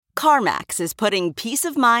CarMax is putting peace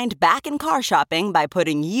of mind back in car shopping by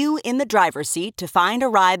putting you in the driver's seat to find a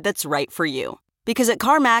ride that's right for you. Because at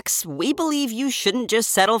CarMax, we believe you shouldn't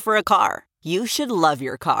just settle for a car. You should love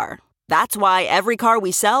your car. That's why every car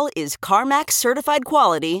we sell is CarMax certified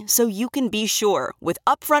quality, so you can be sure with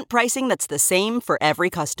upfront pricing that's the same for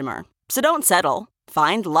every customer. So don't settle.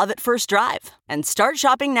 Find love at first drive and start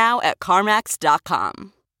shopping now at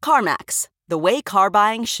CarMax.com. CarMax, the way car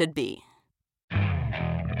buying should be.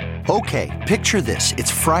 Okay, picture this.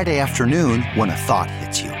 It's Friday afternoon when a thought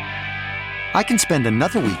hits you. I can spend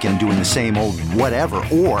another weekend doing the same old whatever,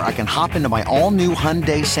 or I can hop into my all-new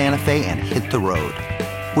Hyundai Santa Fe and hit the road.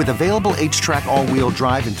 With available H-Track all-wheel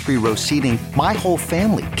drive and 3-row seating, my whole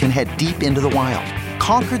family can head deep into the wild.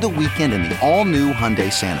 Conquer the weekend in the all-new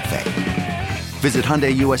Hyundai Santa Fe. Visit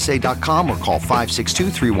HyundaiUSA.com or call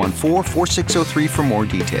 562-314-4603 for more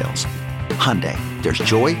details. Hyundai, there's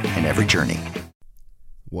joy in every journey.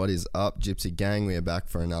 What is up, Gypsy Gang? We are back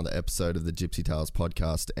for another episode of the Gypsy Tales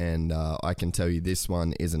podcast, and I can tell you this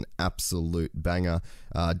one is an absolute banger.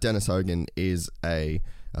 Dennis Hogan is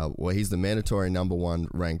he's the mandatory number one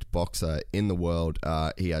ranked boxer in the world.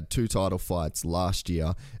 He had 2 title fights last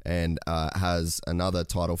year and has another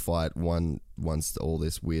title fight once all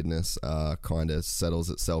this weirdness kind of settles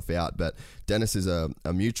itself out. But Dennis is a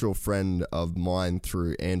mutual friend of mine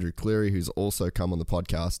through Andrew Cleary, who's also come on the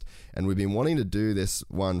podcast, and we've been wanting to do this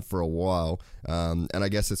one for a while. And I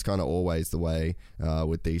guess it's kind of always the way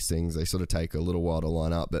with these things. They sort of take a little while to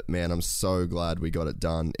line up, but man, I'm so glad we got it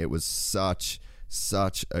done. It was such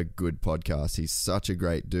a good podcast. He's such a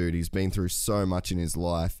great dude. He's been through so much in his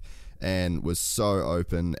life and was so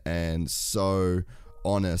open and so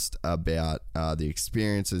honest about the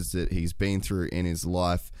experiences that he's been through in his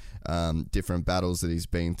life, different battles that he's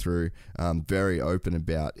been through, very open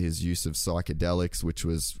about his use of psychedelics, which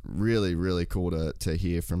was really, really cool to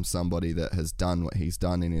hear from somebody that has done what he's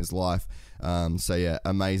done in his life. So yeah,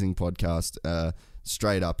 amazing podcast.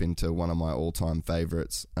 Straight up into one of my all-time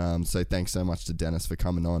favorites. So thanks so much to Dennis for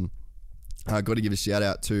coming on. Got to give a shout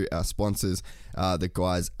out to our sponsors, the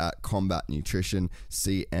guys at Combat Nutrition,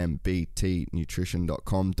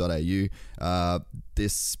 cmbtnutrition.com.au.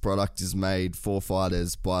 This product is made for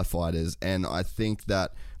fighters by fighters, and I think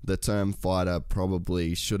that the term fighter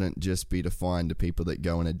probably shouldn't just be defined to people that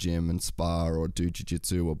go in a gym and spar or do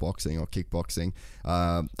jiu-jitsu or boxing or kickboxing.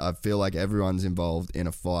 I feel like everyone's involved in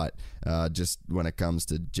a fight, just when it comes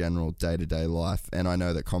to general day-to-day life, and I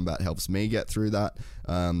know that combat helps me get through that,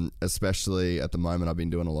 especially at the moment. I've been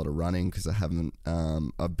doing a lot of running because I've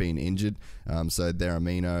been injured, so their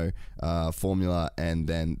amino formula and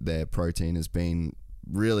then their protein has been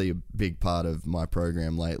really a big part of my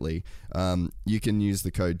program lately. You can use the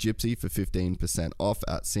code GYPSY for 15% off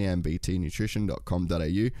at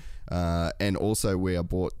cmbtnutrition.com.au, and also we are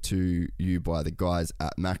brought to you by the guys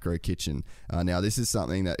at Macro Kitchen. Now this is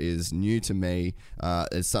something that is new to me.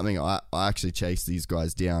 It's something I actually chase these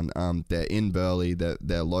guys down. They're in Burleigh,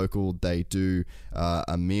 they're local. They do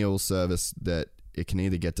a meal service that it can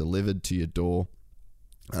either get delivered to your door,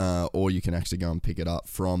 or you can actually go and pick it up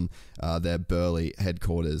from their Burleigh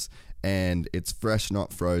headquarters, and it's fresh,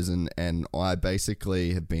 not frozen. And I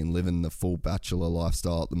basically have been living the full bachelor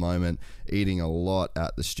lifestyle at the moment, eating a lot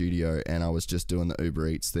at the studio, and I was just doing the Uber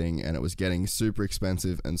Eats thing, and it was getting super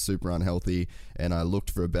expensive and super unhealthy, and I looked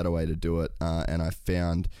for a better way to do it, and I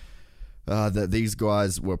found that these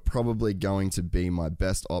guys were probably going to be my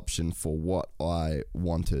best option for what I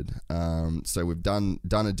wanted. So we've done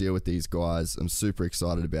a deal with these guys. I'm super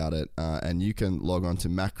excited about it. And you can log on to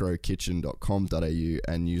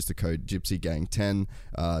macrokitchen.com.au and use the code GYPSYGANG10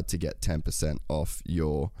 to get 10% off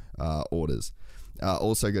your orders.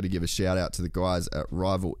 Also got to give a shout out to the guys at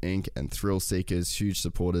Rival Inc. and Thrill Seekers, huge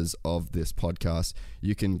supporters of this podcast.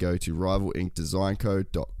 You can go to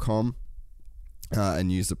rivalincdesignco.com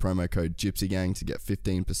and use the promo code GYPSYGANG to get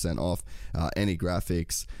 15% off any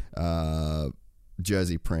graphics,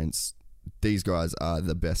 jersey prints. These guys are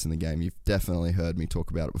the best in the game. You've definitely heard me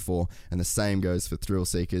talk about it before. And the same goes for Thrill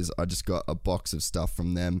Seekers. I just got a box of stuff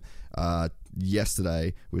from them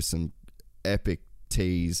yesterday with some epic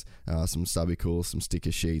tees, some Subicools, some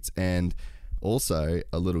sticker sheets, and also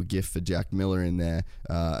a little gift for Jack Miller in there,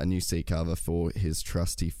 a new seat cover for his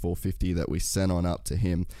trusty 450 that we sent on up to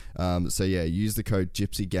him. So yeah, use the code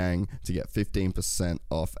GYPSYGANG to get 15%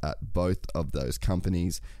 off at both of those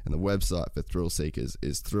companies. And the website for Thrill Seekers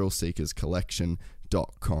is thrillseekerscollection.com.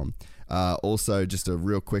 Also, just a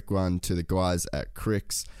real quick one to the guys at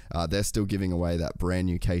Cricks. They're still giving away that brand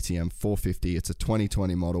new KTM 450. It's a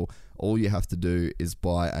 2020 model. All you have to do is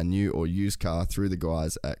buy a new or used car through the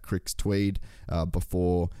guys at Cricks Tweed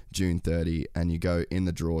before June 30, and you go in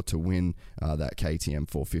the draw to win that KTM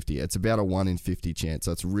 450. It's about a 1 in 50 chance,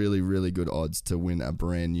 so it's really, really good odds to win a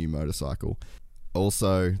brand new motorcycle.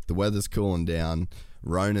 Also, the weather's cooling down.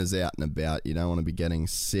 Rona's out and about. You don't want to be getting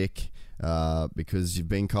sick because you've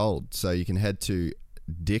been cold. So you can head to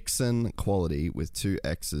Dixon Quality with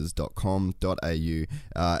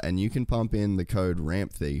 2x's.com.au and you can pump in the code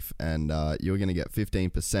RAMPTHIEF and you're going to get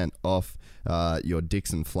 15% off your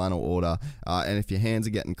Dixon flannel order. And if your hands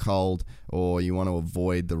are getting cold, or you want to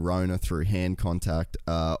avoid the Rona through hand contact,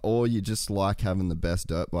 or you just like having the best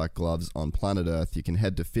dirt bike gloves on planet Earth, you can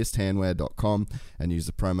head to fisthandwear.com and use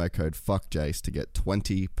the promo code FUCKJACE to get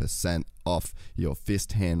 20% off your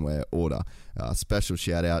Fist Handwear order. Special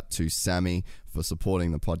shout out to Sammy for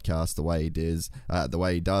supporting the podcast the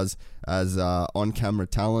way he does as on-camera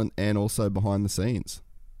talent and also behind the scenes.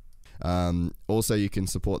 Also, you can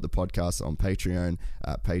support the podcast on Patreon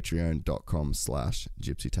at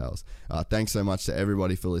patreon.com/Gypsy Tales. Thanks so much to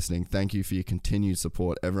everybody for listening. Thank you for your continued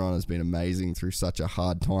support. Everyone has been amazing through such a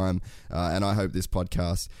hard time, and I hope this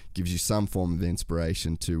podcast gives you some form of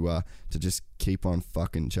inspiration to just keep on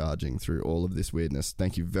fucking charging through all of this weirdness.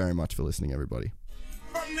 Thank you very much for listening, everybody.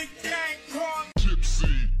 From the gang called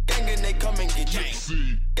Gypsy. Gang and they come and get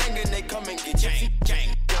Gypsy. Gang and they come and get Gypsy.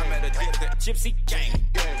 Gang. I met a Gypsy. Gang.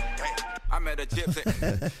 I met a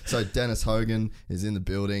Gypsy. So Dennis Hogan is in the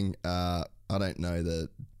building. I don't know the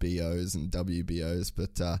BOs and WBOs,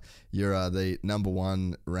 but you're the number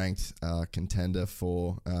one ranked contender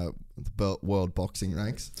for the World Boxing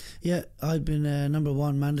ranks. Yeah, I'd been number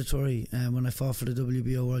one mandatory when I fought for the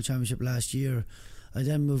WBO World Championship last year. I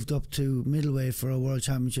then moved up to middleweight for a World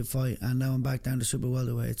Championship fight, and now I'm back down to super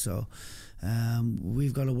welterweight. So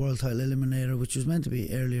we've got a world title eliminator, which was meant to be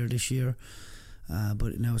earlier this year.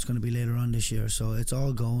 But now it's going to be later on this year, so it's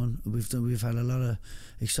all going. We've had a lot of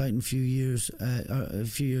exciting few years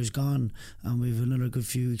gone, and we've another good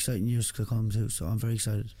few exciting years to come too. So I'm very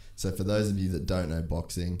excited. So for those of you that don't know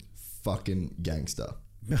boxing, fucking gangster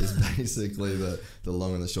is basically the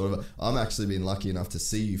long and the short of it. I'm actually been lucky enough to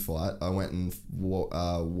see you fight. I went and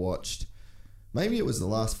watched. Maybe it was the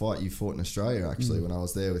last fight you fought in Australia actually when I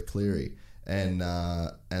was there with Cleary, and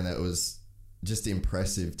it was just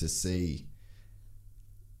impressive to see.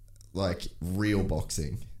 Like real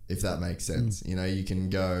boxing, if that makes sense. You know, you can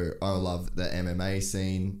go, I love the MMA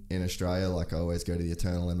scene in Australia. Like I always go to the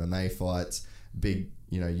Eternal MMA fights. Big,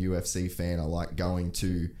 UFC fan. I like going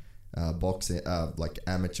to boxing, like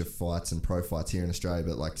amateur fights and pro fights here in Australia.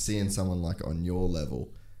 But like seeing someone like on your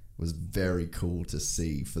level was very cool to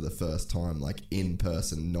see for the first time, like in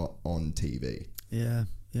person, not on TV. Yeah.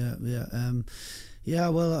 Yeah,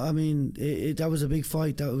 well, I mean, that was a big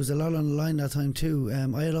fight. That was a lot on the line that time too.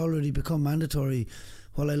 I had already become mandatory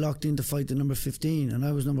while I locked in to fight the number 15, and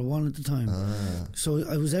I was number 1 at the time. So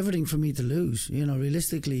it was everything for me to lose.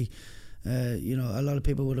 Realistically, a lot of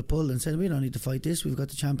people would have pulled and said, we don't need to fight this, we've got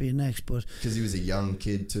the champion next. But because he was a young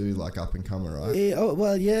kid too, like up and comer, right? He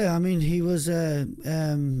was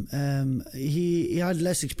he had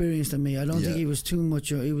less experience than me. I don't think he was too much.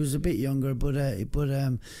 He was a bit younger, but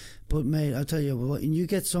mate, I'll tell you, when you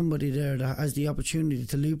get somebody there that has the opportunity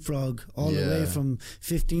to leapfrog all the way from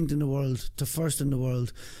 15th in the world to 1st in the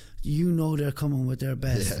world, they're coming with their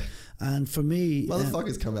best. Yeah. And for me,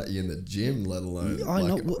 motherfuckers come at you in the gym, let alone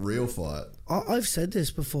real fight. I've said this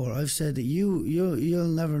before. I've said that you'll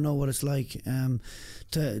never know what it's like when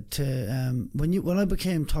I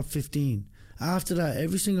became top 15. After that,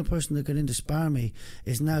 every single person that got in to spar me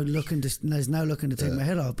is now looking to take my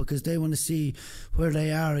head off, because they want to see where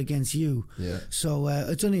they are against you. Yeah. So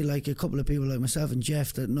it's only like a couple of people like myself and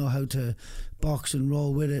Jeff that know how to box and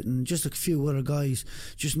roll with it, and just a few other guys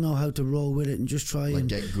just know how to roll with it and just try and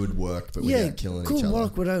get good work, but without killing each other. Good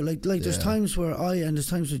work without there's times where there's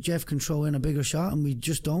times where Jeff can throw in a bigger shot and we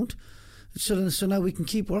just don't. So now we can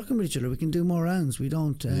keep working with each other. We can do more rounds. We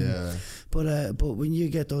don't. But when you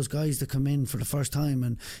get those guys that come in for the first time,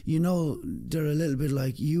 and they're a little bit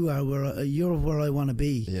like you're where I want to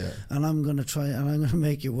be. Yeah. And I'm gonna try, and I'm gonna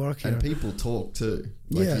make you work here. And people talk too.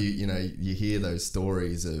 Like you hear those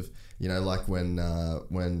stories of like when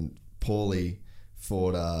Paulie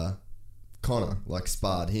fought Connor, like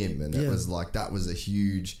sparred him, and it was like that was a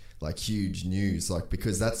huge news, like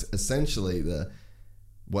because that's essentially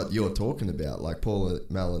what you're talking about. Like Paul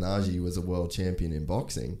Malignaggi was a world champion in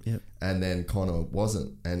boxing, and then Conor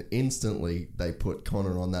wasn't, and instantly they put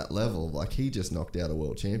Conor on that level. Like he just knocked out a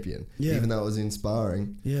world champion, even though it was in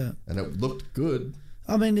sparring, and it looked good.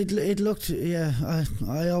 I mean, it looked,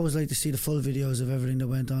 I always like to see the full videos of everything that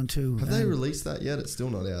went on too. Have they released that yet? It's still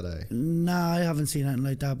not out, eh? Nah, I haven't seen anything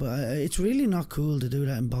like that, but it's really not cool to do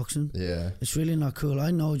that in boxing. Yeah. It's really not cool.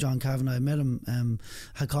 I know John Kavanagh. I met him,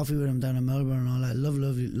 had coffee with him down in Melbourne and all that.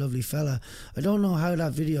 Lovely fella. I don't know how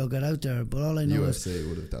that video got out there, but all I know UFC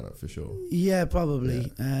would have done it for sure. Yeah,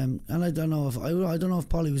 probably. Yeah. And I don't know if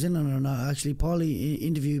Paulie was in it or not. Actually, Paulie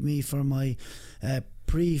interviewed me for my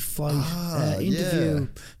pre-fight interview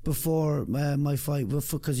before my fight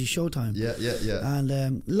because he's Showtime. Yeah.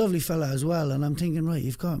 And lovely fella as well. And I'm thinking, right,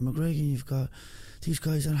 you've got McGregor, you've got these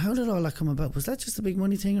guys, and how did all that come about? Was that just a big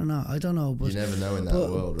money thing or not? I don't know. But you never know in that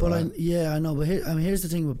world, right? I know. But here's the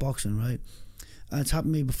thing with boxing, right? And it's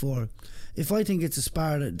happened to me before. If I think it's a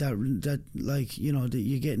spar that like, you know, that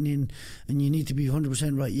you're getting in and you need to be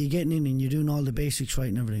 100% right, you're getting in and you're doing all the basics right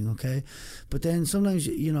and everything, okay? But then sometimes,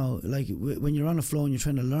 you know, like when you're on a flow and you're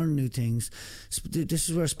trying to learn new things, this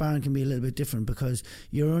is where sparring can be a little bit different, because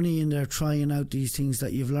you're only in there trying out these things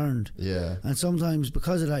that you've learned. Yeah. And sometimes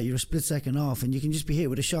because of that, you're a split second off and you can just be hit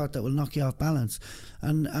with a shot that will knock you off balance.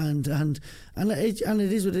 And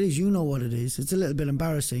it is what it is. You know what it is. It's a little bit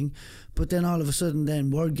embarrassing, but then all of a sudden, then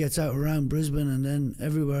word gets out around Brisbane and then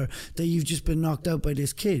everywhere that you've just been knocked out by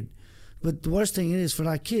this kid. But the worst thing is for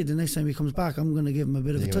that kid, the next time he comes back, I'm going to give him a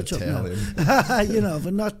bit of a touch up now. You know,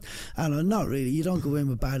 but not really. You don't go in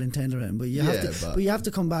with bad intent or anything, but you have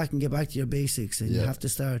to come back and get back to your basics, and you have to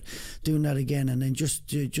start doing that again, and then just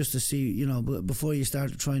to see, you know, before you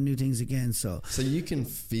start trying new things again. So you can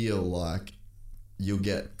feel like you'll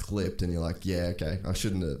get clipped and you're like, yeah, okay, I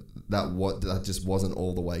shouldn't have, that just wasn't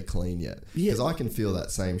all the way clean yet. Because I can feel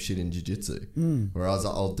that same shit in jiu-jitsu, whereas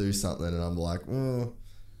I'll do something and I'm like,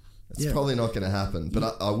 it's probably not going to happen.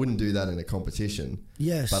 But I wouldn't do that in a competition.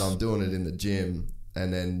 Yes. But I'm doing it in the gym,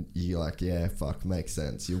 and then you're like, yeah, fuck, makes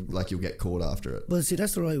sense. You'll get caught after it. Well, see,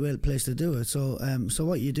 that's the right place to do it. So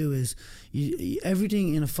what you do is,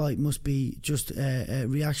 everything in a fight must be just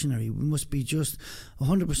reactionary. It must be just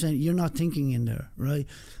 100%. You're not thinking in there, right?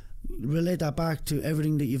 Relate that back to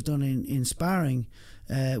everything that you've done in sparring.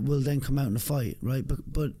 Will then come out in the fight, right?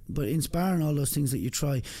 But in sparring, all those things that you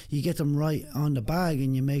try, you get them right on the bag,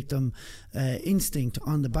 and you make them instinct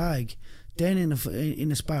on the bag. Then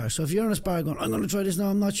in a spar. So if you're in a spar going, I'm going to try this now,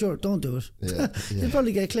 I'm not sure, don't do it. You'll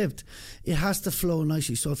probably get clipped. It has to flow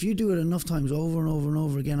nicely. So if you do it enough times over and over and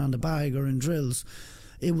over again on the bag or in drills,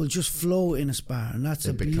 it will just flow in a spar, and that's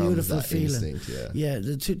a beautiful feeling.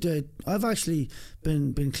 Instinct, I've actually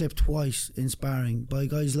been clipped twice in sparring by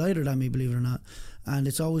guys lighter than me, believe it or not, and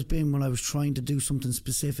it's always been when I was trying to do something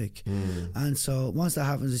specific. And so once that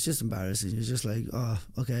happens, it's just embarrassing. It's just like, oh,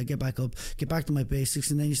 okay, I get back up, get back to my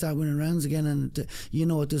basics, and then you start winning rounds again, and you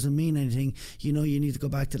know it doesn't mean anything. You know you need to go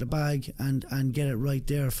back to the bag and get it right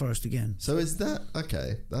there first again. So is that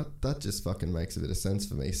okay? That just fucking makes a bit of sense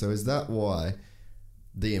for me. So is that why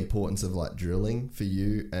the importance of like drilling for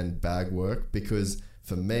you and bag work? Because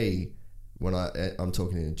for me, when I'm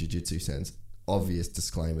talking in a jiu-jitsu sense, obvious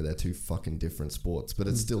disclaimer, they're two fucking different sports, but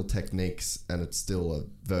it's still techniques and it's still a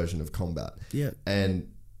version of combat. Yeah.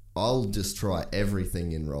 And I'll just try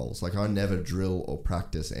everything in rolls. Like I never drill or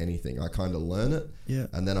practice anything. I kind of learn it,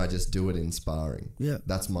 and then I just do it in sparring. Yeah.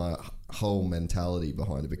 That's my whole mentality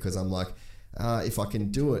behind it, because I'm like, if I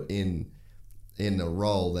can do it in a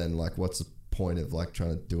roll, then like what's the point of like trying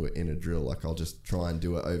to do it in a drill? Like I'll just try and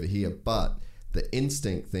do it over here. But the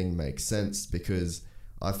instinct thing makes sense, because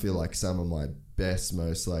I feel like some of my best,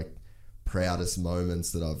 most like proudest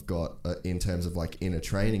moments that I've got in terms of like in a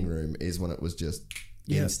training room is when it was just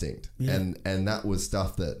instinct. And that was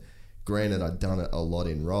stuff that, granted, I'd done it a lot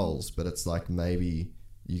in rolls, but it's like maybe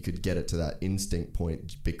you could get it to that instinct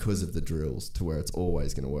point because of the drills, to where it's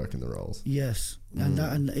always going to work in the rolls. Yes.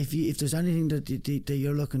 And if there's anything that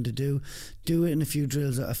you're looking to do it in a few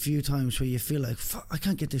drills a few times where you feel like, fuck, I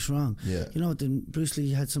can't get this wrong. Yeah. You know, then Bruce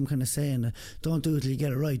Lee had some kind of saying, don't do it till you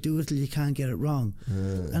get it right, do it till you can't get it wrong.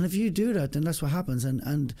 And if you do that, then that's what happens.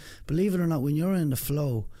 And believe it or not, when you're in the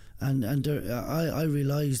flow, and I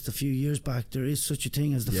realised a few years back there is such a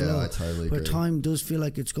thing as the flow. I totally agree. Where time does feel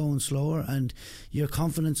like it's going slower and your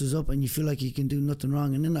confidence is up and you feel like you can do nothing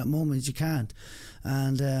wrong, and in that moment you can't.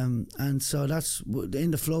 And so that's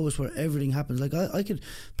in the flow is where everything happens. Like I could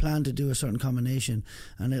plan to do a certain combination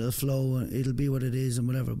and it'll flow and it'll be what it is and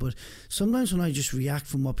whatever, but sometimes when I just react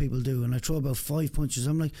from what people do and I throw about 5 punches,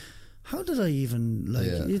 I'm like, how did I even, like,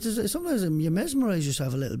 Yeah. sometimes you mesmerise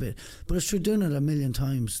yourself a little bit, but it's through doing it a million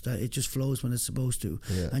times that it just flows when it's supposed to.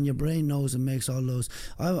 Yeah. And your brain knows and makes all those.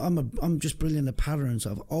 I'm just brilliant at patterns.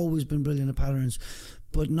 I've always been brilliant at patterns,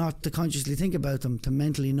 but not to consciously think about them, to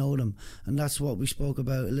mentally know them. And that's what we spoke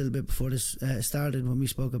about a little bit before this started, when we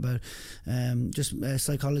spoke about just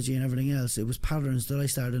psychology and everything else. It was patterns that I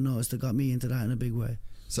started to notice that got me into that in a big way.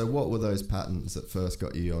 So what were those patterns that first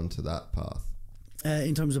got you onto that path?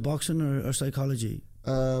 In terms of boxing or psychology?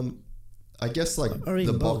 I guess like Or the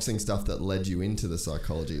even both. boxing stuff that led you into the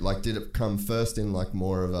psychology. Like, did it come first in like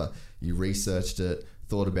more of a, you researched it,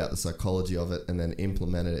 thought about the psychology of it, and then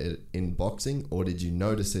implemented it in boxing? Or did you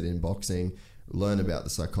notice it in boxing, learn about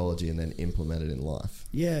the psychology, and then implement it in life?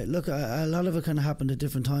 Yeah, look, a lot of it kind of happened at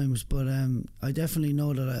different times, but I definitely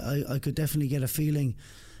know that I could definitely get a feeling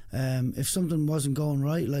if something wasn't going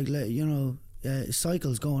right, like you know,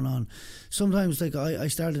 cycles going on. Sometimes, like, I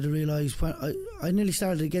started to realise, when I nearly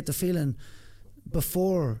started to get the feeling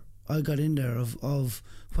before I got in there of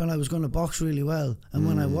when I was going to box really well and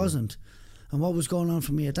when I wasn't, and what was going on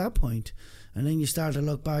for me at that point. And then you start to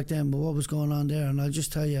look back then, but what was going on there? And I'll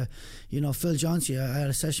just tell you, you know, Phil Johnsey, I had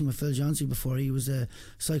a session with Phil Johnsey before. He was a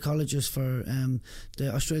psychologist for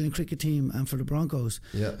the Australian cricket team and for the Broncos.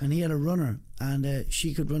 Yeah. And he had a runner, and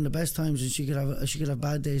she could run the best times, and she could have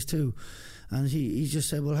bad days too. And he just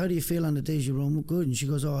said, well, how do you feel on the days you run good? And she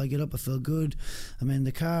goes, oh, I get up, I feel good. I'm in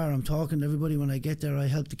the car, I'm talking to everybody. When I get there, I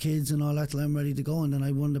help the kids and all that till I'm ready to go, and then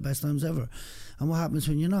I won the best times ever. And what happens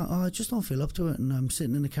when you're not? Oh, I just don't feel up to it, and I'm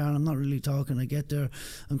sitting in the car and I'm not really talking. I get there,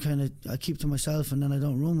 I keep to myself, and then I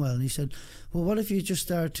don't run well. And he said, well, what if you just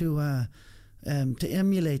start to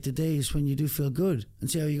emulate the days when you do feel good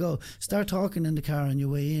and see how you go. Start talking in the car on your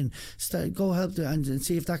way in. Go help and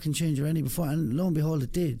see if that can change your any before. And lo and behold,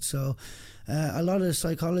 it did. So a lot of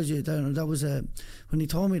psychology, that was when he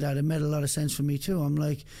told me that, it made a lot of sense for me too. I'm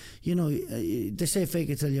like, you know, they say fake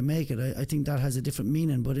it till you make it. I think that has a different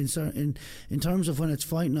meaning, but in terms of when it's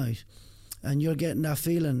fight night and you're getting that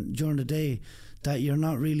feeling during the day that you're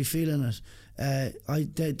not really feeling it,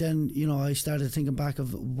 I started thinking back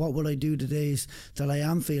of what would I do the days that I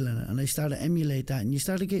am feeling it, and I started to emulate that, and you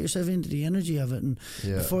start to get yourself into the energy of it, and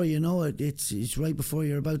before you know it, it's right before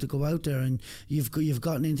you're about to go out there, and you've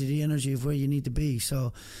gotten into the energy of where you need to be.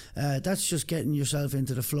 So that's just getting yourself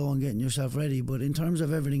into the flow and getting yourself ready. But in terms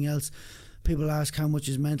of everything else, people ask how much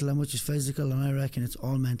is mental, how much is physical, and I reckon it's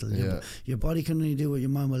all mental. Your body can only do what your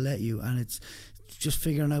mind will let you, and it's just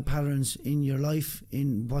figuring out patterns in your life,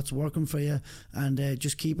 in what's working for you, and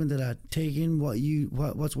just keeping to that. Take in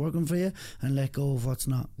what's working for you and let go of what's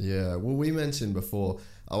not. Yeah, well, we mentioned before,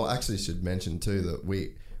 I actually should mention too that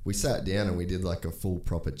we sat down and we did like a full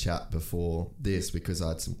proper chat before this because I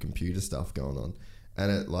had some computer stuff going on.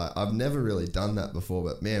 And it, like, I've never really done that before,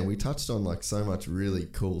 but man, we touched on like so much really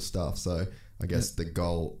cool stuff. So I guess the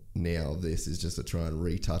goal now of this is just to try and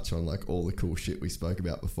retouch on like all the cool shit we spoke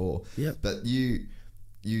about before. Yep. But you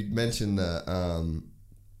mentioned the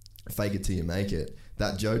Fake It Till You Make It,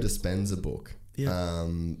 that Joe Dispenza book. Yeah.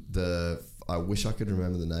 I wish I could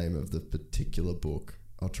remember the name of the particular book.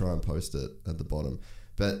 I'll try and post it at the bottom.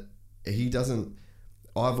 But he doesn't.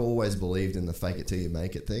 I've always believed in the fake it till you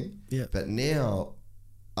make it thing. Yeah. But now,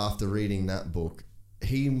 after reading that book,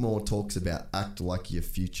 he more talks about act like your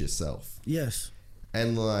future self. Yes.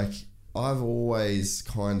 And like, I've always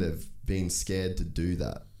kind of been scared to do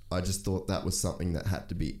that. I just thought that was something that had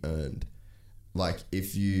to be earned. Like,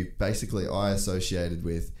 if you, basically I associated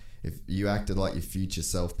with, if you acted like your future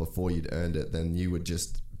self before you'd earned it, then you were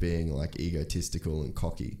just being like egotistical and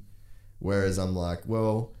cocky. Whereas I'm like,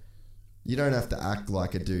 well, you don't have to act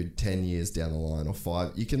like a dude 10 years down the line or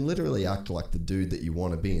 5. You can literally act like the dude that you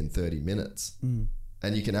want to be in 30 minutes. Mm.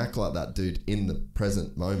 And you can act like that dude in the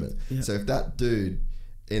present moment. Yeah. So if that dude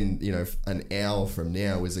in, you know, an hour from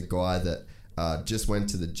now is a guy that just went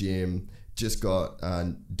to the gym, just got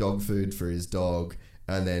dog food for his dog,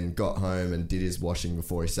 and then got home and did his washing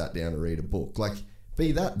before he sat down to read a book. Like,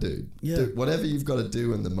 be that dude. Yeah. Do whatever you've got to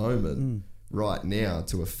do in the moment right now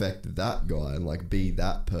to affect that guy and like be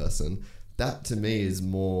that person. That to me is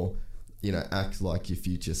more, you know, act like your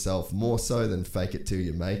future self, more so than fake it till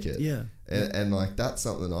you make it. Yeah. And like, that's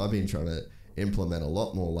something I've been trying to implement a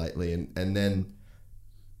lot more lately, and then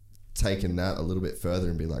taking that a little bit further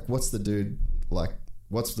and be like, what's the dude, like,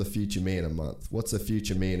 what's the future me in a month? What's the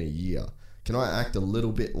future me in a year? Can I act a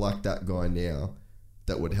little bit like that guy now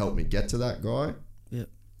that would help me get to that guy? Yeah.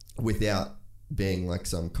 Without being like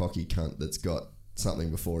some cocky cunt that's got something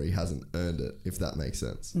before he hasn't earned it, if that makes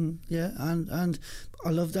sense. Yeah, and I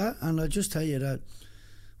love that. And I just tell you that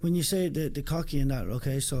when you say the cocky and that,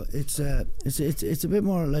 okay, so it's a bit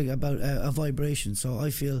more like about a vibration. So I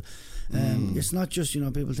feel it's not just, you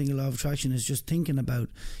know, people think a law of attraction is just thinking about,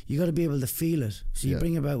 you got to be able to feel it. So you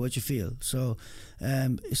bring about what you feel. So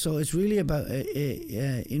so it's really about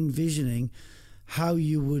envisioning how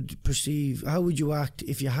you would perceive, how would you act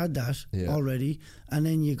if you had that already, and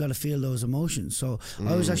then you got to feel those emotions. So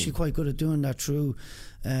I was actually quite good at doing that through,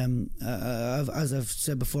 as I've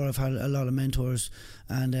said before, I've had a lot of mentors,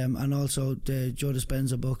 and also the Joe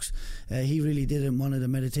Dispenza books. He really did it in one of the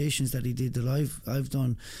meditations that he did that I've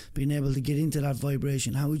done, being able to get into that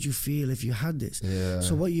vibration. How would you feel if you had this?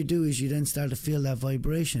 So what you do is you then start to feel that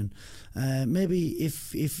vibration. Maybe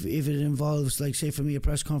if it involves, like, say for me, a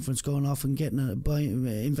press conference, going off and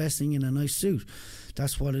investing in a nice suit,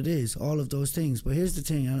 that's what it is, all of those things. But here's the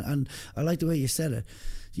thing, and I like the way you said it,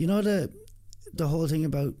 you know, the whole thing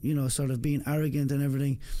about, you know, sort of being arrogant and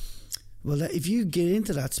everything. Well, if you get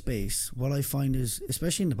into that space, what I find is,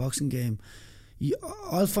 especially in the boxing game,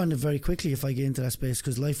 I'll find it very quickly if I get into that space,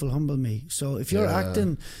 because life will humble me. So if you're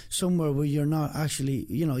acting somewhere where you're not actually,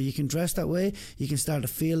 you know, you can dress that way, you can start to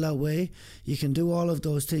feel that way, you can do all of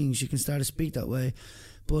those things, you can start to speak that way,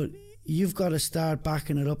 but you've got to start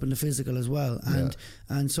backing it up in the physical as well.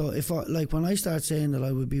 And so if I, like, when I start saying that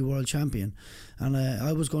I would be world champion, and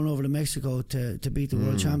I was going over to Mexico to beat the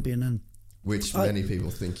world champion, and which many people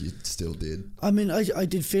think you still did. I mean, I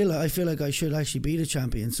did feel it. I feel like I should actually be the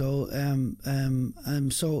champion. So,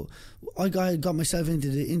 so I got myself into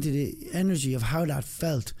the energy of how that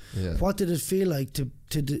felt. What did it feel like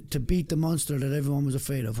to beat the monster that everyone was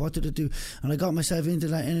afraid of? What did it do? And I got myself into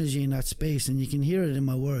that energy in that space, and you can hear it in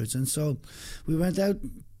my words. And so we went out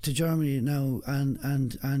to Germany now,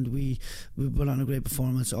 and we put on a great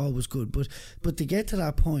performance. All was good, but to get to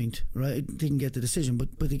that point, right? Didn't get the decision,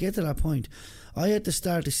 but to get to that point, I had to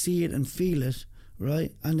start to see it and feel it,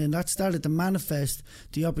 right? And then that started to manifest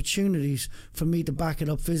the opportunities for me to back it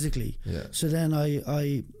up physically. So then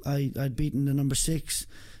I'd beaten the number 6.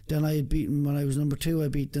 Then I had beaten, when I was number 2, I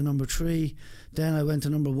beat the number 3. Then I went to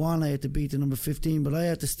number 1, I had to beat the number 15, but I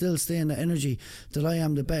had to still stay in the energy that I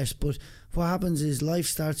am the best. But what happens is life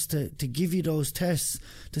starts to give you those tests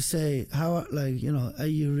to say, how, like, you know, are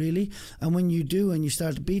you really? And when you do, and you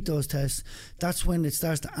start to beat those tests, that's when it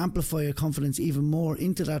starts to amplify your confidence even more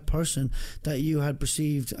into that person that you had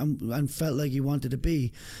perceived and felt like you wanted to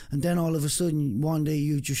be. And then all of a sudden, one day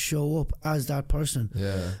you just show up as that person.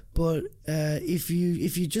 But if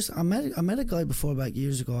you just, I met a guy before, back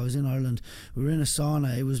years ago. I was in Ireland. We were in a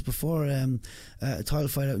sauna. It was before a title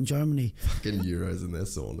fight out in Germany. Fucking Euros in their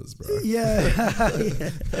saunas, bro.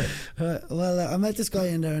 Well, I met this guy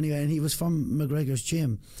in there anyway, and he was from McGregor's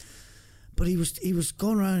gym. But he was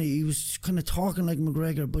going around. He was kind of talking like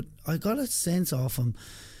McGregor. But I got a sense off him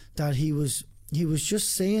that he was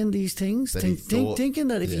just saying these things, thinking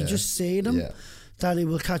that if you just say them, that he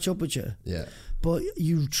will catch up with you. But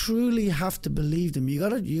you truly have to believe them. You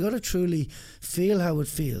gotta truly feel how it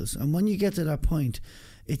feels. And when you get to that point,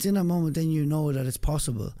 it's in a moment, then you know that it's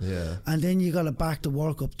possible. And then you gotta back the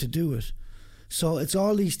work up to do it. So it's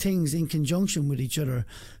all these things in conjunction with each other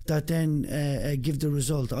that then give the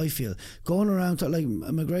result, I feel. Going around, like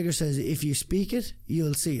McGregor says, if you speak it,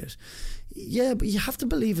 you'll see it. Yeah, but you have to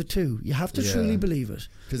believe it too. You have to truly believe it.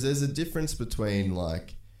 Because there's a difference between,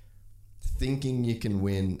 like, thinking you can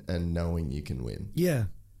win and knowing you can win.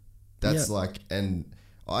 That's like, and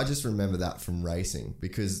I just remember that from racing,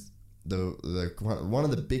 because the one of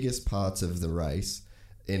the biggest parts of the race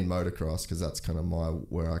in motocross, because that's kind of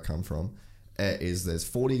where I come from, is there's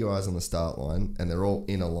 40 guys on the start line, and they're all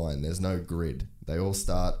in a line. There's no grid. They all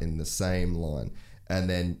start in the same line, and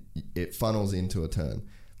then it funnels into a turn.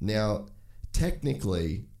 Now,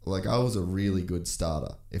 technically, like, I was a really good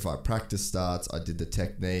starter. If I practiced starts, I did the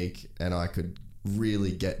technique, and I could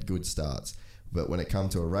really get good starts. But when it come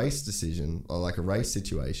to a race decision, or like a race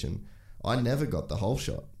situation, I never got the whole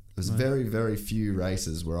shot. There's very, very few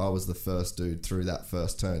races where I was the first dude through that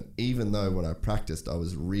first turn, even though when I practiced, I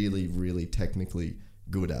was really, really technically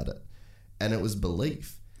good at it. And it was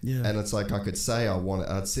belief. And it's like, I could say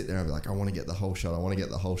I'd sit there and be like, I want to get the whole shot. I want to get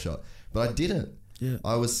the whole shot. But I didn't.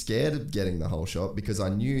 I was scared of getting the whole shot, because I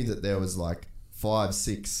knew that there was like 5,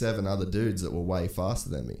 6, 7 other dudes that were way faster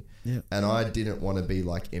than me. And I didn't want to be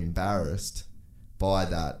like embarrassed by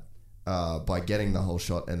that, by getting the whole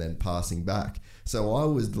shot and then passing back. So I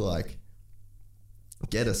was like,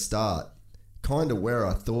 get a start kind of where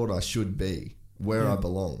I thought I should be, where I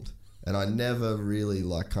belonged. And I never really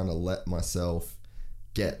like kind of let myself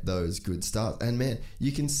get those good starts. And man,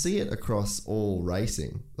 you can see it across all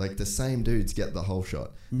racing. Like, the same dudes get the whole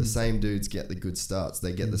shot. The same dudes get the good starts.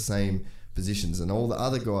 They get the same positions, and all the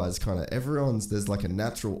other guys kind of, there's like a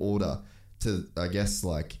natural order to, I guess,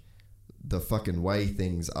 like the fucking way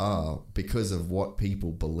things are because of what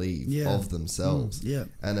people believe of themselves.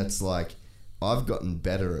 And it's like, I've gotten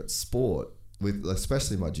better at sport with,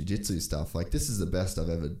 especially my jiu-jitsu stuff. Like, this is the best I've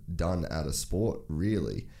ever done at a sport,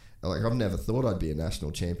 really. Like, I've never thought I'd be a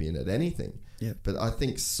national champion at anything. But I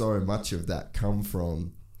think so much of that come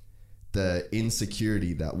from the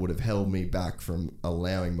insecurity that would have held me back from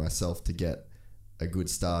allowing myself to get a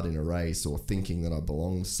good start in a race or thinking that I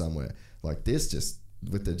belonged somewhere. Like this, just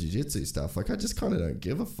with the jiu-jitsu stuff, like I just kind of don't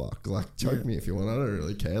give a fuck. Like, choke me if you want, I don't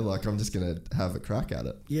really care. Like, I'm just going to have a crack at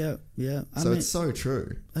it. I mean, it's so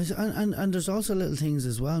true. And there's also little things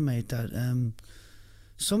as well, mate, that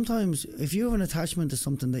sometimes if you have an attachment to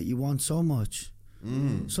something that you want so much,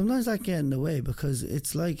 sometimes that get in the way, because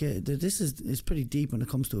it's like it's pretty deep when it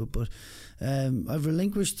comes to it. But I've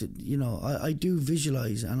relinquished, you know, I do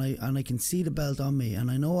visualize, and I can see the belt on me, and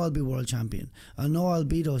I know I'll be world champion. I know I'll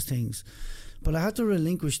be those things. But I had to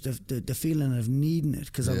relinquish the feeling of needing it,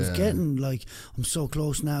 because I was getting like, I'm so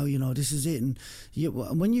close now, you know, this is it. And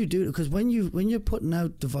when you do, because when you're putting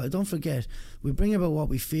out the, don't forget, we bring about what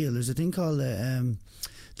we feel. There's a thing called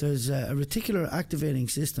there's a reticular activating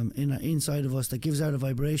system inside of us that gives out a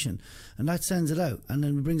vibration, and that sends it out, and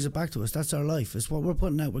then it brings it back to us. That's our life. It's what we're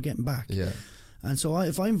putting out, we're getting back. And so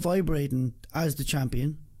if I'm vibrating as the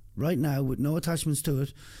champion right now with no attachments to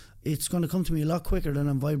it, it's going to come to me a lot quicker than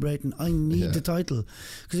I'm vibrating, I need the title.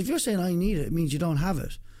 Because if you're saying I need it, it means you don't have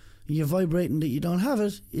it. You're vibrating that you don't have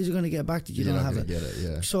it, is it going to get back that you don't have it? Get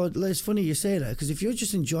it, So it's funny you say that, because if you're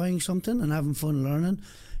just enjoying something and having fun learning,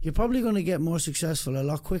 you're probably going to get more successful a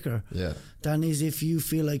lot quicker than is if you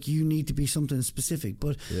feel like you need to be something specific.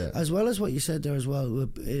 But as well as what you said there as well,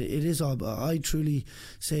 it is all, I truly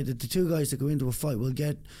say that the two guys that go into a fight will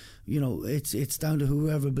get, you know, it's down to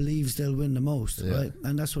whoever believes they'll win the most, right?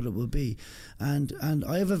 And that's what it will be. And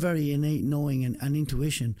I have a very innate knowing and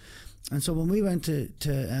intuition. And so when we went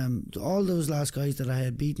to all those last guys that I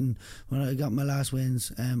had beaten when I got my last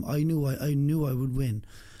wins, I knew I would win,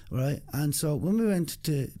 right? And so when we went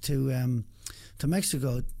to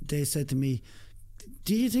Mexico, they said to me,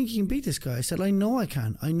 "Do you think you can beat this guy?" I said, "I know I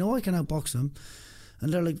can. I know I can outbox him."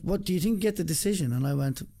 And they're like, "What do you think? Get the decision?" And I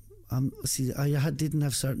went, see, I didn't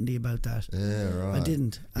have certainty about that. Yeah, right. I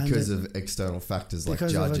didn't. Because of external factors like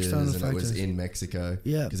judges, and it was in Mexico.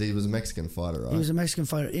 Yeah. Because he was a Mexican fighter, right? He was a Mexican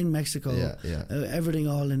fighter in Mexico. Yeah. Everything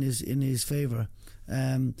all in his favour.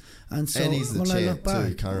 And so and he's the champ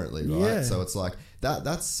too currently, right? Yeah. So it's like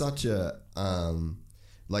that's such a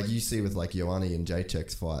like you see with like Ioane and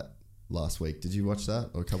Jacek's fight last week. Did you watch that,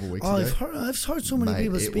 or a couple of weeks ago? I've heard so many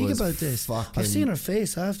people speak about this. I've seen her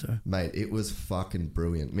face after. Mate, it was fucking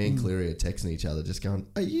brilliant. Me and Cleary are texting each other just going,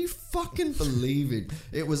 "Are you fucking believing?"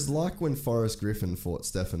 It was like when Forrest Griffin fought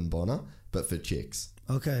Stephan Bonner, but for chicks.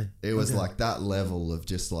 Okay. It was like that level of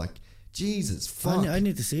just like, Jesus fuck. I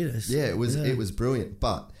need to see this. Yeah, it was brilliant.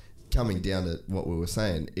 But coming down to what we were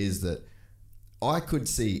saying is that I could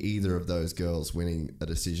see either of those girls winning a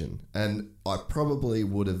decision, and I personally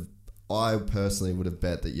would have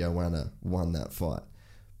bet that Joanna won that fight.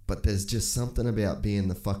 But there's just something about being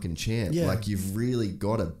the fucking champ. Yeah. Like, you've really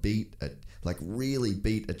got to beat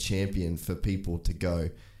a champion for people to go,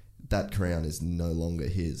 that crown is no longer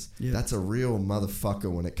his. Yeah. That's a real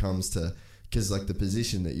motherfucker when it comes to, because like the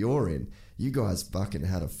position that you're in, you guys fucking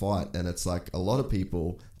had a fight, and it's like a lot of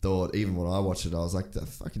people thought, even when I watched it, I was like, I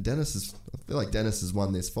feel like Dennis has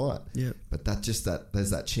won this fight. Yeah. But there's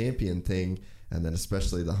that champion thing. And then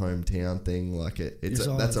especially the hometown thing, like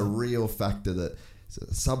that's a real factor that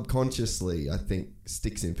subconsciously I think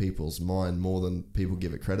sticks in people's mind more than people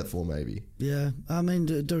give it credit for, maybe. Yeah, I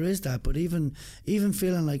mean there is that, but even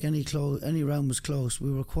feeling like any round was close,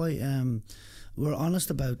 we were quite we were honest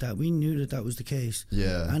about that. We knew that was the case.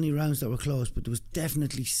 Yeah. Any rounds that were close, but there was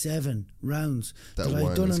definitely 7 rounds that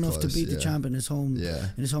I'd done enough to beat the champ in his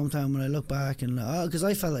hometown. When I look back, and because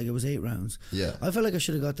I felt like it was 8 rounds. Yeah. I felt like I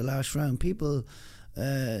should have got the last round. People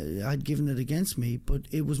had given it against me, but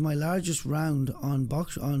it was my largest round on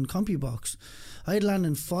CompuBox. I had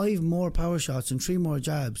landed 5 more power shots and 3 more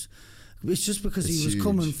jabs. It's just because he was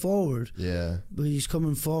coming forward. Yeah. But he's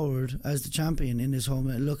coming forward as the champion in his home,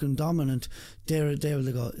 looking dominant. They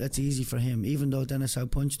go, that's easy for him, even though Dennis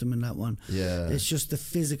outpunched him in that one. Yeah. It's just the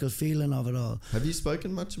physical feeling of it all. Have you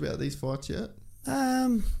spoken much about these fights yet?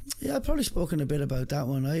 Yeah, I've probably spoken a bit about that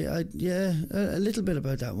one. A little bit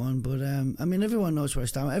about that one, but I mean, everyone knows where I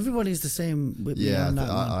stand. Everybody's the same with me on that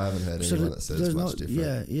one. I haven't heard anyone that says much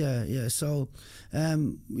different. Yeah. So,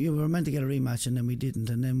 we were meant to get a rematch, and then we didn't,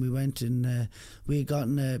 and then we went and we had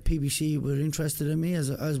gotten PBC were interested in me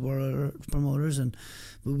as were our promoters, and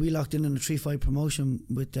we locked in a 3-fight promotion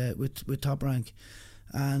with Top Rank,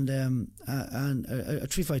 and a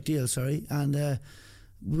 3-fight deal. Sorry, and.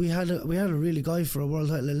 We had a really guy for a world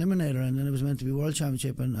title eliminator, and then it was meant to be world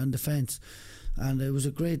championship and defence, and it was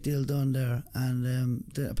a great deal done there. And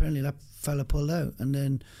apparently that fella pulled out, and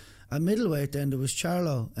then at middleweight, then there was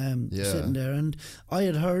Charlo sitting there, and I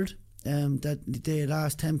had heard that they had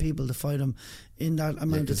asked 10 people to fight him in that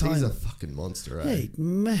amount of time. He's a fucking monster, right? Hey,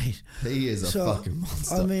 mate. He is a fucking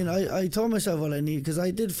monster. I mean, I told myself what I need, because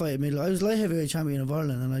I did fight at middle. I was light heavyweight champion of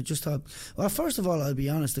Ireland, and I just thought, well, first of all, I'll be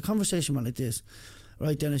honest, the conversation went like this.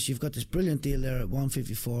 Right, Dennis, you've got this brilliant deal there at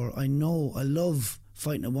 154. I know, I love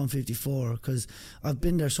fighting at 154 because I've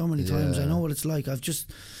been there so many times. I know what it's like. I've just,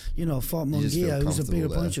 fought Munguia, who's a bigger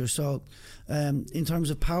puncher. So, in terms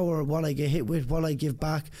of power, what I get hit with, what I give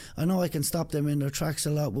back, I know I can stop them in their tracks a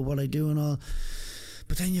lot with what I do and all.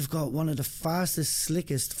 But then you've got one of the fastest,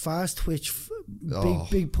 slickest, fast twitch,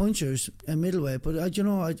 big punchers in middleweight. But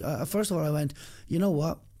I first of all, I went, you know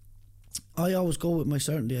what? I always go with my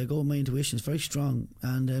certainty. I go with my intuition. It's very strong,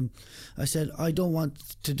 and I said I don't want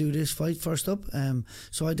to do this fight first up.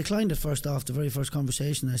 So I declined it first off the very first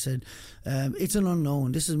conversation. I said it's an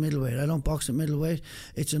unknown. This is middleweight. I don't box at middleweight.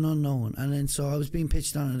 It's an unknown. And then so I was being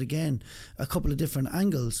pitched on it again, a couple of different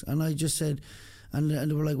angles, and I just said. And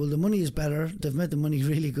they were like, well, the money is better. They've made the money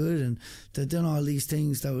really good, and they've done all these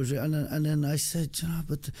things. That was, and then I said,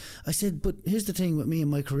 but here's the thing with me in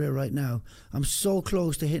my career right now. I'm so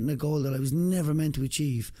close to hitting a goal that I was never meant to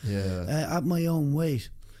achieve. At my own weight.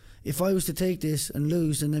 If I was to take this and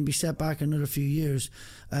lose and then be set back another few years,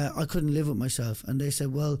 I couldn't live with myself. And they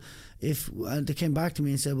said, well, they came back to me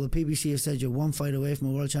and said, well, PBC has said you're one fight away from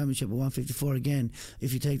a world championship at 154 again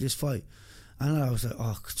if you take this fight. And I was like,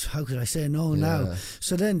 oh, how could I say no now?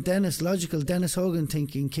 So then Dennis Hogan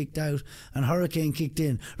thinking kicked out, and Hurricane kicked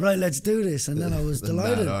in. Right, let's do this. And then I was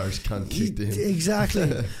delighted. Mad Irish cunt kicked in.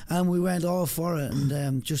 Exactly. And we went all for it,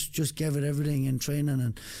 and just gave it everything in training.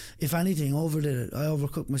 And if anything, overdid it. I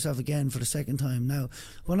overcooked myself again for the second time. Now,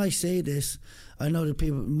 when I say this, I know that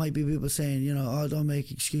might be people saying, oh, don't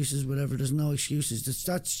make excuses, whatever. There's no excuses.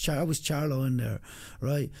 I was Charlo in there,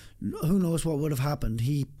 right? Who knows what would have happened?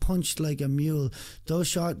 He punched like a mule. Those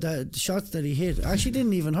shots that he hit actually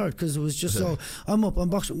didn't even hurt, because it was just so. I'm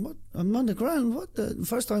boxing. What? I'm on the ground. What? The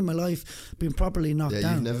first time in my life been properly knocked down.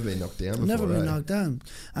 Yeah, you've never been knocked down before. Never been knocked down.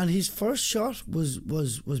 And his first shot was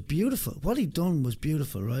beautiful. What he done was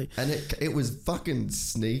beautiful, right? And it was fucking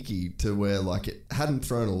sneaky to where like it hadn't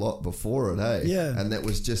thrown a lot before it, eh? Yeah. And that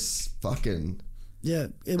was just fucking. Yeah,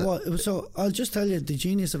 it was. So I'll just tell you the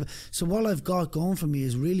genius of it. So what I've got going for me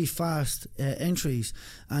is really fast entries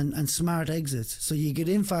and smart exits. So you get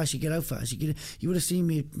in fast, you get out fast. You would have seen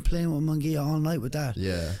me playing with Munguia all night with that.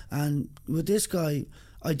 Yeah. And with this guy,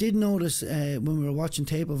 I did notice when we were watching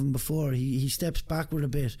tape of him before, he steps backward a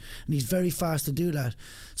bit, and he's very fast to do that.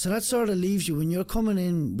 So that sort of leaves you, when you're coming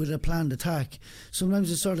in with a planned attack,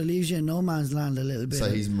 sometimes it sort of leaves you in no man's land a little bit.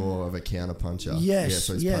 So he's more of a counter puncher. Yes, yeah.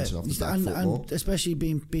 So he's punching off the back foot more. And especially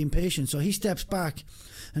being patient. So he steps back,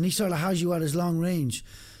 and he sort of has you at his long range.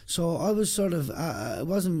 So I was sort of,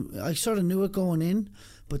 I sort of knew it going in,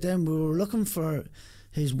 but then we were looking for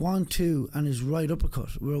his 1-2 and his right uppercut.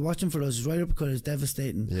 We were watching for those. His right uppercut is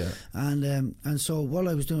devastating. Yeah. And so what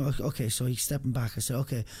I was doing, okay, so he's stepping back. I said,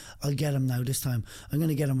 okay, I'll get him now this time. I'm going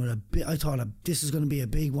to get him with I thought this is going to be a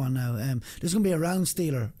big one now. This is going to be a round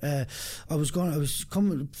stealer. I was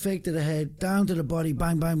coming fake to the head, down to the body,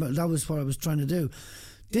 bang, bang, bang. That was what I was trying to do.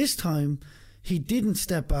 This time, he didn't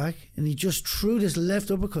step back, and he just threw this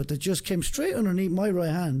left uppercut that just came straight underneath my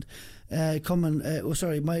right hand.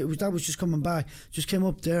 That was just coming back, just came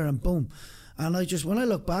up there and boom. And when I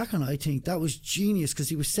look back on it, I think that was genius, because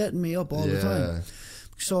he was setting me up all the time.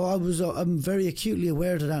 So I'm very acutely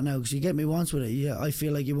aware of that now, because you get me once with it, I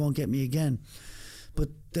feel like you won't get me again. But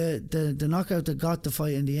the knockout that got the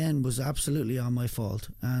fight in the end was absolutely on my fault,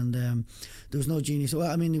 and there was no genius.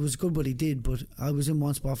 Well, I mean, it was good what he did, but I was in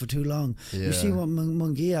one spot for too long. Yeah. You see what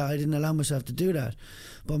Munguia, I didn't allow myself to do that,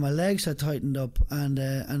 but my legs had tightened up, and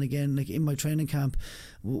again, like in my training camp,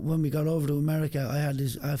 when we got over to America, I had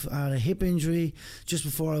a hip injury just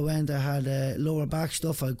before I went. I had lower back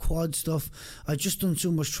stuff, I had quad stuff. I'd just done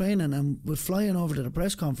so much training, and with flying over to the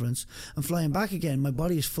press conference and flying back again, my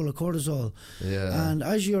body is full of cortisol. Yeah. And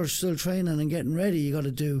as as you're still training and getting ready, you got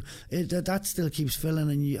to do it. That still keeps filling,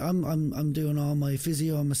 and I'm doing all my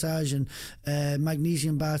physio and massage and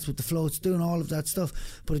magnesium baths with the floats, doing all of that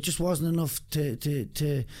stuff. But it just wasn't enough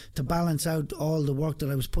to balance out all the work that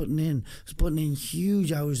I was putting in. I was putting in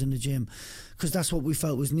huge hours in the gym because that's what we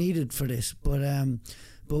felt was needed for this. But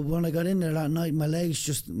when I got in there that night, my legs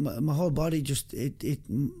just, my whole body just,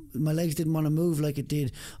 my legs didn't want to move like it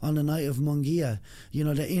did on the night of Munguia. You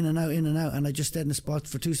know, the in and out, and I just stayed in the spot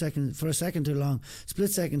for a second too long,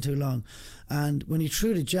 split second too long. And when he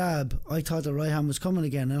threw the jab, I thought the right hand was coming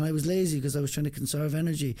again, and I was lazy because I was trying to conserve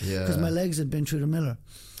energy because my legs had been through the miller.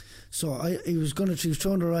 So he was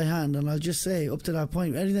throwing the right hand, and I'll just say, up to that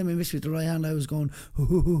point, anytime he missed with the right hand, I was going, hoo,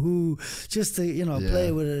 hoo, hoo, hoo, just to,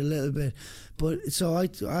 play with it a little bit. But so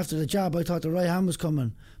after the jab, I thought the right hand was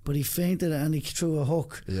coming, but he feinted it and he threw a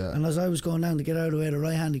hook. Yeah. And as I was going down to get out of the way, the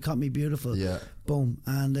right hand, he caught me beautiful. Yeah. Boom.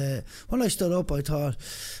 And when I stood up, I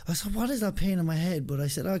said, what is that pain in my head? But I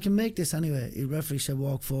said, I can make this anyway. The referee said,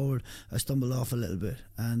 walk forward. I stumbled off a little bit,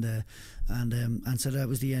 and so that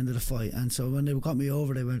was the end of the fight. And so when they got me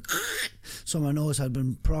over, they went, so my nose had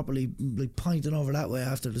been properly pointing over that way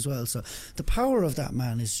after it as well. So the power of that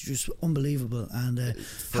man is just unbelievable, and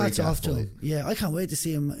hats off to him. Yeah, I can't wait to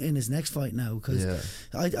see him in his next fight now, because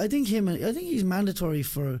I think he's mandatory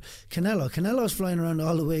for Canelo. Canelo's flying around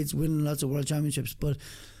all the weights, winning lots of world championships, but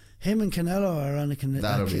him and Canelo are on a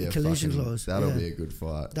collision clause. That'll be a good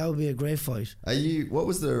fight. That would be a great fight. What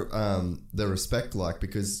was the respect like?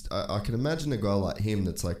 Because I can imagine a guy like him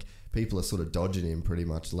that's like, people are sort of dodging him pretty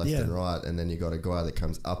much left and right, and then you got a guy that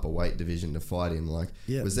comes up a weight division to fight him. Like,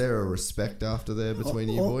 was there a respect after there between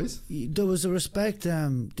you boys? There was a respect.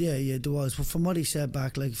 There was. Well, from what he said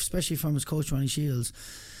back, like especially from his coach Ronnie Shields,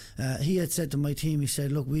 he had said to my team, he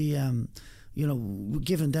said, "Look, we."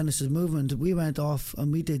 Given Dennis's movement, we went off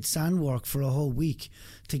and we did sand work for a whole week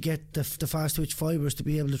to get the fast twitch fibres to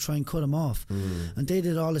be able to try and cut him off. And they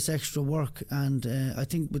did all this extra work, and I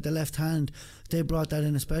think with the left hand they brought that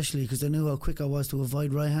in especially because they knew how quick I was to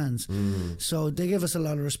avoid right hands. So they gave us a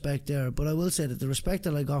lot of respect there. But I will say that the respect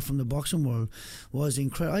that I got from the boxing world was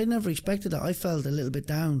incredible. I never expected that. I felt a little bit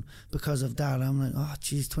down because of that. I'm like, oh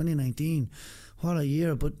geez, 2019, what a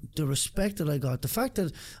year. But the respect that I got, the fact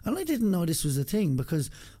that, and I didn't know this was a thing, because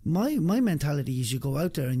my mentality is you go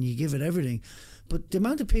out there and you give it everything. But the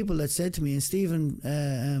amount of people that said to me, and Stephen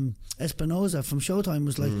Espinoza from Showtime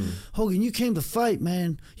was like, Hogan, you came to fight,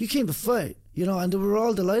 man. You came to fight. And they were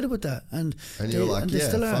all delighted with that. And you're like,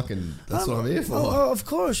 fucking, that's what I'm here for. Oh, of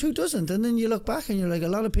course, who doesn't? And then you look back and you're like, a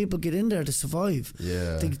lot of people get in there to survive.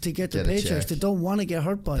 Yeah. To get the paychecks. They don't want to get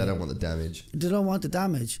hurt by it. They don't want the damage. They don't want the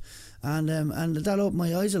damage. And that opened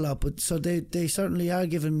my eyes a lot. But so they certainly are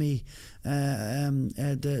giving me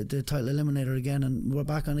the title eliminator again, and we're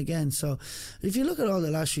back on again. So if you look at all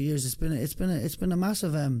the last few years, it's been a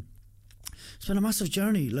massive it's been a massive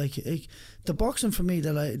journey. Like the boxing for me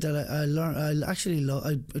that I learned,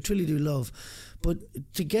 I truly do love. But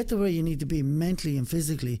to get to where you need to be mentally and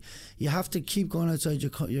physically, you have to keep going outside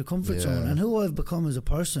your comfort zone. And who I've become as a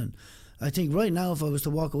person, I think right now, if I was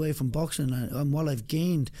to walk away from boxing and what I've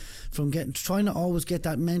gained from trying to always get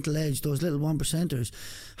that mental edge, those little 1%ers,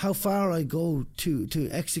 how far I go to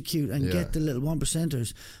execute and get the little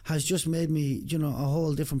 1%ers has just made me, a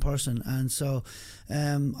whole different person. And so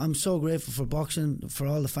I'm so grateful for boxing, for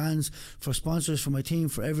all the fans, for sponsors, for my team,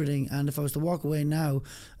 for everything. And if I was to walk away now,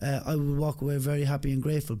 I would walk away very happy and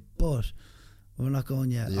grateful. But we're not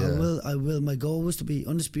going yet. I will. My goal was to be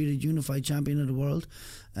undisputed unified champion of the world,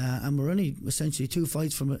 and we're only essentially 2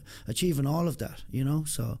 fights from achieving all of that.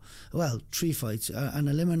 So 3 fights: an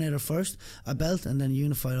eliminator first, a belt, and then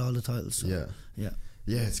unified all the titles. So, yeah.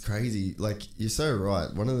 It's crazy. Like, you're so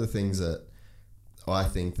right. One of the things that I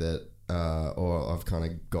think that, or I've kind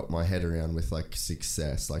of got my head around with, like,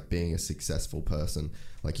 success, like being a successful person.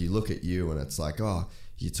 Like, you look at you and it's like,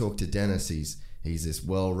 you talk to Dennis, he's this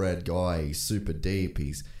well-read guy, he's super deep,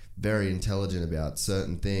 he's very intelligent about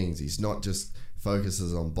certain things, he's not just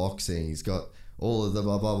focuses on boxing, he's got all of the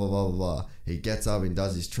blah, blah, blah, blah, blah. He gets up and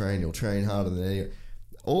does his training, he'll train harder than anyone.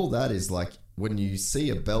 All that is like, when you see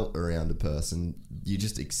a belt around a person, you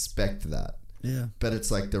just expect that. Yeah. But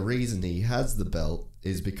it's like the reason he has the belt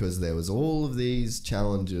is because there was all of these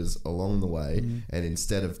challenges along the way, and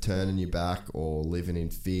instead of turning your back or living in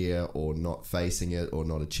fear or not facing it or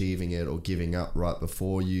not achieving it or giving up right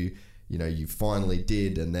before you finally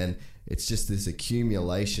did, and then it's just this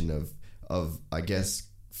accumulation of I guess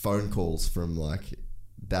phone calls from like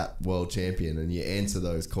that world champion, and you answer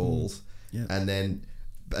those calls, and then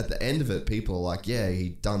at the end of it, people are like,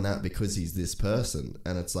 he done that because he's this person,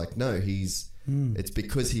 and it's like, no, he's It's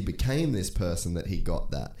because he became this person that he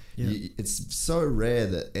got that. It's so rare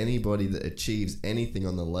that anybody that achieves anything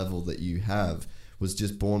on the level that you have was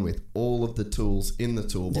just born with all of the tools in the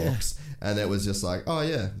toolbox, and it was just like, oh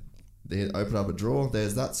yeah, they open up a drawer,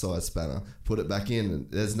 there's that size spanner, put it back in,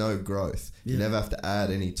 and there's no growth. You never have to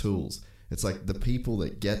add any tools. It's like the people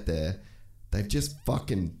that get there, they've just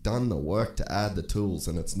fucking done the work to add the tools,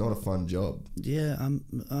 and it's not a fun job. Yeah,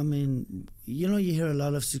 I mean, you know, you hear a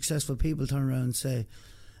lot of successful people turn around and say,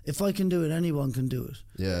 if I can do it, anyone can do it.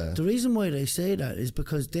 Yeah. The reason why they say that is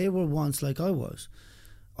because they were once like I was.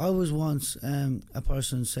 I was once a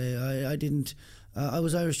person, say, I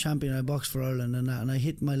was Irish champion, I boxed for Ireland and that, and I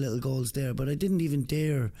hit my little goals there, but I didn't even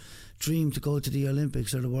dare dream to go to the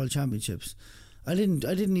Olympics or the World Championships. I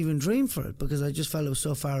didn't even dream for it because I just felt it was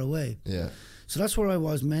so far away. Yeah. So that's where I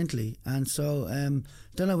was mentally, and so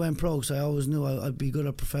then I went pro because I always knew I'd be good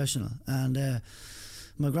at professional. And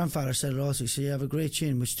my grandfather said it also. He said, "You have a great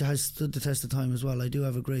chin," which has stood the test of time as well. I do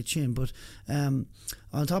have a great chin, but on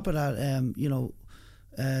top of that, you know,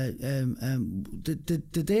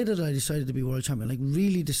 the day that I decided to be world champion, like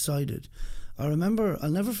really decided, I remember, I'll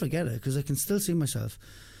never forget it because I can still see myself.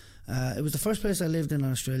 It was the first place I lived in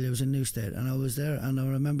Australia. It was in Newstead, and I was there, and I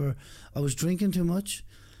remember I was drinking too much.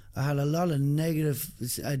 I had a lot of negative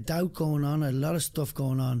doubt going on. I had a lot of stuff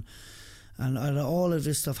going on, and I had all of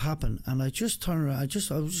this stuff happen. And I just turned around. I just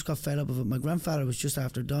got fed up of it. My grandfather was just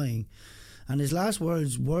after dying, and his last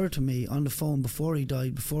words were to me on the phone before he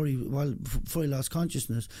died, before he lost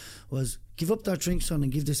consciousness, was, "Give up that drink, son,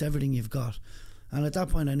 and give this everything you've got." And at that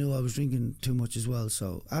point, I knew I was drinking too much as well.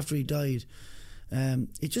 So after he died,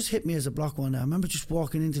 it just hit me as a block one day. I remember just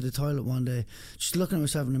walking into the toilet one day, just looking at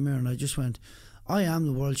myself in the mirror, and I just went, I am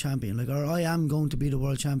the world champion, or I am going to be the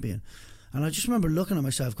world champion. And I just remember looking at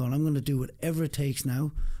myself going, I'm going to do whatever it takes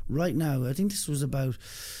now, right now. I think this was about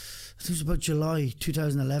July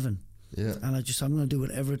 2011. Yeah. And I'm going to do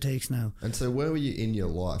whatever it takes now. And so where were you in your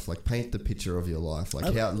life? Like, paint the picture of your life.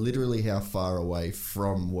 Like, how far away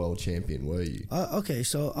from world champion were you? Okay,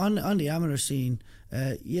 so on the amateur scene,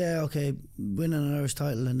 winning an Irish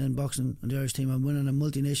title and then boxing on the Irish team and winning a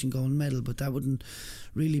multi-nation gold medal, but that wouldn't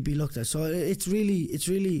really be looked at. So it's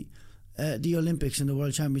really the Olympics and the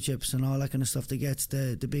World Championships and all that kind of stuff that gets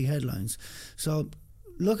the big headlines. So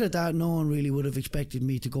look at that, no one really would have expected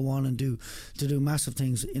me to go on and do massive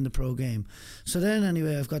things in the pro game. So then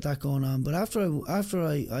anyway, I've got that going on. But after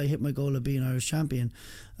I hit my goal of being Irish champion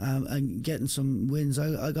and getting some wins,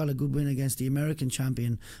 I got a good win against the American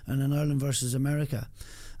champion and an Ireland versus America.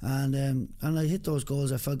 And I hit those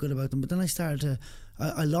goals, I felt good about them. But then I started to,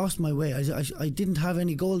 I lost my way. I didn't have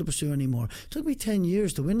any goal to pursue anymore. It took me 10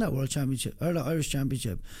 years to win that World Championship, or the Irish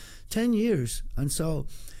Championship. 10 years. And so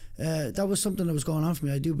that was something that was going on for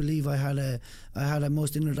me. I do believe I had a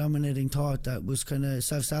most inner dominating thought that was kind of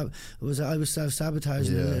I was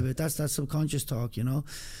self-sabotaging a little bit. That's that subconscious talk, you know.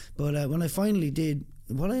 But when I finally did,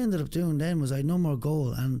 what I ended up doing then was I had no more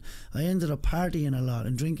goal, and I ended up partying a lot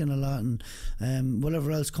and drinking a lot and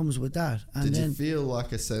whatever else comes with that. And Did you feel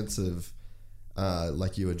like a sense of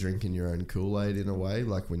like you were drinking your own Kool-Aid in a way,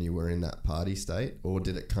 like when you were in that party state, or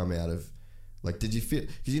did it come out of, like, did you feel,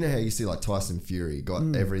 because you know how you see like Tyson Fury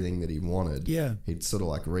got everything that he wanted. Yeah. He'd sort of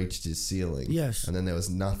like reached his ceiling. Yes. And then there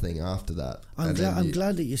was nothing after that. I'm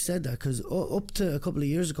glad that you said that, because up to a couple of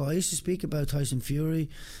years ago, I used to speak about Tyson Fury.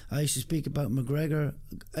 I used to speak about McGregor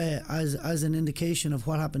as an indication of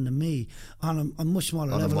what happened to me on a much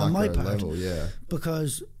smaller level on my part. Level, yeah.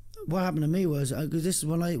 Because what happened to me was, this is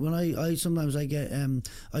when I sometimes I get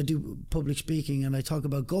I do public speaking and I talk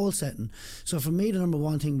about goal setting. So for me, the number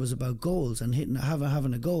one thing was about goals and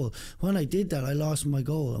having a goal. When I did that, I lost my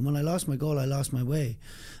goal, and when I lost my goal, I lost my way.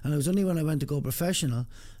 And it was only when I went to go professional.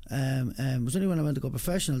 That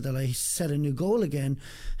I set a new goal again,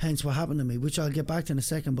 hence what happened to me, which I'll get back to in a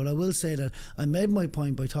second. But I will say that I made my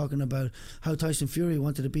point by talking about how Tyson Fury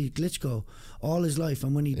wanted to beat Klitschko all his life,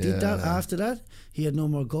 and when he did that, after that, he had no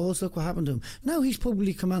more goals. Look what happened to him. Now he's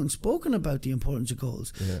probably come out and spoken about the importance of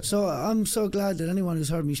goals. So I'm so glad that anyone who's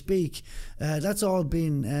heard me speak, that's all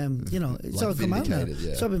been it's like all come out now.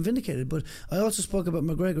 It's all been vindicated. But I also spoke about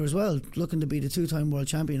McGregor as well, looking to be the two-time world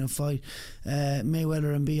champion and fight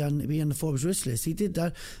Mayweather and be on the Forbes risk list. He did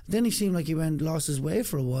that. Then he seemed like he lost his way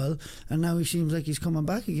for a while, and now he seems like he's coming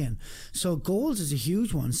back again. So goals is a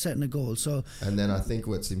huge one, setting a goal. So, and then I think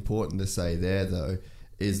what's important to say there though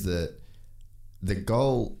is that the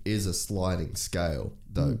goal is a sliding scale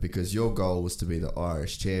though, because your goal was to be the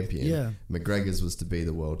Irish champion. Yeah. McGregor's was to be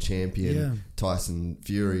the world champion. Yeah. Tyson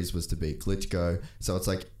Fury's was to beat Klitschko. So it's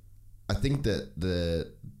like, I think that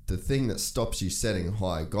the the thing that stops you setting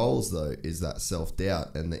high goals, though, is that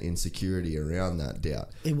self-doubt and the insecurity around that doubt.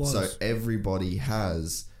 It was. So everybody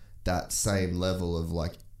has that same level of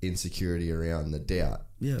like insecurity around the doubt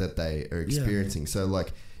that they are experiencing. So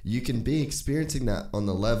like you can be experiencing that on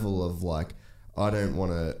the level of like,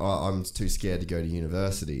 I'm too scared to go to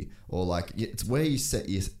university, or like it's where you set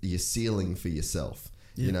your ceiling for yourself.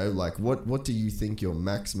 You know, like what do you think your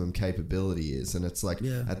maximum capability is? And it's like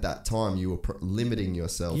at that time you were limiting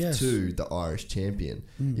yourself to the Irish champion,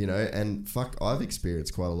 you know, and fuck, I've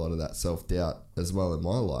experienced quite a lot of that self-doubt as well in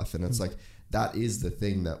my life. And it's like, that is the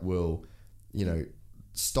thing that will, you know,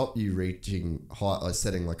 stop you reaching high,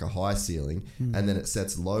 setting like a high ceiling, and then it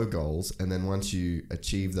sets low goals. And then once you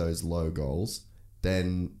achieve those low goals,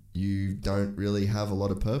 then you don't really have a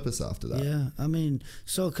lot of purpose after that. Yeah, I mean,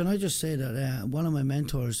 so can I just say that one of my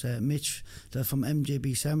mentors, Mitch, from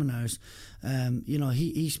MJB Seminars, you know,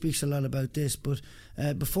 he speaks a lot about this. But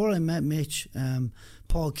before I met Mitch,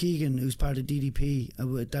 Paul Keegan, who's part of DDP,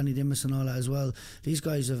 with Danny Dimas and all that as well, these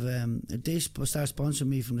guys have they start sponsoring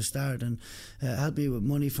me from the start and helped me with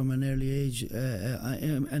money from an early age,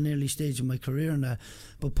 an early stage of my career and that.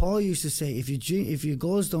 But Paul used to say, if your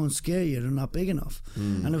goals don't scare you, they're not big enough.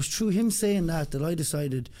 And it was through him saying that I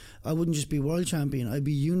decided I wouldn't just be world champion, I'd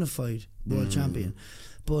be unified world champion.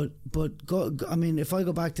 But I mean, if I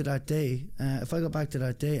go back to that day,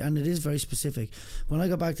 and it is very specific, when I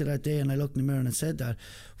go back to that day and I looked in the mirror and said that,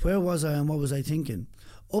 where was I and what was I thinking?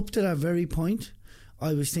 Up to that very point,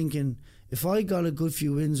 I was thinking, if I got a good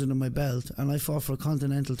few wins under my belt and I fought for a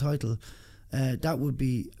continental title, that would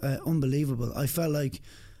be unbelievable. I felt like,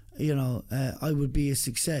 you know, I would be a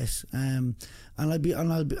success, and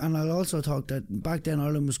I'll also talk that back then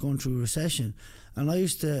Ireland was going through a recession, and I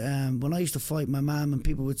used to when I used to fight my mum, and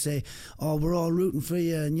people would say, "Oh, we're all rooting for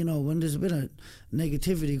you," and you know, when there's a bit of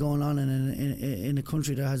negativity going on in a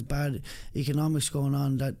country that has bad economics going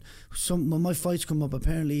on, that when my fights come up,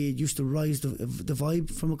 apparently it used to rise the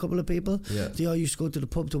vibe from a couple of people. They all used to go to the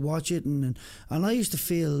pub to watch it, and I used to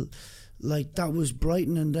feel like that was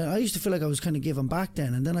Brighton, and I used to feel like I was kind of giving back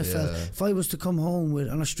then. And then I felt if I was to come home with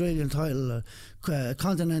an Australian title, a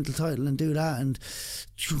continental title, and do that, and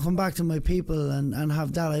come back to my people and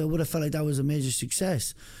have that, I would have felt like that was a major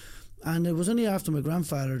success. And it was only after my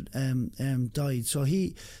grandfather died.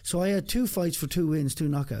 So I had 2 fights for 2 wins, 2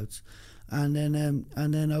 knockouts, and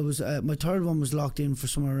then I was my third one was locked in for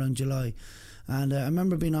somewhere around July. And I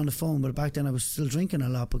remember being on the phone, but back then I was still drinking a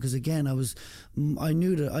lot, because again I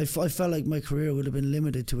knew that I felt like my career would have been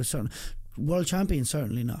limited to a certain world champion.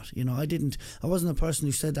 Certainly not. You know, I wasn't a person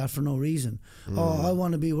who said that for no reason. Oh, I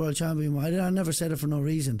want to be world champion. I never said it for no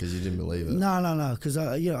reason. Because you didn't believe it. No. Because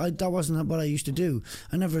that wasn't what I used to do.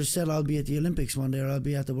 I never said I'll be at the Olympics one day, or I'll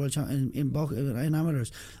be at the world champion in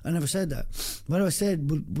amateurs. I never said that. What I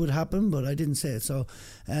said would happen, but I didn't say it. So.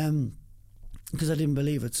 Because I didn't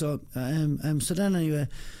believe it. So then anyway,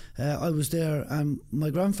 I was there, and my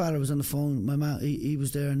grandfather was on the phone. My man, he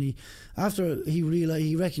was there, and after he realised,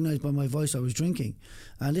 he recognised by my voice I was drinking,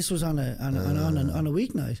 and this was on a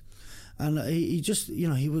weeknight. And he just, you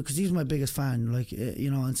know, because he was my biggest fan, like, you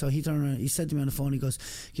know, and so he turned around, he said to me on the phone, he goes,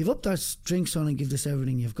 "Give up that drink, son, and give this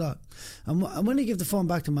everything you've got." And when he gave the phone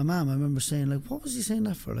back to my mum, I remember saying, like, what was he saying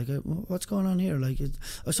that for? Like, what's going on here? Like,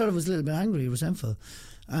 I sort of was a little bit angry, resentful.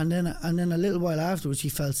 And then a little while afterwards, he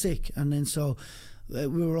fell sick. And then so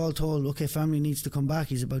we were all told, okay, family needs to come back,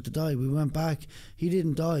 he's about to die. We went back. He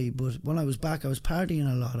didn't die, but when I was back, I was partying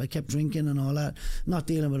a lot. I kept drinking and all that, not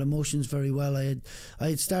dealing with emotions very well. I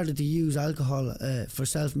had started to use alcohol for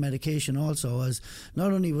self-medication also, as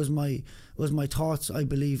not only was my thoughts, I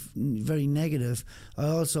believe, very negative, I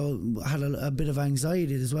also had a bit of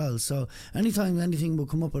anxiety as well. So anytime anything would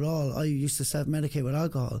come up at all, I used to self-medicate with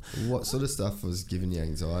alcohol. What sort of stuff was giving you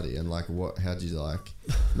anxiety, and like how'd you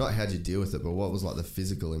deal with it, but what was like the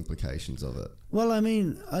physical implications of it? Well, I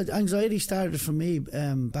mean, anxiety started for me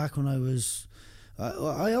back when I was...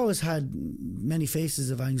 I always had many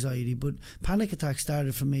phases of anxiety, but panic attacks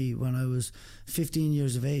started for me when I was 15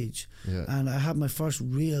 years of age. And I had my first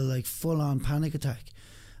real, like, full-on panic attack.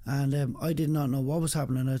 And I did not know what was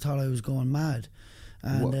happening. I thought I was going mad.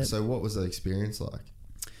 And so what was the experience like?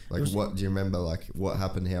 Like, what do you remember? Like, what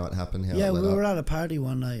happened? How it happened? How? Yeah, we were at a party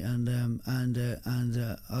one night, and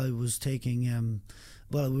I was taking.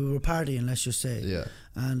 Well, we were partying, let's just say. Yeah.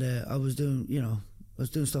 And I was doing,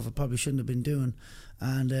 stuff I probably shouldn't have been doing.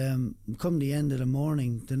 And come the end of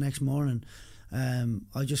the next morning,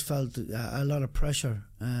 I just felt a lot of pressure.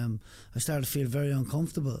 I started to feel very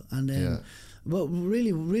uncomfortable, and then well,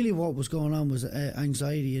 really what was going on was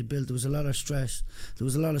anxiety had built. There was a lot of stress.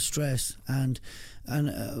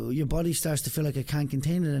 And your body starts to feel like it can't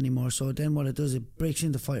contain it anymore. So then what it does, it breaks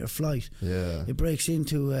into fight or flight. Yeah. It breaks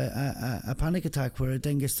into a panic attack where it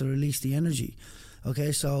then gets to release the energy.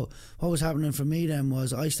 Okay, so what was happening for me then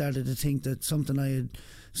was I started to think that something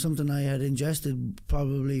I had ingested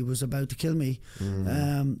probably was about to kill me,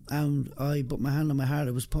 and I put my hand on my heart.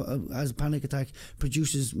 It was as a panic attack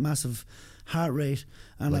produces massive heart rate,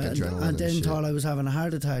 and like and then thought I was having a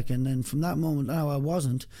heart attack, and then from that moment, no, I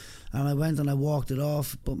wasn't, and I went and I walked it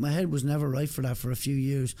off. But my head was never right for that for a few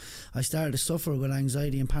years. I started to suffer with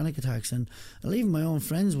anxiety and panic attacks, and even my own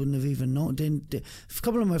friends wouldn't have even known. A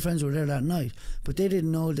couple of my friends were there that night, but they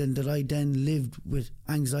didn't know then that I then lived with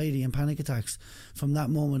anxiety and panic attacks from that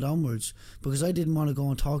moment onwards, because I didn't want to go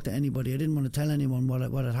and talk to anybody. I didn't want to tell anyone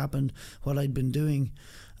what had happened, what I'd been doing.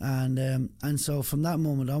 And so from that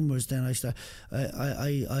moment onwards, then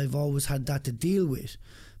I've always had that to deal with.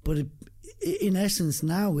 But in essence,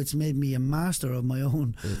 now it's made me a master of my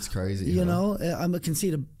own. It's crazy. You know, I can see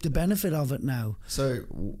the benefit of it now. So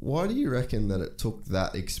why do you reckon that it took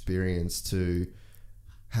that experience to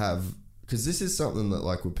have? Because this is something that,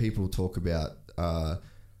 like, when people talk about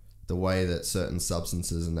the way that certain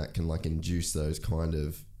substances and that can, like, induce those kind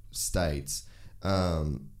of states.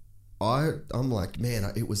 I'm like,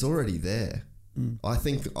 man, it was already there. I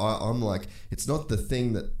think I'm like, it's not the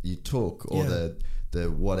thing that you took or the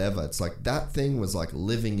whatever. It's like that thing was like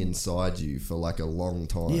living inside you for like a long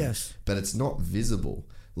time. Yes. But it's not visible.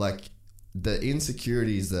 Like the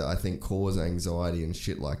insecurities that I think cause anxiety and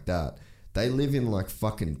shit like that, they live in like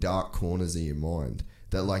fucking dark corners of your mind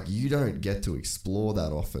that like you don't get to explore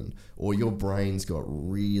that often, or your brain's got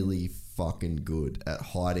really fucking good at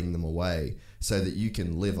hiding them away so that you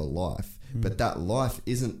can live a life. But that life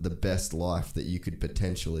isn't the best life that you could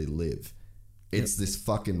potentially live. It's this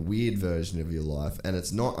fucking weird version of your life, and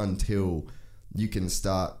it's not until you can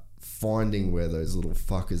start finding where those little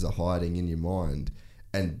fuckers are hiding in your mind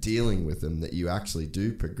and dealing with them that you actually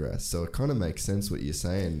do progress. So it kind of makes sense what you're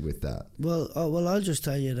saying with that. Well, I'll just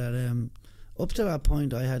tell you that up to that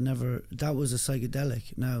point, I had never. That was a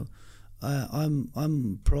psychedelic. Now,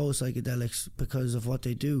 I'm pro psychedelics because of what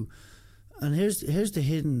they do. And here's the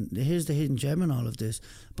hidden gem in all of this.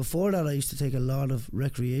 Before that, I used to take a lot of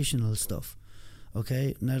recreational stuff.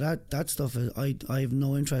 Okay, now that stuff is, I have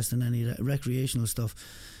no interest in any recreational stuff.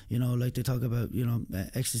 You know, like they talk about, you know,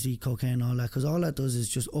 ecstasy, cocaine, all that, because all that does is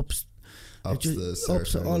just ups all the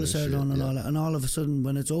serotonin and all that, and all of a sudden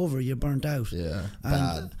when it's over, you're burnt out. Yeah,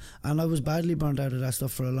 bad. And I was badly burnt out of that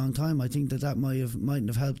stuff for a long time. I think that mightn't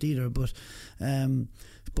have helped either. But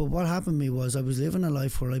what happened to me was I was living a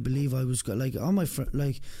life where I believe I was like all my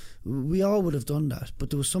like we all would have done that, but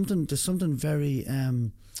there's something very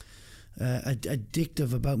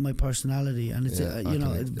addictive about my personality, and it's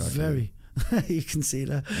very. You can see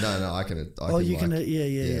that. No, I can. I can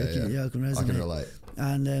resonate. I can relate.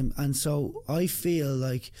 And so I feel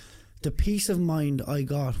like the peace of mind I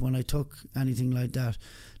got when I took anything like that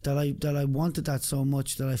I wanted that so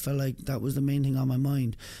much that I felt like that was the main thing on my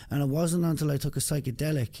mind. And it wasn't until I took a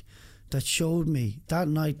psychedelic that showed me, I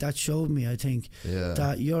think,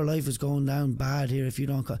 that your life is going down bad here if you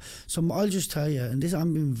don't. So I'll just tell you, and this,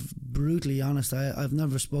 I'm being brutally honest, I've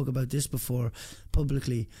never spoke about this before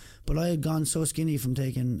publicly, but I had gone so skinny from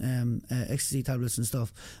taking ecstasy tablets and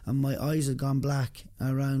stuff, and my eyes had gone black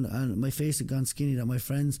around, and my face had gone skinny, that my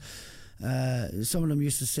friends, some of them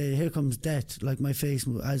used to say, here comes death, like my face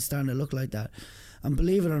was starting to look like that. And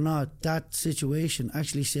believe it or not, that situation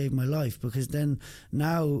actually saved my life, because then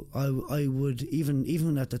now I would,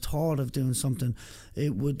 even at the thought of doing something,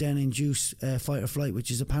 it would then induce fight or flight,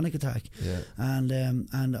 which is a panic attack. Yeah. And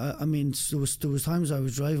I mean, there was times I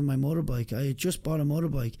was driving my motorbike. I had just bought a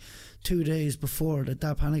motorbike 2 days before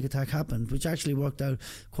that panic attack happened, which actually worked out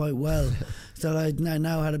quite well. That I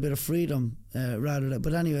now had a bit of freedom rather than.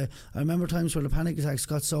 But anyway, I remember times where the panic attacks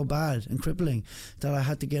got so bad and crippling that I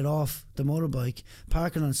had to get off the motorbike,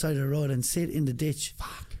 park it on the side of the road, and sit in the ditch.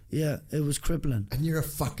 Fuck. Yeah, it was crippling. And you're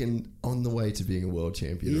on the way to being a world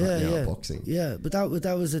champion right now at boxing. Yeah, but that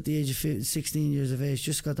was at the age of 16 years of age.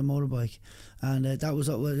 Just got the motorbike, and that was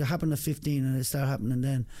it happened at 15, and it started happening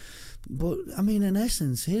then. But I mean, in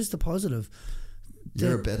essence, here's the positive.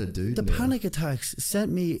 You're a better dude. The now. Panic attacks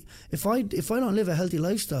sent me. If I don't live a healthy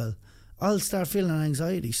lifestyle, I'll start feeling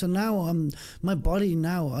anxiety. So now I'm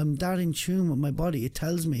that in tune with my body. It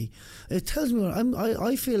tells me when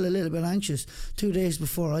I feel a little bit anxious 2 days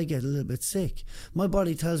before I get a little bit sick. My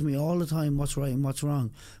body tells me all the time what's right and what's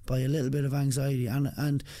wrong by a little bit of anxiety.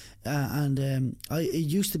 It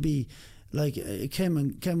used to be like it came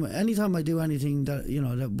anytime I do anything that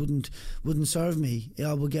that wouldn't serve me,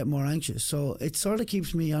 I would get more anxious. So it sort of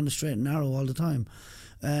keeps me on the straight and narrow all the time.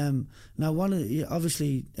 Now,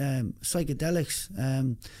 obviously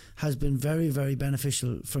psychedelics has been very, very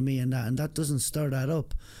beneficial for me in that, and that doesn't stir that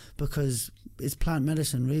up because it's plant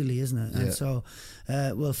medicine, really, isn't it? Yeah. And so,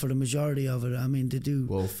 well, for the majority of it, I mean, they do.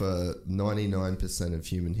 Well, for 99% of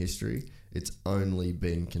human history, it's only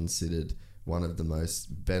been considered one of the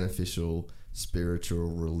most beneficial spiritual,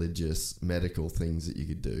 religious, medical things that you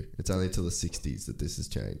could do. It's only till the 60s that this has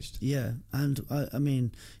changed. Yeah, and I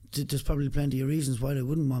mean, there's probably plenty of reasons why they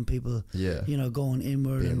wouldn't want people, going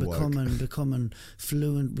inward and becoming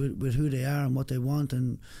fluent with who they are and what they want,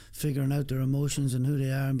 and figuring out their emotions and who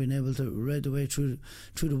they are, and being able to ride the way through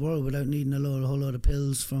the world without needing a whole lot of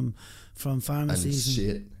pills from pharmacies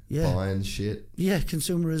and buying shit. Yeah,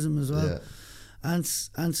 consumerism as well. Yeah. And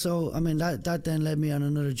so, I mean, that then led me on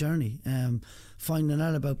another journey, finding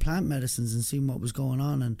out about plant medicines and seeing what was going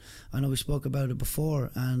on. And I know we spoke about it before,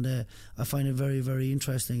 and I find it very, very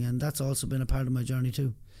interesting. And that's also been a part of my journey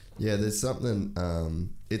too. Yeah, there's something,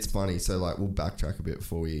 it's funny. So, like, we'll backtrack a bit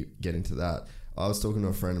before we get into that. I was talking to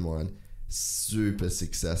a friend of mine, super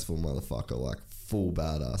successful motherfucker, like full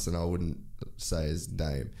badass, and I wouldn't say his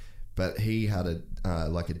name. But he had a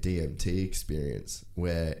DMT experience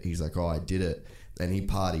where he's like, I did it. And he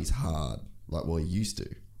parties hard. He used to.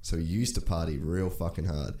 So he used to party real fucking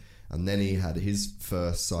hard. And then he had his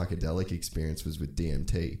first psychedelic experience was with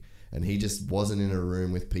DMT. And he just wasn't in a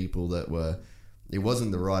room with people it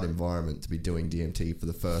wasn't the right environment to be doing DMT for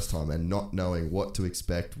the first time and not knowing what to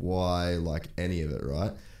expect, why, like any of it,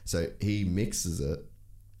 right? So he mixes it,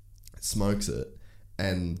 smokes it,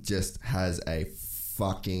 and just has a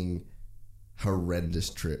fucking horrendous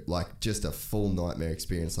trip, like just a full nightmare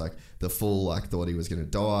experience, like the full, like, thought he was gonna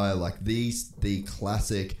die, like the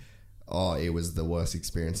classic, it was the worst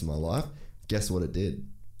experience of my life. Guess what it did?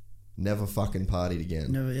 Never fucking partied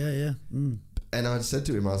again. Never. Yeah. And I said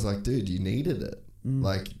to him, I was like, dude, you needed it.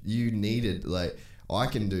 Like, you needed, like, I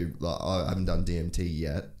can do, like, I haven't done DMT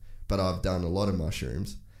yet, but I've done a lot of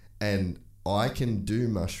mushrooms, and I can do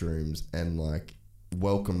mushrooms and, like,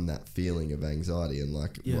 welcome that feeling of anxiety. And,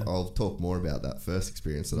 like, I'll talk more about that first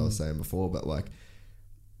experience that I was saying before, but, like,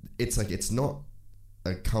 it's not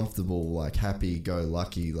a comfortable, like,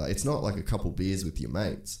 happy-go-lucky, like, it's not like a couple beers with your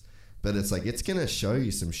mates, but it's like, it's gonna show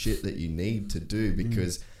you some shit that you need to do,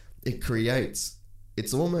 because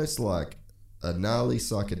it's almost like a gnarly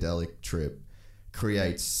psychedelic trip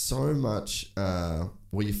creates so much,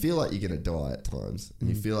 you feel like you're gonna die at times, and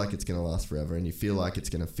you feel like it's gonna last forever, and you feel like it's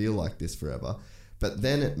gonna feel like this forever. But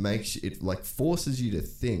then it like forces you to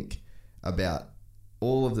think about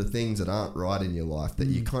all of the things that aren't right in your life that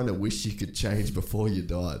you kind of wish you could change before you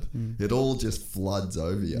died. It all just floods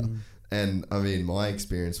over you. And I mean, my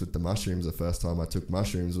experience with the mushrooms, the first time I took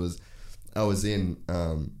mushrooms was I was in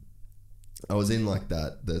like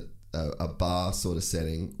a bar sort of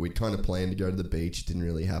setting. We'd kind of planned to go to the beach. It didn't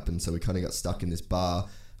really happen. So we kind of got stuck in this bar.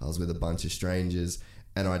 I was with a bunch of strangers.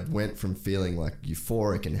 And I went from feeling like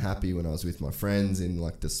euphoric and happy when I was with my friends in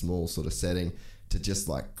like the small sort of setting to just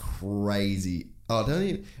like crazy.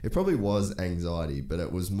 It probably was anxiety, but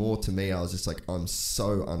it was more to me. I was just like, I'm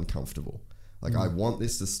so uncomfortable. Like, I want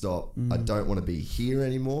this to stop. I don't want to be here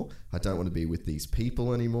anymore. I don't want to be with these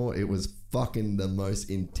people anymore. It was fucking the most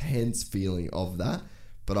intense feeling of that.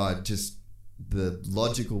 But the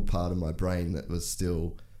logical part of my brain that was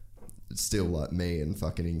still like me and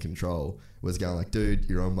fucking in control was going like, dude,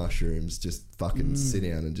 you're on mushrooms, just fucking sit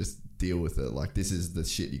down and just deal with it. Like, this is the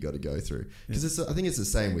shit you got to go through. Because I think it's the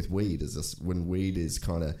same with weed, when weed is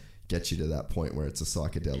kind of gets you to that point where it's a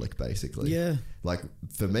psychedelic, basically. Yeah. Like,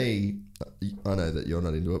 for me, I know that you're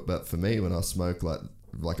not into it, but for me, when I smoke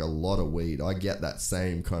like a lot of weed, I get that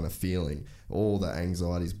same kind of feeling. All the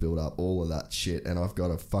anxieties build up, all of that shit, and I've got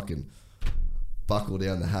to fucking buckle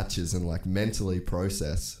down the hatches and like mentally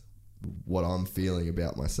process what I'm feeling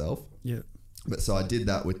about myself. Yeah. But so I did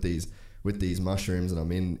that with these mushrooms, and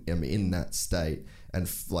I'm in that state and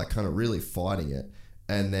like kind of really fighting it.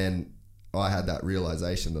 And then I had that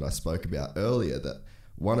realization that I spoke about earlier, that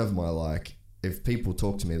one of my, like, if people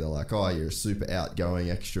talk to me, they're like, oh, you're super outgoing,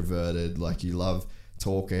 extroverted, like you love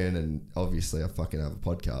talking, and obviously I fucking have a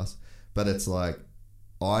podcast, but it's like,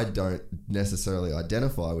 I don't necessarily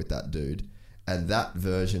identify with that dude, and that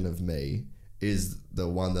version of me is the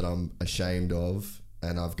one that I'm ashamed of,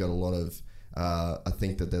 and I've got a lot of I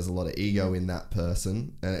think that there's a lot of ego in that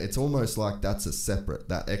person, and it's almost like that's a separate,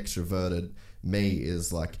 that extroverted me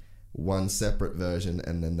is like one separate version,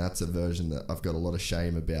 and then that's a version that I've got a lot of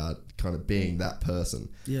shame about kind of being that person.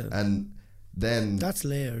 Yeah. And then that's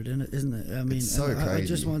layered, isn't it? I mean, it's so crazy. I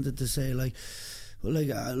just wanted to say like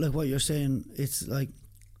what you're saying, it's like,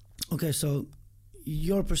 okay, so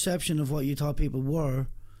your perception of what you thought people were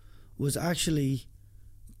was actually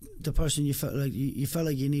the person you felt like you felt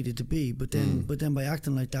like you needed to be, but then by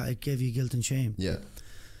acting like that, it gave you guilt and shame. Yeah.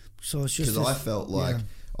 So it's just because I felt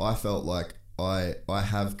like I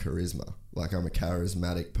have charisma. Like, I'm a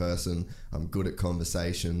charismatic person. I'm good at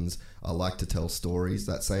conversations. I like to tell stories.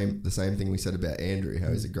 The same thing we said about Andrew,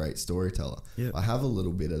 how he's a great storyteller. Yep. I have a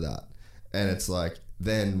little bit of that, and it's like,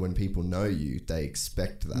 then when people know you, they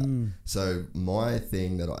expect that. So my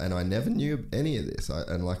thing and I never knew any of this.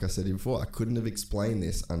 And like I said before, I couldn't have explained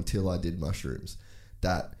this until I did mushrooms.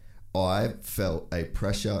 That I felt a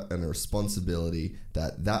pressure and a responsibility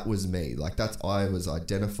that was me. Like, I was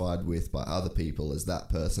identified with by other people as that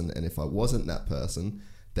person. And if I wasn't that person,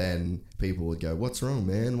 then people would go, "What's wrong,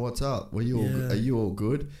 man? What's up? Are you all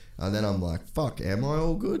good?" And then I'm like, "Fuck, am I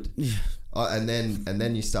all good?" Yeah. And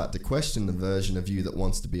then you start to question the version of you that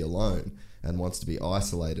wants to be alone and wants to be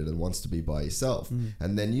isolated and wants to be by yourself.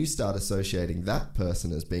 And then you start associating that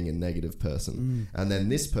person as being a negative person. And then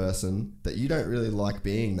this person that you don't really like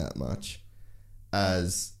being that much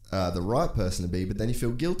as the right person to be, but then you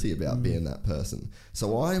feel guilty about being that person.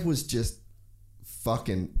 So I was just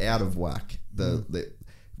fucking out of whack. The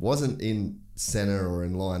wasn't in center or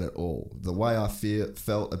in line at all. The way I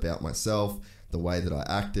felt about myself, the way that I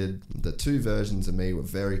acted, the two versions of me were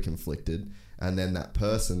very conflicted. And then that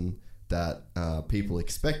person that people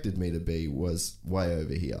expected me to be was way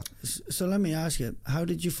over here. So let me ask you, how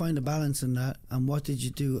did you find a balance in that, and what did you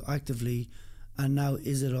do actively, and now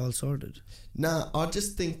is it all sorted? Nah, I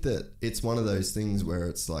just think that it's one of those things where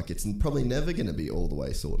it's like, it's probably never going to be all the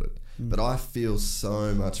way sorted. But I feel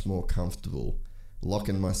so much more comfortable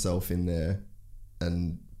locking myself in there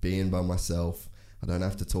and being by myself. I don't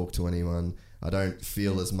have to talk to anyone. I don't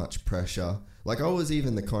feel as much pressure. Like, I was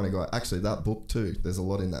even the kind of guy, actually that book too, there's a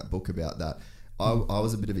lot in that book about that. I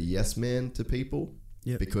was a bit of a yes man to people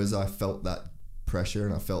because I felt that pressure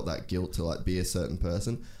and I felt that guilt to like be a certain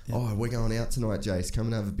person. Oh, we're going out tonight, Jace, come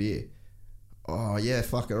and have a beer. Oh yeah,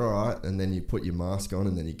 fuck it, alright. And then you put your mask on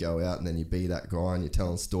and then you go out and then you be that guy and you're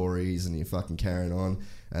telling stories and you're fucking carrying on,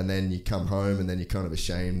 and then you come home and then you're kind of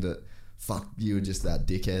ashamed that fuck, you were just that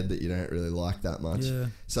dickhead that you don't really like that much.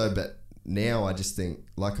 So, but now I just think,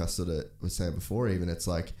 like I sort of was saying before even, it's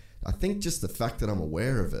like, I think just the fact that I'm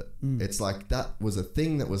aware of it, it's like that was a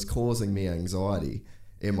thing that was causing me anxiety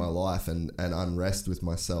in my life and unrest with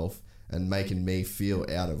myself and making me feel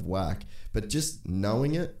out of whack. But just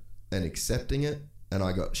knowing it and accepting it, and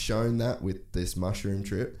I got shown that with this mushroom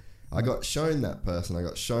trip. I got shown that person, I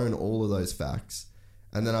got shown all of those facts,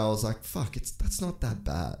 and then I was like, fuck, that's not that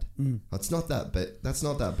bad. It's not that bad. That's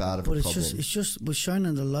not that bad of a problem. But it's just was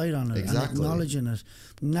shining the light on it and acknowledging it.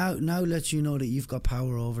 Now lets you know that you've got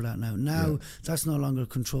power over that now. That's no longer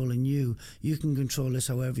controlling you. You can control this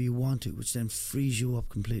however you want to, which then frees you up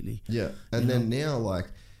completely. Yeah. And then now, like,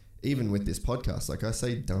 even with this podcast, like, I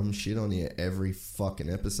say dumb shit on here every fucking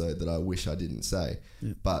episode that I wish I didn't say.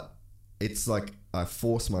 But it's like I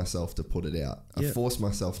force myself to put it out. I force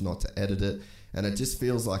myself not to edit it. And it just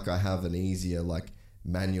feels like I have an easier, like,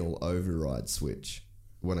 manual override switch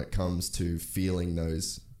when it comes to feeling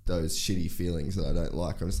those shitty feelings that I don't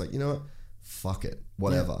like. I'm just like, you know what? Fuck it.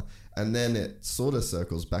 Whatever. And then it sort of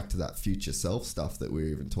circles back to that future self stuff that we were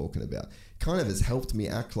even talking about. Kind of has helped me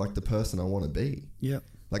act like the person I want to be.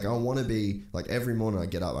 Like, I want to be, like, every morning I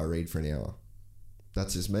get up, I read for an hour.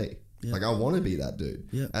 That's just me. Like, I want to be that dude.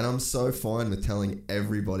 And I'm so fine with telling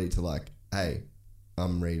everybody to, like, hey,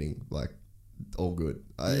 I'm reading, like, all good.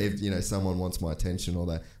 If, you know, someone wants my attention or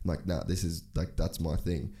that, I'm like, nah, this is, like, that's my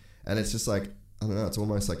thing. And it's just like, I don't know, it's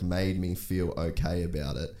almost like made me feel okay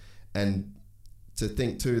about it. And to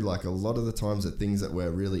think too, like, a lot of the times the things that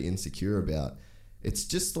we're really insecure about, it's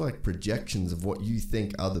just like projections of what you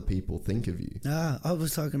think other people think of you. I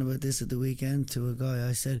was talking about this at the weekend to a guy.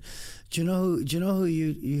 I said, do you know who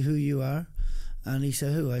you are? And he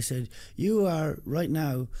said, who? I said, you are right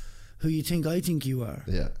now who you think I think you are.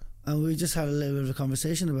 And we just had a little bit of a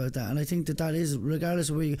conversation about that. And I think that is,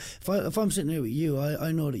 regardless of where you... If I'm sitting here with you,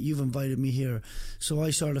 I know that you've invited me here. So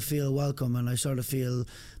I sort of feel welcome and I sort of feel,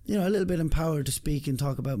 you know, a little bit empowered to speak and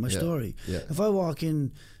talk about my story. If I walk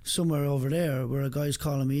in somewhere over there where a guy's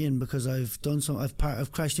calling me in because I've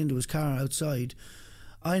crashed into his car outside,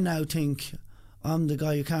 I now think I'm the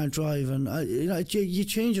guy who can't drive, and you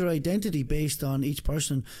change your identity based on each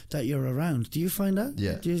person that you're around. Do you find that?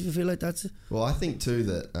 Yeah. Do you feel like that's it? Well, I think too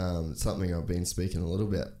that something I've been speaking a little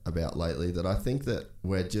bit about lately, that I think that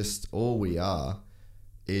we're just, all we are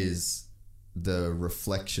is the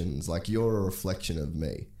reflections. Like, you're a reflection of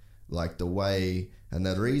me. Like, the way, and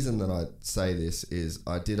the reason that I say this is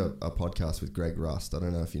I did a podcast with Greg Rust. I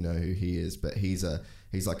don't know if you know who he is, but he's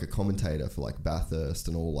like a commentator for like Bathurst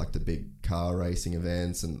and all like the big car racing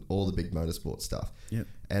events and all the big motorsport stuff. Yep.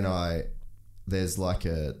 And there's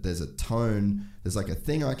a tone, there's like a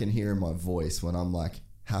thing I can hear in my voice when I'm like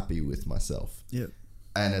happy with myself. Yep.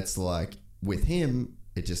 And it's like with him,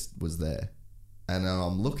 it just was there. And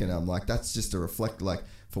I'm looking, I'm like, that's just a reflect, like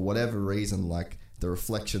for whatever reason, like the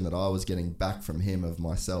reflection that I was getting back from him of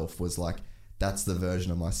myself was like, that's the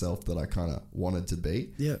version of myself that I kind of wanted to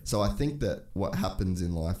be. Yeah. So I think that what happens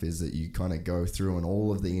in life is that you kind of go through, and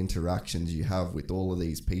all of the interactions you have with all of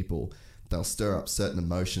these people, they'll stir up certain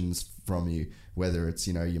emotions from you, whether it's,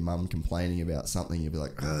 you know, your mum complaining about something, you'll be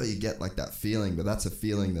like, oh, you get like that feeling, but that's a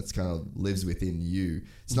feeling that's kind of lives within you.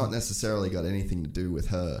 It's not necessarily got anything to do with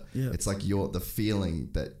her. Yeah. It's like the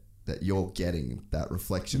feeling that you're getting that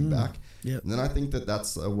reflection back. Yeah. And then I think that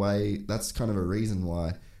that's kind of a reason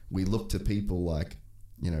why we look to people like,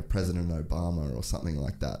 you know, President Obama or something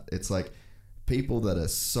like that. It's like people that are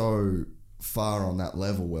so far on that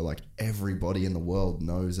level where like everybody in the world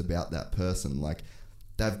knows about that person. Like,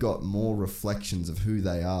 they've got more reflections of who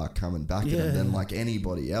they are coming back at them than like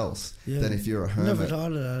anybody else. Yeah. Than if you're a hermit. Never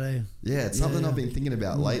thought of that, eh? Yeah, it's something I've been thinking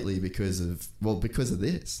about lately because of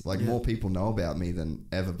this. Like, more people know about me than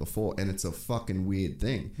ever before, and it's a fucking weird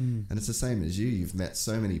thing. And it's the same as you. You've met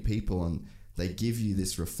so many people, and they give you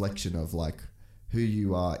this reflection of like who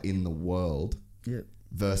you are in the world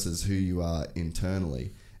versus who you are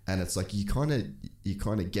internally. And it's like you kind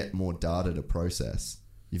of get more data to process.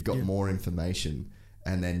 You've got more information,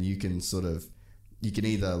 and then you can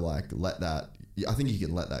either like let that, I think you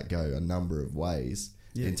can let that go a number of ways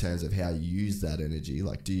in terms of how you use that energy.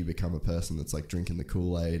 Like, do you become a person that's like drinking the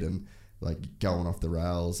Kool-Aid and like going off the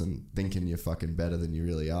rails and thinking you're fucking better than you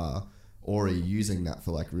really are? Or are you using that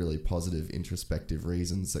for like really positive introspective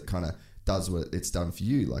reasons that kind of does what it's done for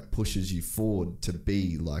you, like pushes you forward to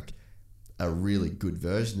be like a really good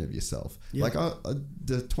version of yourself? Like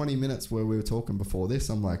the 20 minutes where we were talking before this,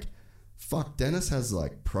 I'm like, fuck, Dennis has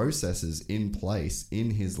like processes in place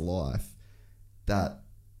in his life that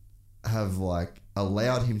have like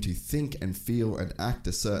allowed him to think and feel and act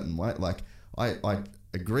a certain way. Like I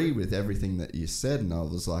agree with everything that you said, and I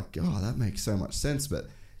was like, oh, that makes so much sense. But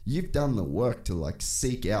you've done the work to like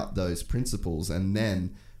seek out those principles and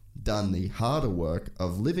then done the harder work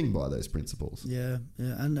of living by those principles. Yeah.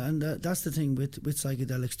 And that's the thing with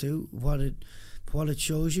psychedelics too. What it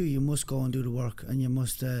shows you, you must go and do the work, and you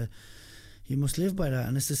must live by that.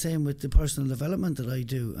 And it's the same with the personal development that I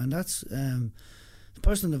do, and that's the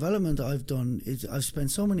personal development that I've done is I've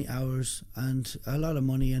spent so many hours and a lot of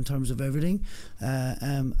money in terms of everything,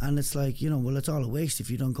 and it's like, you know, well, it's all a waste if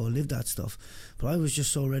you don't go live that stuff. But I was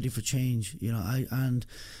just so ready for change, you know.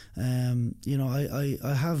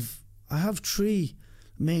 I have 3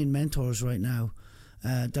 main mentors right now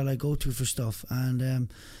that I go to for stuff, and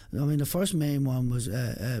I mean, the first main one was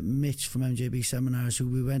Mitch from MJB Seminars, who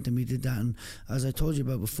we went and we did that, and as I told you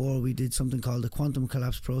about before, we did something called the Quantum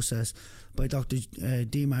Collapse Process by Dr.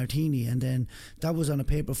 D. Martini, and then that was on a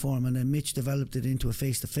paper form, and then Mitch developed it into a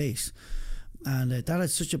face-to-face, and that had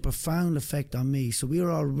such a profound effect on me. So we're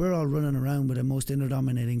all running around with a most inner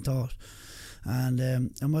dominating thought. And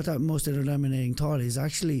what that most inner dominating thought is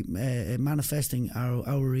actually manifesting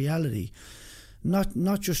our reality.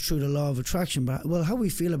 Not just through the law of attraction, but how we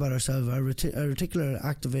feel about ourselves. Our reticular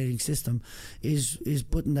activating system is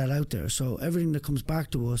putting that out there. So everything that comes back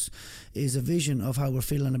to us is a vision of how we're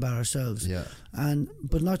feeling about ourselves. Yeah.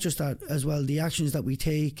 But not just that as well, the actions that we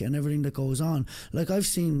take and everything that goes on. Like I've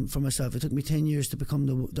seen for myself, it took me 10 years to become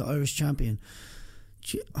the Irish champion.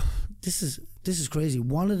 This is crazy.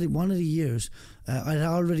 One of the years, I'd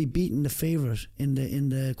already beaten the favourite in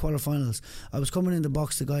the quarterfinals. I was coming in to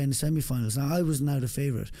box the guy in the semi-finals. Now I was now the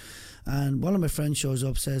favourite, and one of my friends shows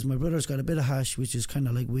up, says my brother's got a bit of hash, which is kind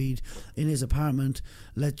of like weed, in his apartment.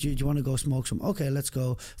 Do you want to go smoke some? Okay, let's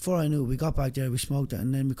go. Before I knew it, we got back there, we smoked it,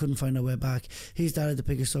 and then we couldn't find our way back. He started to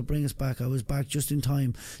pick us up, bring us back. I was back just in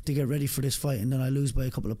time to get ready for this fight, and then I lose by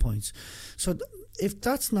a couple of points. So if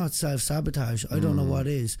that's not self-sabotage, I don't know what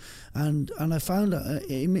is. And I found that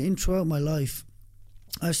in throughout my life,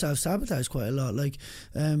 I self-sabotage quite a lot. Like,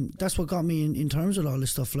 that's what got me in terms of all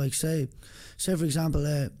this stuff. Like, say for example,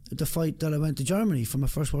 the fight that I went to Germany for my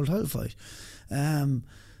first world title fight.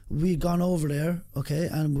 we'd gone over there, okay,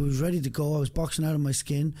 and we was ready to go. I was boxing out of my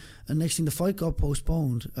skin, and next thing the fight got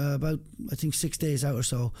postponed about, I think, 6 days out or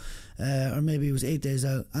so, or maybe it was 8 days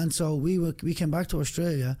out. And so we came back to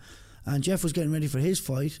Australia, and Jeff was getting ready for his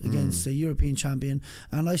fight against the European champion,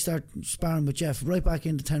 and I started sparring with Jeff right back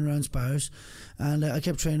into 10-round spars, and I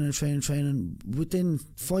kept training. Within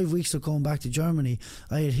 5 weeks of going back to Germany,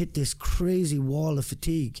 I had hit this crazy wall of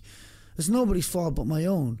fatigue. It's nobody's fault but my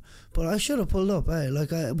own, but I should have pulled up.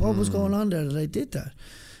 What was going on there that I did that?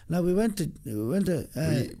 Now we went to.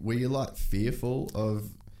 Were you like fearful of,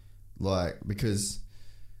 like, because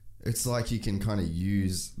it's like you can kind of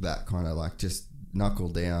use that kind of like just knuckle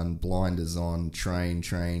down, blinders on, train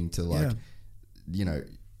to like, you know,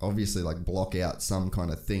 obviously like block out some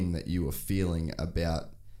kind of thing that you were feeling about,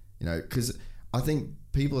 you know, because I think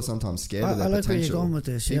people are sometimes scared of their potential. Where you're going with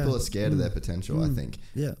this. People are scared of their potential, I think.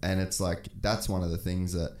 Yeah. And it's like, that's one of the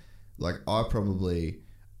things that, like, I've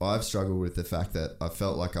struggled with the fact that I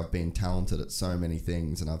felt like I've been talented at so many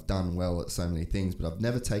things and I've done well at so many things, but I've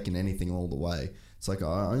never taken anything all the way. It's like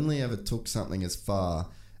I only ever took something as far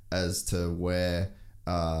as to where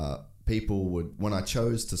people would, when I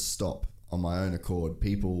chose to stop on my own accord,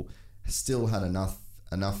 people still had enough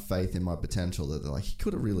faith in my potential that they're like, he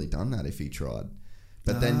could have really done that if he tried.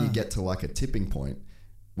 But then you get to like a tipping point,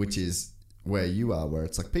 which is where you are, where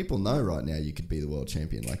it's like people know right now you could be the world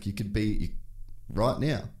champion. Like you could be right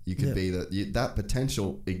now. You could be that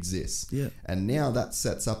potential exists. Yeah. And now that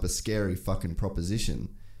sets up a scary fucking proposition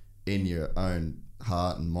in your own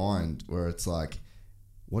heart and mind, where it's like,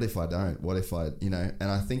 what if I don't? What if I, you know? And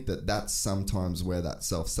I think that that's sometimes where that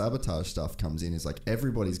self-sabotage stuff comes in, is like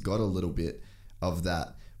everybody's got a little bit of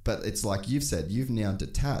that, but it's like you've said, you've now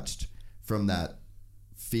detached from that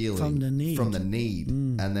feeling, from the need,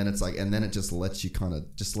 and then it's like, and then it just lets you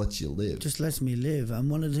live. Just lets me live. And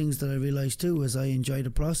one of the things that I realised too is I enjoy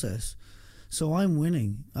the process. So I'm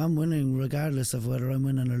winning regardless of whether I'm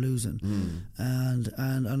winning or losing.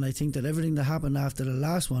 And I think that everything that happened after the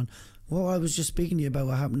last one, well, I was just speaking to you about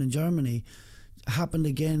what happened in Germany, happened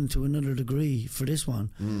again to another degree for this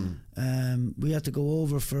one. We had to go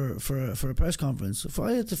over for a press conference. If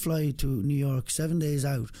I had to fly to New York 7 days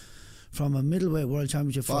out from a middleweight world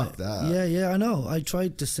championship fight. Fuck that. Yeah, I know. I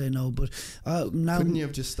tried to say no, but now... Couldn't you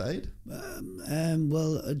have just stayed?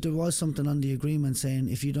 Well, there was something on the agreement saying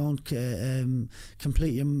if you don't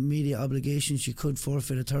complete your media obligations, you could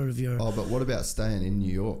forfeit a third of your... Oh, but what about staying in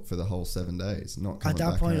New York for the whole 7 days? Not coming At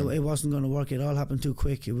that back point, home? It wasn't going to work. It all happened too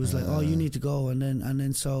quick. It was like, oh, you need to go, and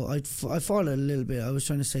then so I fought a little bit. I was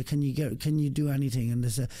trying to say, can you do anything? And they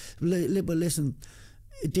said, but listen,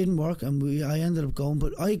 it didn't work, and I ended up going.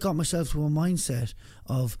 But I got myself to a mindset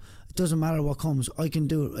of, it doesn't matter what comes, I can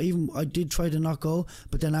do it. Even I did try to not go,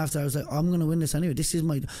 but then after I was like, I'm going to win this anyway. This is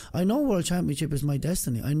I know World Championship is my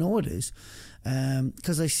destiny. I know it is,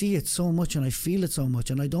 because I see it so much and I feel it so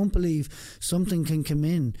much, and I don't believe something can come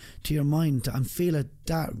in to your mind and feel it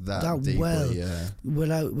that deeply, well,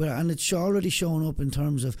 without, and it's already showing up in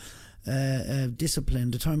terms of discipline,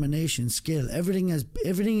 determination, skill. Everything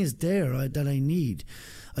is there that I need.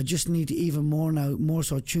 I just need to even more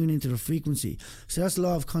so tune into the frequency. So that's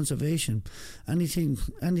law of conservation. Anything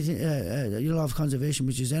your law of conservation,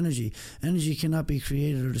 which is energy cannot be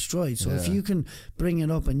created or destroyed. So if you can bring it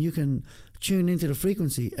up and you can tune into the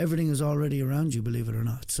frequency, everything is already around you, believe it or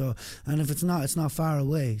not. So, and if it's not far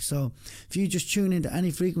away. So if you just tune into any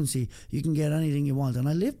frequency, you can get anything you want. And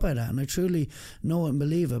I live by that, and I truly know it and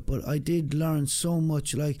believe it. But I did learn so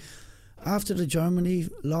much. Like after the Germany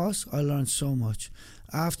loss, I learned so much.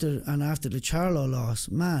 After the Charlo loss,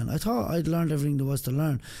 man, I thought I'd learned everything there was to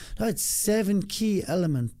learn. I had 7 key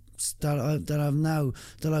elements that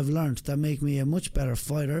I've learned that make me a much better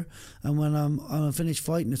fighter, and when I'm finished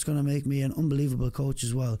fighting, it's going to make me an unbelievable coach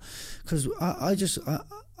as well. Because I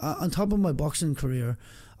on top of my boxing career,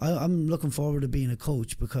 I'm looking forward to being a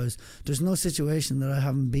coach, because there's no situation that I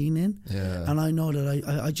haven't been in, and I know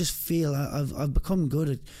that I just feel I've become good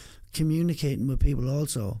at communicating with people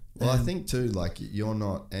also. Well, I think too, like, you're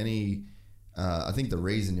not any I think the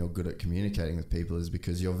reason you're good at communicating with people is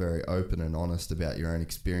because you're very open and honest about your own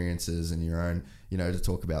experiences and your own, you know, to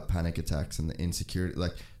talk about panic attacks and the insecurity.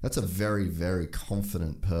 Like, that's a very, very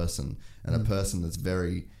confident person, and a person that's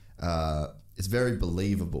very it's very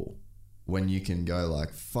believable when you can go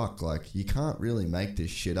like, fuck, like, you can't really make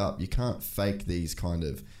this shit up. You can't fake these kind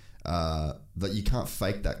of that you can't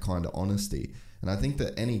fake that kind of honesty. And I think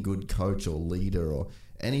that any good coach or leader or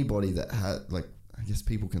anybody that I guess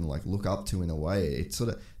people can like look up to in a way. It's sort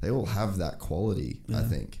of, they all have that quality, I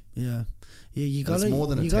think. Yeah. Yeah, you gotta, more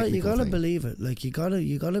than a you gotta technical thing. believe it. Like you gotta,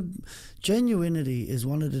 genuinity is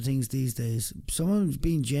one of the things these days. Someone's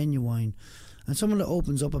being genuine, and someone that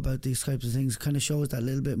opens up about these types of things kind of shows that a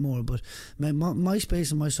little bit more. But my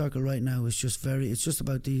space and my circle right now is just it's just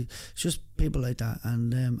people like that,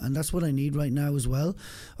 and that's what I need right now as well.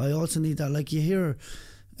 I also need that. Like you hear,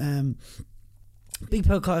 big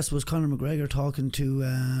podcast was Conor McGregor talking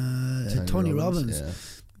to Tony Robbins. Yeah.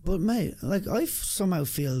 But mate, like I somehow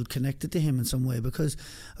feel connected to him in some way, because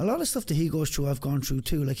a lot of stuff that he goes through, I've gone through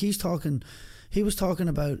too. Like he was talking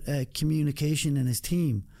about communication in his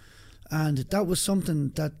team, and that was something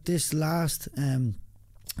that this last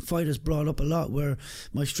fight has brought up a lot. Where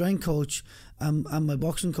my strength coach and my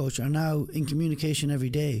boxing coach are now in communication every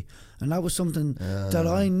day, and that was something that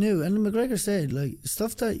I knew. And McGregor said, like,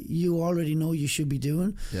 stuff that you already know you should be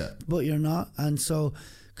doing, but you're not, and so.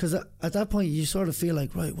 Because at that point you sort of feel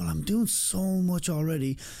like, right, well, I'm doing so much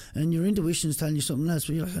already, and your intuition is telling you something else,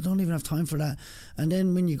 but you're like, I don't even have time for that. And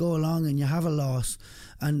then when you go along and you have a loss,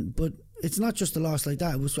 but it's not just a loss like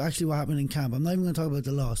that. It was actually what happened in camp. I'm not even going to talk about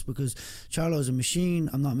the loss, because Charlo's a machine.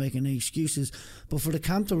 I'm not making any excuses. But for the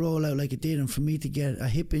camp to roll out like it did, and for me to get a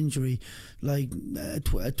hip injury, like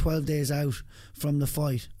 12 days out from the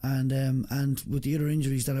fight, and with the other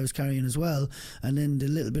injuries that I was carrying as well, and then the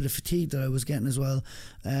little bit of fatigue that I was getting as well,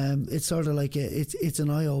 it's sort of like it's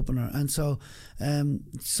an eye opener. And so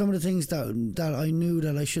some of the things that I knew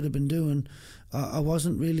that I should have been doing, I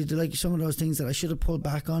wasn't really, like some of those things that I should have pulled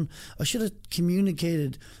back on. I should have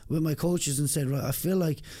communicated with my coaches and said, right, I feel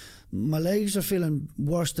like my legs are feeling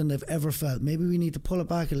worse than they've ever felt. Maybe we need to pull it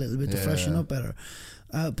back a little bit to freshen up better.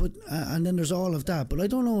 And then there's all of that. But I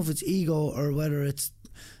don't know if it's ego or whether it's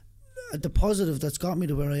the positive that's got me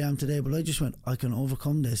to where I am today. But I just went, I can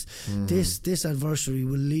overcome this. This adversity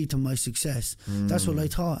will lead to my success. That's what I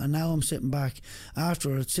thought. And now I'm sitting back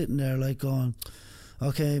afterwards, sitting there like going,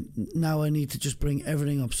 okay, now I need to just bring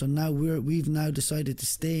everything up. So now we've now decided to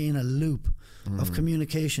stay in a loop of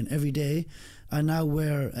communication every day. I now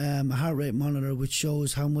wear a heart rate monitor which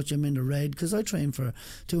shows how much I'm in the red, because I train for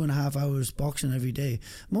 2.5 hours boxing every day.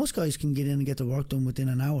 Most guys can get in and get the work done within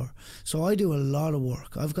an hour. So I do a lot of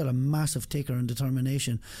work. I've got a massive ticker and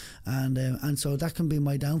determination, and so that can be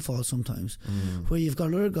my downfall sometimes. Where you've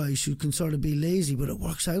got other guys who can sort of be lazy, but it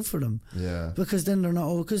works out for them. Yeah. Because then they're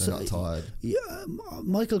not tired. Yeah,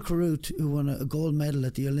 Michael Carruth, who won a gold medal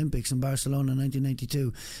at the Olympics in Barcelona in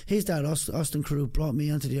 1992, his dad Austin Carruth brought me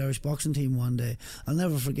onto the Irish boxing team one day. I'll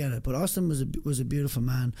never forget it. But Austin was a beautiful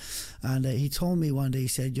man, and he told me one day, he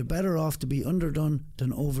said, you're better off to be underdone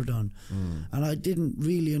than overdone. And I didn't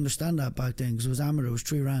really understand that back then, because it was amateur, it was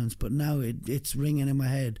 3 rounds, but now it's ringing in my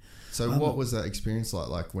head. So what was that experience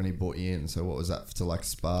like when he brought you in? So what was that to like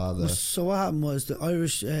spar? So what happened was the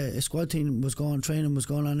Irish squad team training was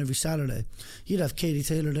going on every Saturday. You'd have Katie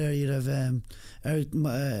Taylor there, you'd have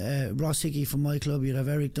Ross Hickey from my club, you'd have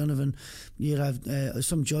Eric Donovan, you'd have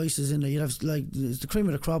some Joyces in there, you'd have like the cream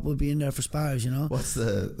of the crop would be in there for spars, you know. What's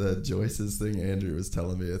the Joyces thing? Andrew was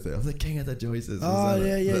telling me, I'm the king of the Joyces. Oh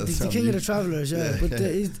yeah, the king of the travellers, yeah. But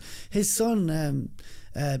his son,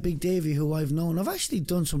 Big Davey, who I've known, I've actually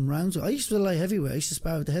done some rounds with. I used to lie heavyweight. I used to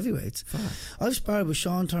spar with the heavyweights. I've sparred with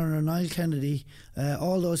Sean Turner, Niall Kennedy,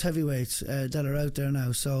 all those heavyweights that are out there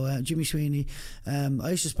now. So Jimmy Sweeney, I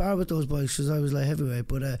used to spar with those boys because I was like heavyweight.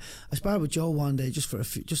 But I sparred with Joe one day just for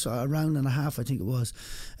just a round and a half, I think it was,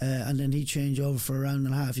 and then he changed over for a round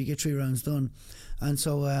and a half. You get 3 rounds done. And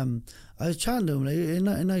so I was chatting to him,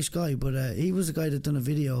 like, a nice guy, but he was the guy that done a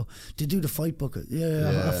video to do the fight bucket,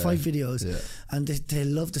 fight videos, and they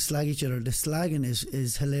love to slag each other. The slagging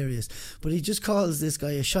is hilarious, but he just calls this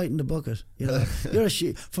guy a shite in the bucket. You know, you're a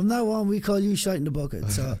shit. From now on, we call you shite in the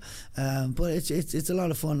bucket. So, but it's a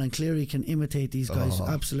lot of fun, and Cleary can imitate these guys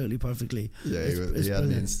absolutely perfectly. Yeah, he had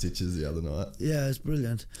me in stitches the other night. Yeah, it's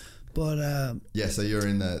brilliant. But so you're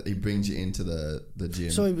in he brings you into the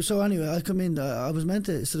gym. So anyway, I come in. I was meant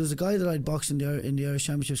to. So there's a guy that I'd boxed in the Irish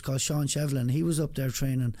Championships called Sean Shevlin. He was up there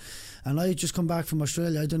training, and I had just come back from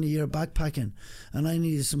Australia. I'd done a year backpacking, and I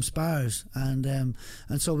needed some spars, and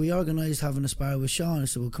so we organised having a spar with Sean. I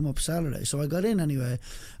said, we'll come up Saturday. So I got in anyway,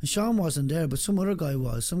 and Sean wasn't there, but some other guy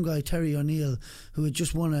was. Some guy, Terry O'Neill, who had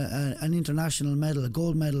just won an international medal, a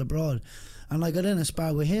gold medal abroad. And I got in a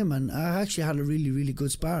spar with him, and I actually had a really, really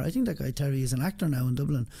good spar. I think that guy Terry is an actor now in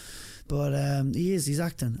Dublin, but he's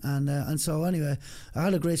acting. And so anyway, I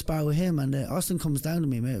had a great spar with him, and Austin comes down to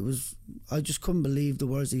me, mate. I just couldn't believe the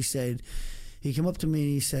words he said. he came up to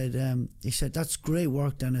me and he said, "That's great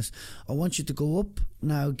work, Dennis. I want you to go up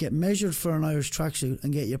now, get measured for an Irish tracksuit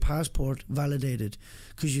and get your passport validated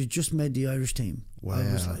because you just made the Irish team." Wow.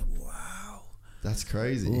 I was like, wow. That's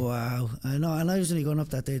crazy. Wow. I know, and I was only going up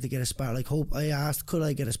that day to get a spar. Like, I asked, could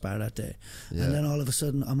I get a spar that day? Yeah. And then all of a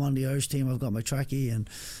sudden, I'm on the Irish team. I've got my trackie, and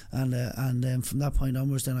from that point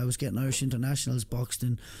onwards, then I was getting Irish internationals boxed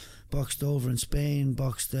over in Spain,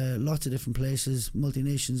 boxed lots of different places,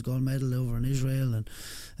 multi-nations gold medal over in Israel, and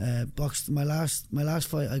boxed my last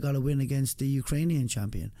fight. I got a win against the Ukrainian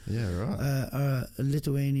champion. Yeah, right. Or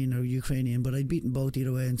Lithuanian or Ukrainian, but I'd beaten both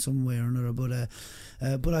either way in some way or another.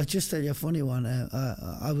 But I just tell you a funny one.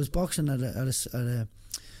 I was boxing at a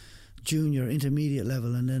junior intermediate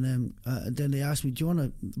level, and then they asked me, do you want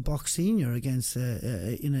to box senior against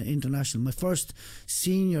in an international, my first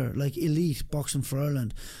senior like elite boxing for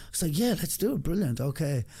Ireland. I was like, yeah, let's do it. Brilliant.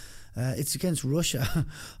 Okay. It's against Russia.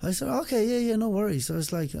 I said, okay, yeah, no worries. I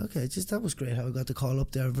was like, okay, that was great how I got the call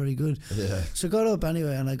up there. Very good. Yeah. So I got up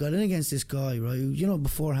anyway, and I got in against this guy, right? You know,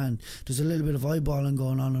 beforehand, there's a little bit of eyeballing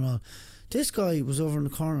going on and all. This guy was over in the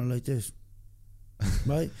corner like this.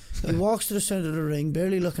 Right, he walks to the centre of the ring,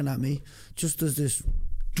 barely looking at me, just does this,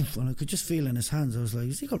 and I could just feel in his hands. I was like,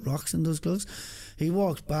 has he got rocks in those gloves? He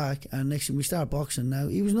walked back, and next thing we start boxing. Now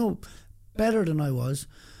he was no better than I was,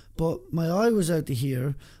 but my eye was out to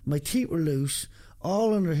here, my teeth were loose,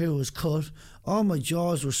 all under here was cut, all my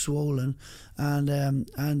jaws were swollen, and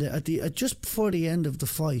at just before the end of the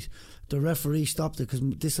fight, the referee stopped it because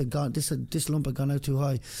this lump had gone out too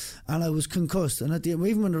high, and I was concussed. And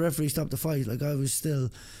even when the referee stopped the fight, like I was still,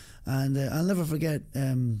 and I'll never forget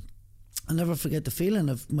the feeling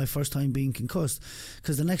of my first time being concussed,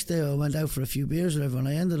 because the next day I went out for a few beers or whatever, and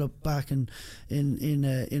I ended up back in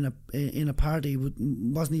a party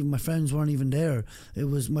wasn't even my friends, weren't even there. It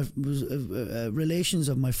was relations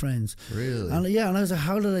of my friends. Really? And and I was like,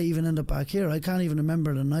 how did I even end up back here? I can't even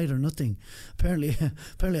remember the night or nothing. Apparently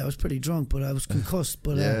I was pretty drunk, but I was concussed.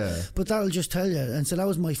 But but that'll just tell you. And so that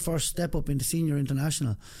was my first step up into senior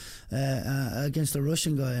international against a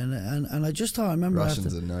Russian guy, and I just thought, I remember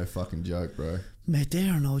Russians are no fucking joke, bro. Mate, they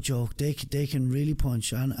are no joke. They can really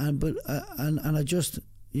punch, and I just,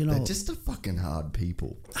 you know, they're just a fucking hard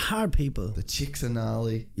people. Hard people. The chicks are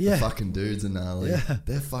gnarly. Yeah. The fucking dudes are gnarly. Yeah.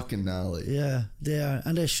 They're fucking gnarly. Yeah, they are,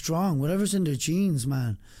 and they're strong. Whatever's in their genes,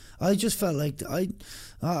 man. I just felt like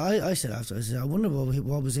I said after, I wonder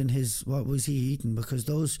what was he eating, because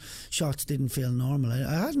those shots didn't feel normal.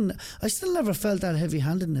 I still never felt that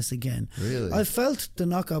heavy-handedness again. Really? I felt the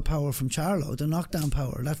knockout power from Charlo, the knockdown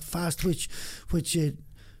power, that fast twitch, which it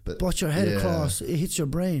butts your head across, it hits your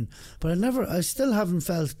brain. But I still haven't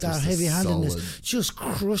felt that heavy-handedness just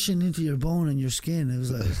crushing into your bone and your skin. It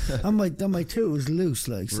was like, on my tooth was loose,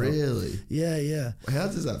 like. So. Really? Yeah. How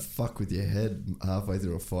does that fuck with your head halfway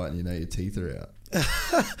through a fight and you know your teeth are out?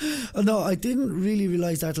 No, I didn't really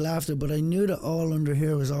realise that till after, but I knew that all under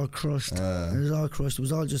here was all crushed. It was all crushed. It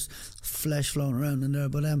was all just flesh floating around in there.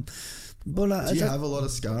 But do you have a lot of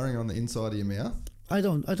scarring on the inside of your mouth? I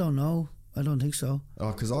don't know. I don't think so.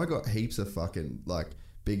 Oh, because I got heaps of fucking like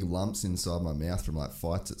big lumps inside my mouth from like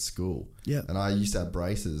fights at school. Yeah. And I used to have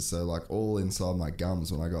braces, so like all inside my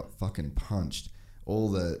gums when I got fucking punched,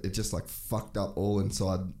 it just like fucked up all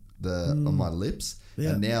inside on my lips.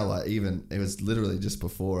 Yeah. And now like even it was literally just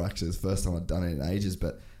before, actually it's the first time I'd done it in ages,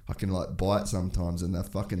 but I can like bite sometimes and the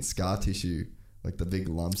fucking scar tissue, like the big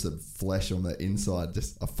lumps of flesh on the inside,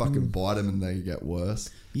 I fucking bite them and they get worse.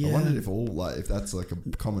 Yeah. I wondered if that's like a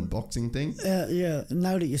common boxing thing. Yeah.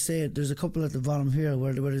 Now that you say it, there's a couple at the bottom here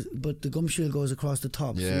but the gum shield goes across the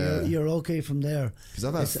top. Yeah. So you're okay from there. Because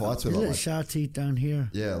I've had fights with little sharp teeth down here.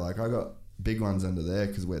 Yeah, like I got big ones under there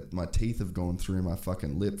because my teeth have gone through my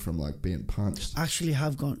fucking lip from like being punched. Actually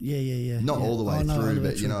have gone, yeah. Not all the way through,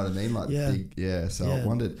 but you know what I mean? Like big, so yeah. I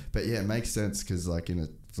wondered, but yeah, it makes sense because like in a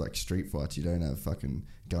like street fights, you don't have fucking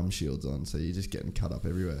gum shields on, so you're just getting cut up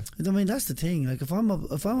everywhere. I mean, that's the thing. Like if I'm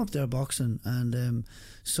up there boxing and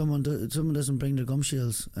someone doesn't bring their gum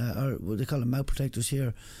shields or what they call them mouth protectors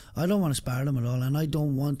here, I don't want to spar them at all, and I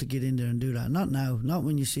don't want to get in there and do that. Not now. Not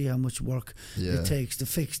when you see how much work it takes to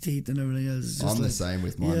fix teeth and everything else. I'm the same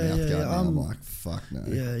with my mouth guard. I'm like, fuck no.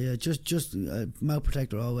 Yeah. Just mouth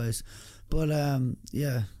protector always. But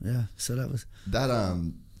So that was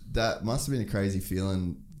that must have been a crazy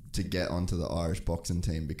feeling to get onto the Irish boxing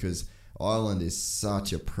team, because Ireland is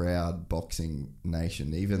such a proud boxing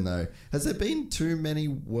nation, even though... Has there been too many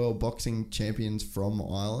world boxing champions from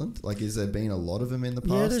Ireland? Like, has there been a lot of them in the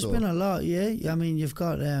past? Yeah, there's been a lot, yeah. I mean, you've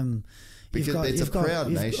got Because it's a proud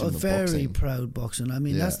nation of very boxing. proud boxing. I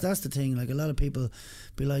mean, Yeah. that's the thing. Like, a lot of people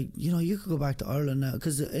be like, you could go back to Ireland now,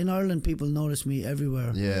 because in Ireland people notice me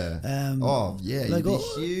everywhere. Yeah. Like, you'd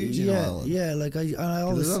be huge in Ireland. Yeah, like I 'Cause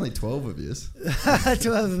always there's only 12 of you.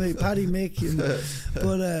 12 of me, Paddy, Mick,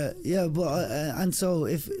 and so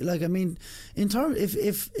if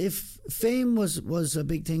fame was a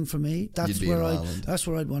big thing for me, You'd that's be where in I'd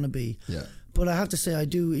Ireland. want to be. Yeah. But I have to say, I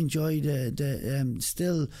do enjoy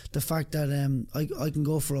still the fact that I can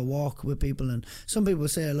go for a walk with people, and some people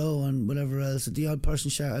say hello and whatever else. The odd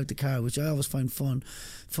person shout out the car, which I always find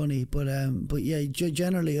funny. But yeah,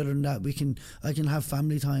 generally, other than that, I can have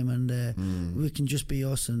family time, and we can just be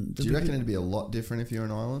us. And Do you reckon it'd be a lot different if you're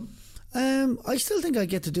in Ireland? I still think I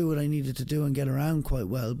get to do what I needed to do and get around quite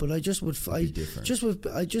well, but I just be different.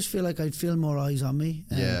 I just feel like I'd feel more eyes on me.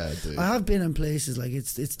 Yeah, dude. I have been in places like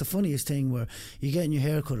it's the funniest thing where you're getting your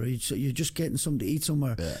hair cut, or you're just getting something to eat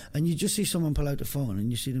somewhere, and you just see someone pull out the phone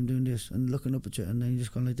and you see them doing this and looking up at you, and then you're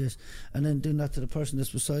just going like this, and then doing that to the person that's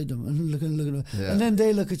beside them and looking at them, and then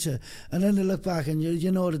they look at you, and then they look back, and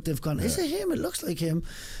you know that they've gone, is it him? It looks like him.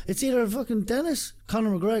 It's either fucking Dennis,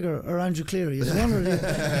 Conor McGregor, or Andrew Cleary. It's one or the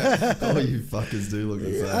other. Oh, you fuckers do look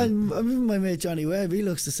the same. And even my mate Johnny Webb, he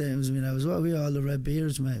looks the same as me now as well. We all the red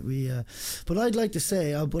beards, mate. But I'd like to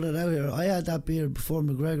say, I'll put it out here, I had that beard before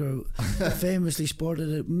McGregor famously sported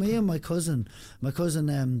it. Me and my cousin,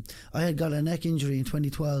 I had got a neck injury in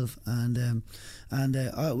 2012, and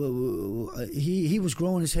he was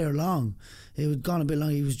growing his hair long. It had gone a bit long.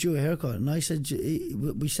 He was due a haircut, and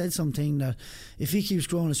we said something that if he keeps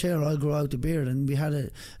growing his hair, I'll grow out the beard. And we had a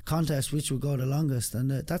contest which would go the longest,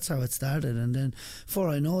 and that's how it started. And then, before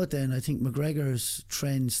I know it, then I think McGregor's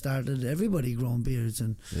trend started. Everybody growing beards,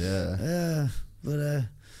 and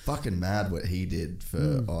fucking mad what he did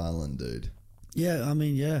for Ireland, dude. Yeah, I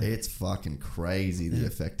mean, yeah, it's fucking crazy the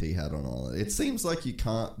effect he had on Ireland. It seems like you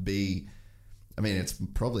can't be. I mean, it's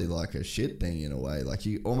probably like a shit thing in a way. Like,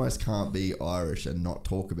 you almost can't be Irish and not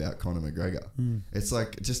talk about Conor McGregor. It's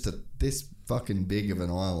like just this fucking big of an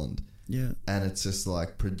island. Yeah. And it's just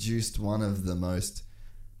like produced one of the most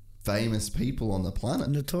famous people on the planet.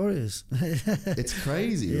 Notorious. It's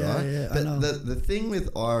crazy, right? Yeah, but I know. The thing with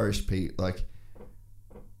Irish people, like,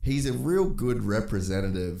 he's a real good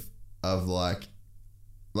representative of like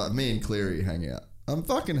me and Cleary hang out. I'm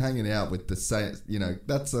fucking hanging out with the same,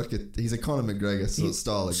 that's like he's a Conor McGregor sort of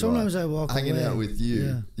style of guy. Sometimes I walk hanging away. out with you.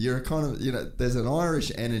 Yeah. You're a kind of, there's an Irish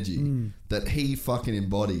energy that he fucking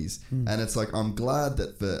embodies. And it's like, I'm glad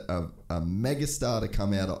that for a megastar to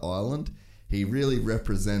come out of Ireland, he really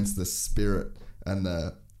represents the spirit and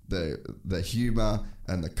the humour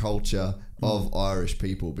and the culture of Irish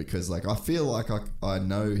people, because like I feel like I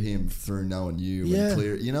know him through knowing you and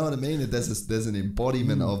Clear. You know what I mean? There's an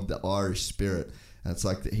embodiment of the Irish spirit. And it's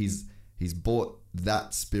like that he's brought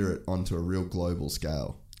that spirit onto a real global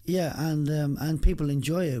scale. Yeah, and people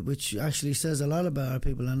enjoy it, which actually says a lot about our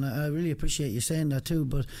people, and I really appreciate you saying that too.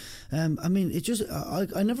 But I mean, it just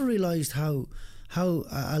I never realised how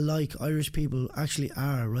alike Irish people actually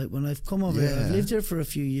are. Right, when I've come over here, I've lived here for a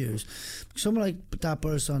few years. Someone like that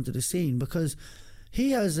bursts onto the scene because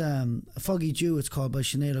he has Foggy Dew, it's called, by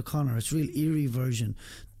Sinead O'Connor. It's a real eerie version.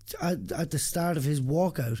 At the start of his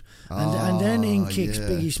walkout, and then in kicks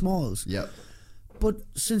Biggie Smalls. Yep. But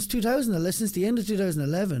since the end of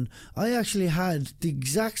 2011, I actually had the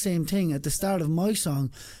exact same thing at the start of my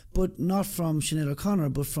song, but not from Sinead O'Connor,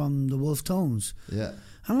 but from the Wolf Tones. Yeah.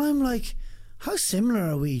 And I'm like, how similar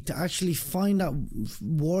are we to actually find that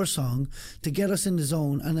war song to get us in the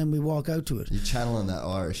zone, and then we walk out to it? You're channeling that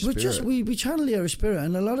Irish spirit. We channel the Irish spirit,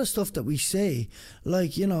 and a lot of stuff that we say,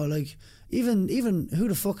 like, even who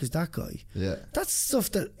the fuck is that guy? Yeah. That's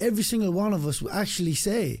stuff that every single one of us actually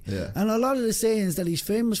say. Yeah. And a lot of the sayings that he's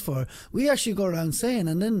famous for, we actually go around saying.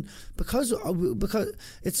 And then because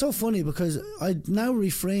it's so funny, because I now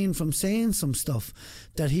refrain from saying some stuff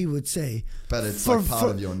that he would say. But it's like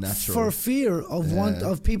part of your natural. For fear of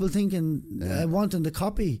of people thinking, wanting to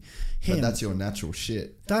copy him. But that's your natural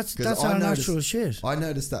shit. That's our natural shit. I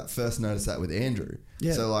first noticed that with Andrew.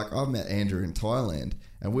 Yeah. So like I met Andrew in Thailand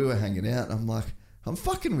and we were hanging out and I'm like, I'm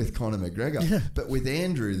fucking with Conor McGregor. Yeah. But with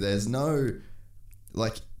Andrew, there's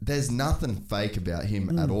nothing fake about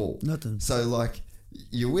him at all. Nothing. So like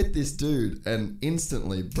you're with this dude and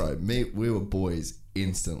instantly, bro, we were boys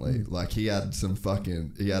instantly. Like he had a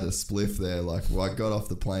spliff there. Like I got off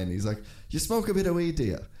the plane and he's like, you smoke a bit of weed, do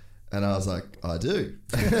you? And I was like, I do.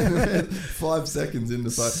 5 seconds in the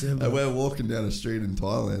phone, and we're walking down a street in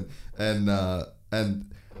Thailand, and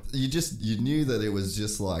you knew that it was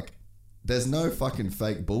just like there's no fucking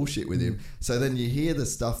fake bullshit with him. So then you hear the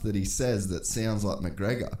stuff that he says that sounds like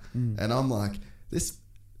McGregor, and I'm like,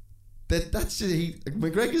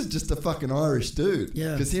 McGregor's just a fucking Irish dude.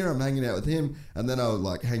 Yeah. Because here I'm hanging out with him, and then I would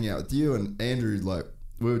like hang out with you and Andrew. Like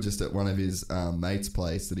we were just at one of his mates'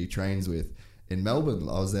 place that he trains with in Melbourne.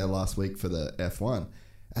 I was there last week for the F1,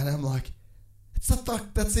 and I'm like,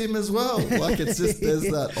 that's him as well. Like it's just there's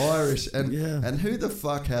that Irish and who the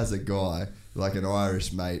fuck has a guy like an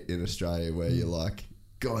Irish mate in Australia where you're like,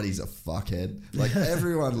 God, he's a fuckhead. Like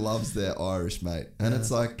everyone loves their Irish mate, and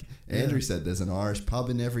it's like Andrew said, there's an Irish pub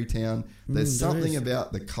in every town. There's something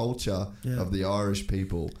about the culture of the Irish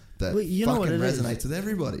people that fucking resonates with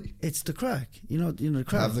everybody. It's the crack, you know the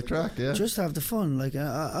crack. Have the crack, yeah. Just have the fun. Like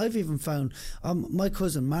I've even found my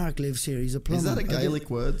cousin Mark lives here. He's a plumber. Is that a Gaelic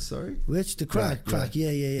word? Sorry. Which the crack? Yeah.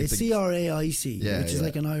 It's CRAIC, which is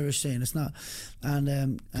like an Irish saying. It's not.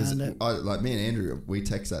 And like me and Andrew, we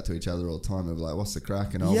text that to each other all the time. We'll be like, "What's the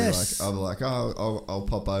crack?" And I'll be like, "Oh, I'll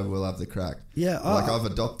pop over. We'll have the crack." Yeah, like I've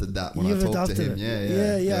adopted that when I talk to him.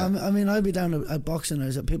 Yeah. I mean, I'll be down at boxing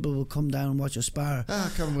hours. People will come down and watch a spar.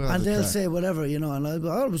 And they'll say whatever, and I'll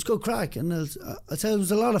go, "Oh, it was good crack," and I'll say it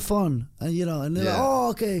was a lot of fun, and and they're like, "Oh,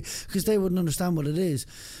 okay," because they wouldn't understand what it is.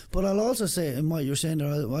 But I'll also say, in what you're saying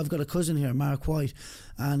there, I've got a cousin here, Mark White,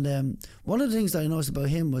 and one of the things that I noticed about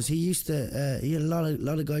him was he used to he had a lot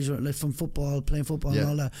of guys like from football, playing football and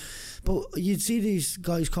all that, but you'd see these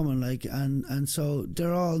guys coming like and so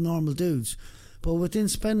they're all normal dudes. But within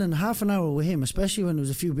spending half an hour with him, especially when there was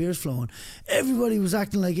a few beers flowing, everybody was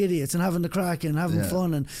acting like idiots and having the crack and having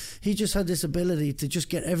fun. And he just had this ability to just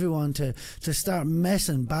get everyone to start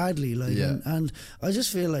messing badly. Like, and I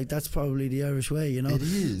just feel like that's probably the Irish way, It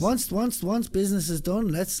is. Once business is done,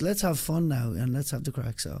 let's have fun now and let's have the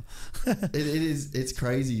crack. So it is. It's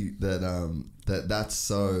crazy that that's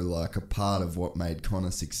so like a part of what made Conor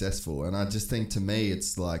successful. And I just think, to me,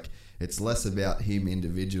 it's like, it's less about him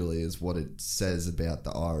individually as what it says about the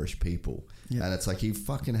Irish people. Yeah. And it's like he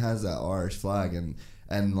fucking has that Irish flag and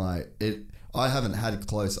like it. I haven't had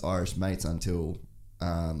close Irish mates until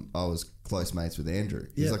I was close mates with Andrew.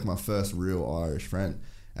 He's like my first real Irish friend.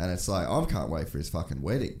 And it's like, I can't wait for his fucking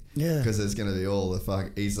wedding. Yeah. Because there's going to be all the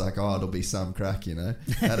fuck. He's like, oh, it'll be some crack, And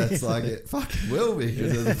it's like, it fucking will be,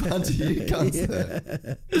 because there's a bunch of you cunts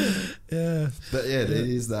there. Yeah. But it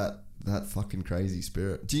is that fucking crazy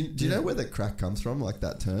spirit. Do you know where the crack comes from? Like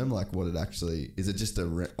that term, like what it actually is. It just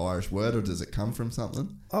a Irish word, or does it come from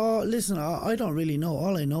something? Oh, listen, I don't really know.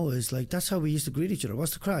 All I know is like that's how we used to greet each other.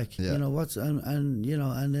 What's the crack? Yeah. And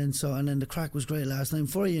then the crack was great last night.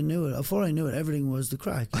 Before I knew it, everything was the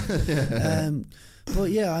crack.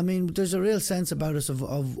 But yeah, I mean, there's a real sense about us of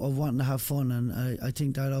wanting to have fun, and I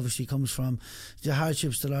think that obviously comes from the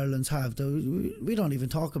hardships that Ireland's have. That we don't even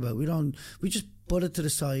talk about. We just put it to the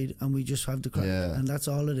side and we just have the crack, and that's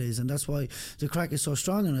all it is. And that's why the crack is so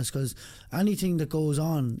strong in us, because anything that goes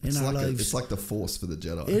on in our lives, it's like the Force for the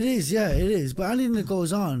Jedi. It is. But anything that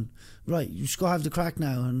goes on, right, you just go have the crack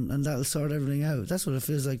now, and that'll sort everything out. That's what it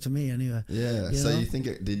feels like to me, anyway. Yeah. So you think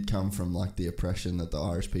it did come from like the oppression that the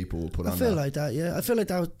Irish people were put under? I feel like that. Yeah, I feel like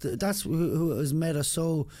that's who has made us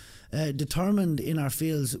so determined in our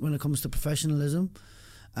fields when it comes to professionalism.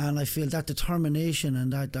 And I feel that determination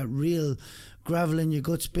and that real gravel in your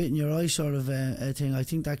gut, spit in your eye sort of thing, I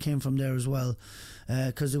think that came from there as well,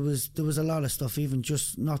 because there was a lot of stuff, even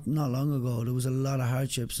just not long ago. There was a lot of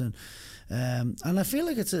hardships, and I feel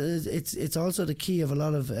like it's also the key of a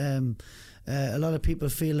lot of people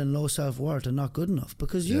feeling low self-worth and not good enough,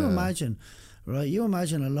 because you imagine. Right, you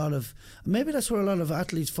imagine a lot of, maybe that's where a lot of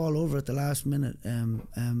athletes fall over at the last minute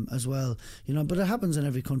as well, but it happens in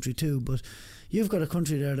every country too. But you've got a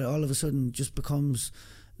country there that all of a sudden just becomes,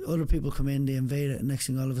 other people come in, they invade it, and next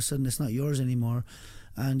thing all of a sudden it's not yours anymore,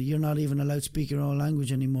 and you're not even allowed to speak your own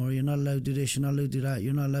language anymore. You're not allowed to do this, you're not allowed to do that,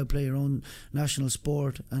 you're not allowed to play your own national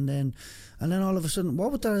sport, and then all of a sudden,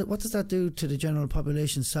 what does that do to the general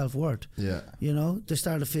population's self-worth? Yeah. They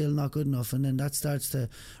start to feel not good enough, and then that starts to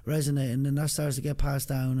resonate, and then that starts to get passed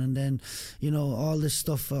down, and then all this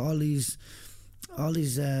stuff, all these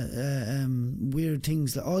weird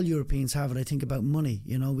things that all Europeans have, and I think about money.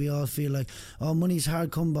 We all feel like, oh, money's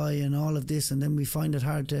hard come by and all of this, and then we find it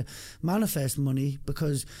hard to manifest money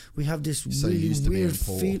because we have this really weird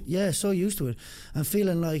feel. So used to it, and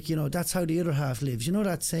feeling like that's how the other half lives.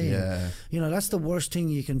 That saying. Yeah. That's the worst thing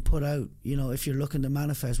you can put out. If you're looking to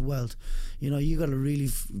manifest wealth, you got to really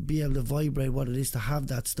be able to vibrate what it is to have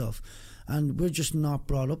that stuff. And we're just not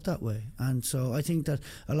brought up that way. And so I think that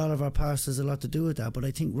a lot of our past has a lot to do with that. But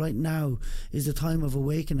I think right now is the time of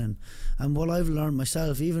awakening. And what I've learned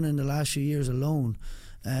myself, even in the last few years alone,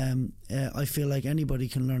 I feel like anybody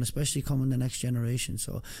can learn, especially coming the next generation.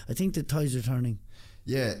 So I think the tides are turning.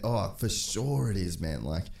 Yeah, oh, for sure it is, man.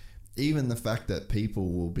 Like, even the fact that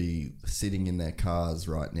people will be sitting in their cars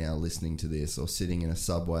right now listening to this, or sitting in a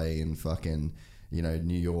subway in fucking, you know,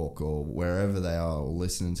 New York or wherever they are, or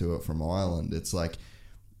listening to it from Ireland, it's like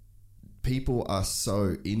people are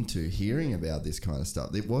so into hearing about this kind of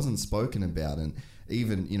stuff. It wasn't spoken about, and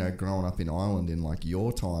even, you know, growing up in Ireland in like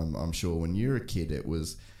your time, I'm sure when you were a kid, it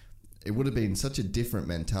would have been such a different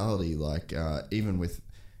mentality. Like even with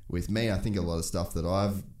me, I think a lot of stuff that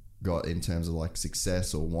I've got in terms of like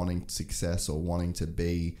success or wanting to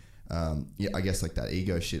be, I guess like that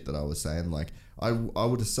ego shit that I was saying, like I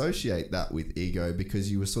would associate that with ego, because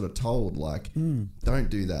you were sort of told like, don't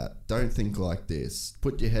do that, don't think like this,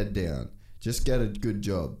 put your head down, just get a good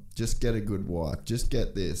job, just get a good wife, just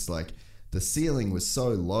get this. Like, the ceiling was so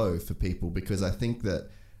low for people, because I think that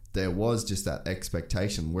there was just that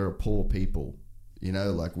expectation. We're a poor people, you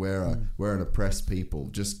know, like we're an oppressed people.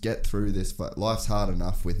 Just get through this. Life's hard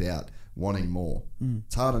enough without wanting more.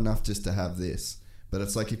 It's hard enough just to have this. But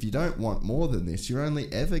it's like, if you don't want more than this, you're only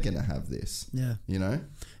ever going to have this. Yeah. You know?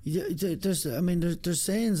 Yeah, there's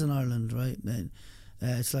sayings in Ireland, right?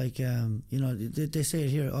 It's like, you know, they say it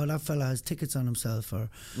here, oh, that fella has tickets on himself, or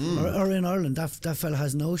in Ireland, that fella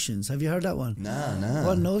has notions. Have you heard that one? No.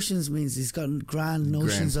 What notions means, he's got grand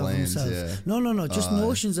notions of himself. Yeah. No, just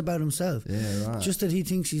notions about himself. Yeah, right. Just that he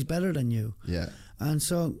thinks he's better than you. Yeah. And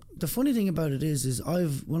so the funny thing about it is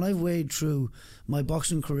when I've weighed through my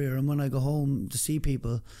boxing career, and when I go home to see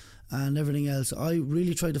people and everything else, I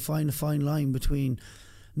really try to find a fine line between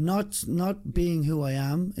not being who I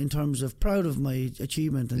am in terms of proud of my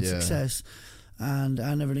achievement and success and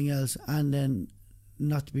everything else, and then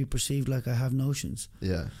not to be perceived like I have notions.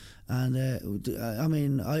 Yeah. And I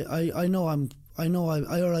mean, I know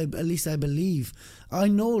at least I believe, I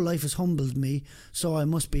know life has humbled me, so I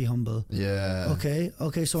must be humble. Yeah.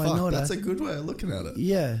 Okay, so I know that's a good way of looking at it.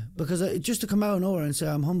 Yeah, because just to come out of nowhere and say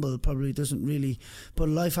I'm humble probably doesn't really, but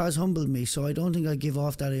life has humbled me, so I don't think I give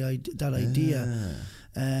off that idea.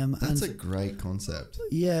 That's a great concept.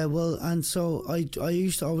 Yeah, well, and so I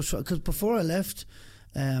used to always try, because before I left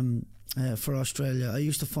for Australia, I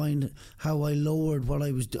used to find how I lowered what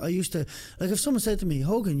I was I used to, like, if someone said to me,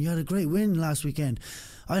 Hogan, you had a great win last weekend,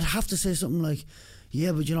 I'd have to say something like,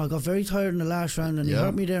 yeah, but you know, I got very tired in the last round and he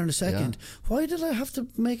hurt me there in the second. Why did I have to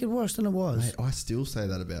make it worse than it was? Mate, I still say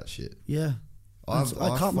that about shit. Yeah. I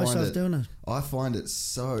caught myself doing it. I find it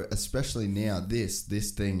so, especially now, this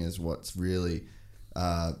thing is what's really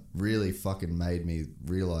fucking made me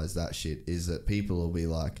realise that shit, is that people will be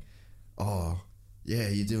like, oh, yeah,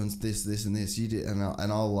 you're doing this and this, you did, and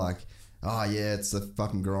I'll like, oh yeah, it's the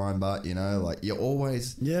fucking grind, but you know, like, you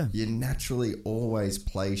naturally always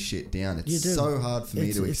play shit down. It's so hard for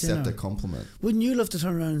me to accept a compliment. Wouldn't you love to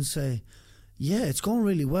turn around and say, yeah, it's going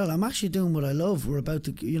really well, I'm actually doing what I love, we're about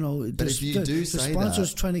to, you know, but if you do say the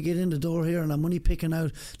sponsors trying to get in the door here, and I'm only picking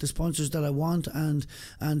out the sponsors that I want, and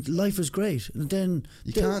life is great, and then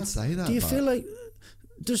you can't say that. Do you feel like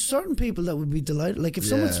there's certain people that would be delighted, like if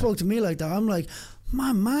someone spoke to me like that, I'm like,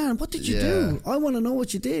 man, what did you do? I want to know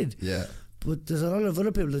what you did. Yeah. But there's a lot of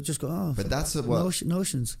other people that just go, oh, but that's what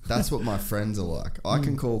notions. That's what my friends are like. I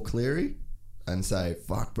can call Cleary and say,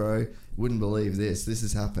 fuck bro, wouldn't believe this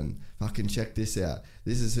has happened, fucking check this out,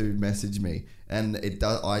 this is who messaged me, and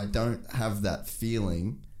I don't have that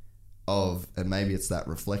feeling of, and maybe it's that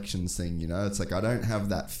reflections thing, you know, it's like I don't have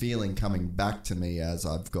that feeling coming back to me as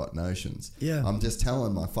I've got notions. Yeah. I'm just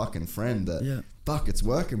telling my fucking friend that fuck, it's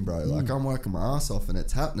working, bro. Like, I'm working my ass off and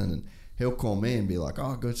it's happening, and he'll call me and be like,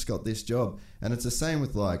 oh, I just got this job. And it's the same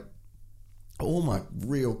with like all my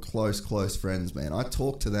real close friends, man. I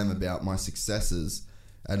talk to them about my successes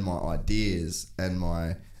and my ideas and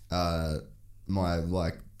my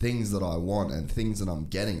like things that I want and things that I'm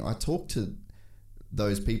getting. I talk to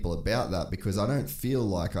those people about that because I don't feel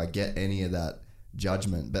like I get any of that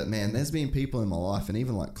judgment. But man, there's been people in my life, and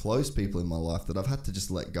even like close people in my life, that I've had to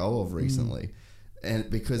just let go of recently. And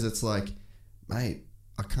because it's like, mate,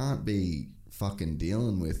 I can't be fucking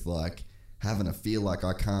dealing with like having to feel like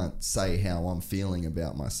I can't say how I'm feeling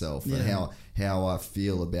about myself and how I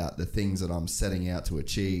feel about the things that I'm setting out to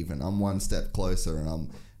achieve, and I'm one step closer, and I'm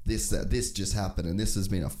this just happened, and this has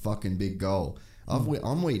been a fucking big goal.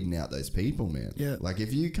 I'm weeding out those people, man. Yeah. Like,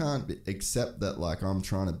 if you can't accept that, like, I'm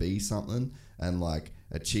trying to be something and like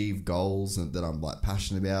achieve goals and that I'm like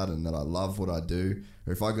passionate about and that I love what I do,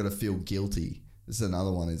 or if I got to feel guilty. This is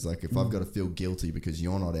another one, is like, if I've got to feel guilty because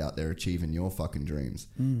you're not out there achieving your fucking dreams,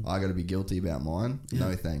 I got to be guilty about mine.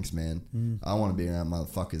 No thanks, man. I want to be around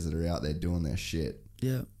motherfuckers that are out there doing their shit.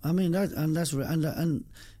 Yeah, I mean and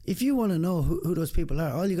if you want to know who those people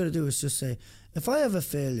are, all you got to do is just say, if I have a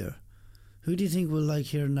failure, who do you think will like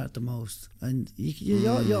hearing that the most? And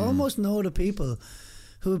you almost know the people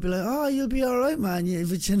who would be like, oh, you'll be all right, man.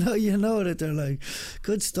 But you know that they're like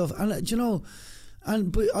good stuff. And you know,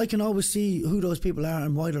 but I can always see who those people are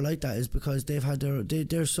and why they're like that is because they've had they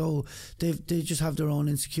just have their own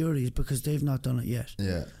insecurities because they've not done it yet.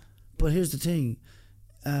 Yeah. But here's the thing.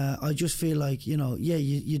 I just feel like, you know,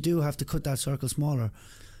 you do have to cut that circle smaller.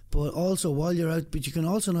 But also while you're out, but you can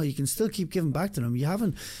also know you can still keep giving back to them.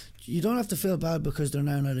 You don't have to feel bad because they're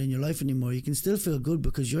now not in your life anymore. You can still feel good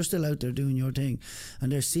because you're still out there doing your thing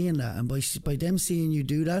and they're seeing that. And by them seeing you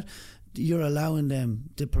do that, you're allowing them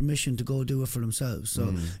the permission to go do it for themselves.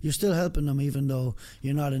 So you're still helping them even though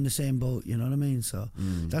you're not in the same boat, you know what I mean? So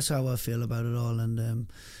that's how I feel about it all. And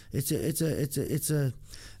it's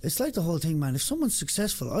like the whole thing, man. If someone's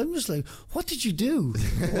successful, I'm just like, what did you do?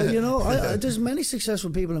 Well, you know, there's many successful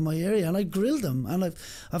people in my area, and I grill them, and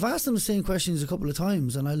I've asked them the same questions a couple of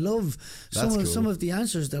times, and I love some of the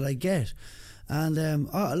answers that I get. And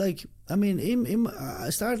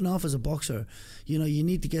starting off as a boxer, you know, you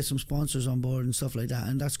need to get some sponsors on board and stuff like that,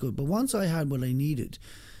 and that's good. But once I had what I needed,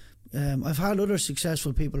 I've had other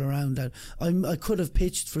successful people around that I could have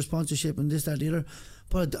pitched for sponsorship and this, that, the other.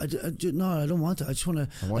 But I don't want it. I just want to.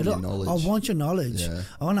 I want your knowledge. I want your knowledge. Yeah.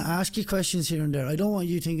 I want to ask you questions here and there. I don't want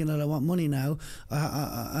you thinking that I want money now.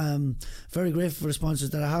 I'm very grateful for the sponsors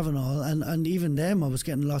that I have and all, and even them I was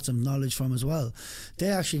getting lots of knowledge from as well. They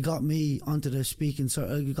actually got me onto the speaking,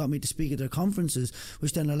 got me to speak at their conferences,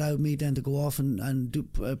 which then allowed me then to go off and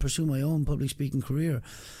pursue my own public speaking career.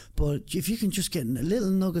 But if you can just get little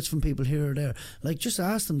nuggets from people here or there, like just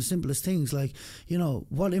ask them the simplest things, like, you know,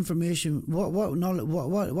 what information, what knowledge,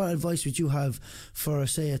 what advice would you have for,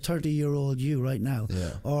 say, a 30-year-old you right now?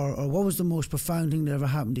 Yeah. Or what was the most profound thing that ever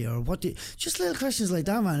happened to you? Or just little questions like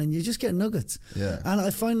that, man, and you just get nuggets. Yeah. And I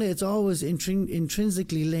find that it's always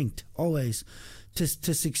intrinsically linked, always, to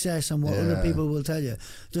success and what other people will tell you.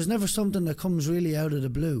 There's never something that comes really out of the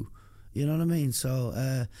blue. You know what I mean? So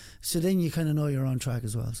then you kind of know you're on track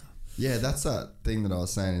as well. So. Yeah, that's that thing that I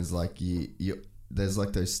was saying is like you there's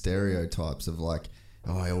like those stereotypes of like,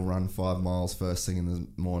 oh, he'll run 5 miles first thing in the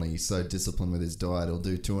morning. He's so disciplined with his diet. He'll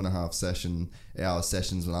do 2.5 hour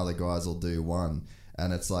sessions when other guys will do 1.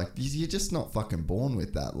 And it's like, you're just not fucking born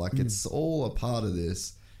with that. Like it's all a part of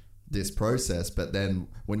this process. But then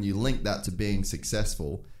when you link that to being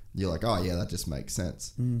successful, you're like, oh yeah, that just makes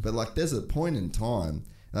sense. But like there's a point in time.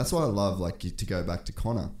 That's why I love like to go back to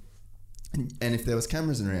Connor. And if there was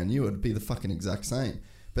cameras around you, it'd be the fucking exact same.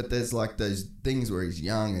 But there's like those things where he's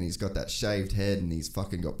young and he's got that shaved head and he's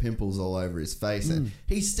fucking got pimples all over his face and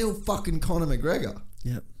he's still fucking Conor McGregor.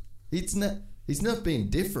 Yep. He's not been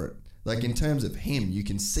different. Like in terms of him, you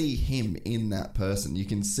can see him in that person. You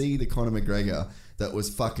can see the Conor McGregor that was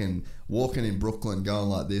fucking walking in Brooklyn going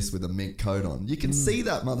like this with a mink coat on. You can see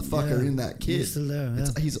that motherfucker in that kid. He's still there,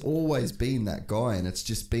 He's always been that guy, and it's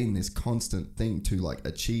just been this constant thing to like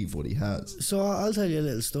achieve what he has. So I'll tell you a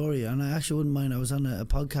little story, and I actually wouldn't mind. I was on a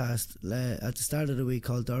podcast at the start of the week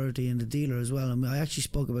called Dorothy and the Dealer as well, and I actually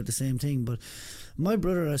spoke about the same thing. But my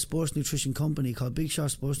brother had a sports nutrition company called Big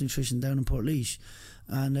Shot Sports Nutrition down in Portlaoise,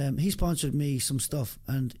 and he sponsored me some stuff.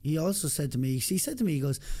 And he also said to me, he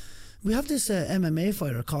goes, we have this MMA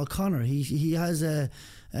fighter called Connor. He has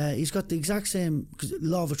he's got the exact same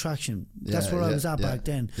law of attraction. That's where I was at back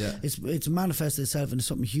then. Yeah. It's manifested itself into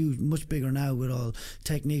something huge, much bigger now with all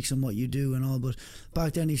techniques and what you do and all. But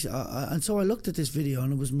back then, and so I looked at this video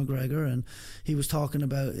and it was McGregor, and he was talking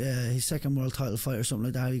about his second world title fight or something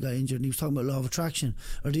like that. How he got injured, and he was talking about law of attraction,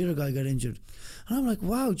 or the other guy got injured. And I'm like,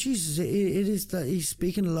 wow, Jesus, it is that he's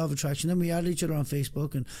speaking of law of attraction. Then we added each other on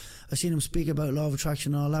Facebook, and I seen him speak about law of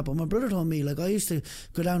attraction and all that. But my brother told me, like, I used to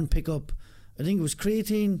go down and pick up, I think it was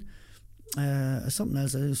creatine, something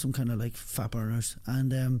else, some kind of like fat burners,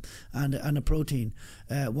 and a protein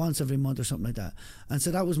once every month or something like that. And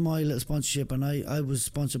so that was my little sponsorship, and I was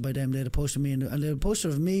sponsored by them. They had a poster of me, and they had a poster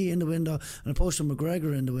of me in the window, and a poster of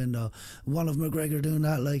McGregor in the window. One of McGregor doing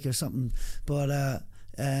that, like, or something.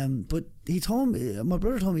 But he told me, my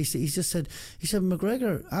brother told me, he said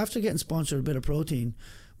McGregor, after getting sponsored a bit of protein,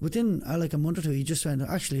 within like a month or two, he just went,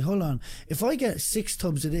 actually, hold on, if I get 6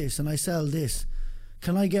 tubs of this and I sell this,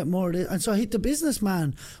 Can I get more of this? And so the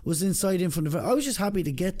businessman was inside in front of her. I was just happy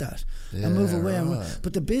to get that and move away. Right.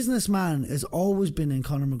 But the businessman has always been in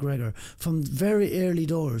Conor McGregor from very early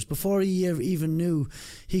doors, before he even knew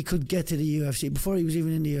he could get to the UFC, before he was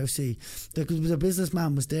even in the UFC. The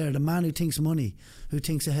businessman was there, the man who thinks money, who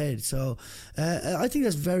thinks ahead. So I think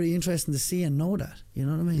that's very interesting to see and know that. You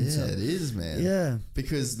know what I mean? Yeah, it is, man. Yeah.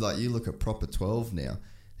 Because like you look at Proper 12 now,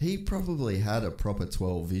 he probably had a Proper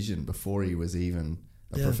 12 vision before he was even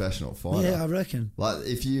a professional fighter. Yeah, I reckon. Like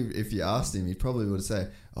if you asked him, he probably would say,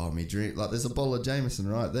 "Oh, me drink like there's a bottle of Jameson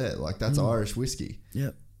right there. Like that's Irish whiskey."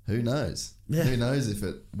 Yeah. Who knows? Yeah. Who knows if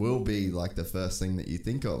it will be like the first thing that you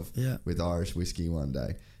think of with Irish whiskey one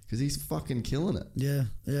day? Because he's fucking killing it. Yeah,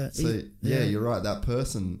 yeah. So you're right. That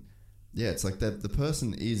person, it's like that. The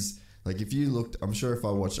person is like, if you looked, I'm sure if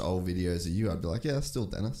I watched old videos of you, I'd be like, yeah, still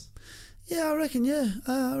Dennis. Yeah, I reckon. Yeah,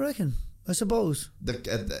 I reckon. I suppose.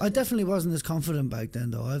 I definitely wasn't as confident back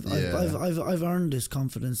then, though. I've earned this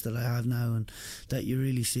confidence that I have now, and that you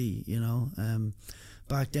really see. You know,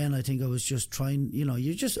 back then I think I was just trying. You know,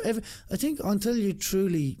 I think until you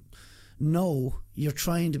truly know, you're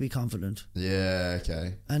trying to be confident. Yeah.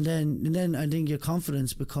 Okay. And then I think your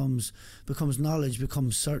confidence becomes knowledge,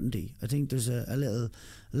 becomes certainty. I think there's a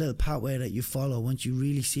little pathway that you follow. Once you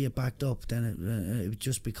really see it backed up, then it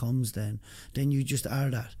just becomes then you just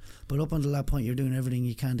are that. But up until that point, you're doing everything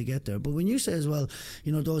you can to get there. But when you say as well,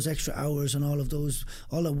 you know, those extra hours and all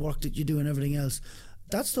that work that you do and everything else,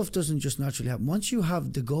 that stuff doesn't just naturally happen. Once you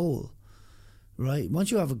have the goal, right? Once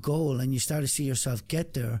you have a goal and you start to see yourself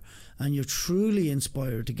get there, and you're truly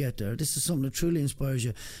inspired to get there, this is something that truly inspires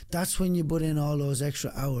you, that's when you put in all those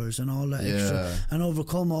extra hours and all that extra, and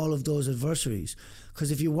overcome all of those adversaries. Because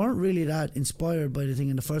if you weren't really that inspired by the thing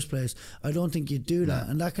in the first place, I don't think you'd do that.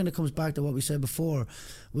 And that kind of comes back to what we said before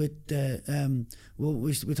with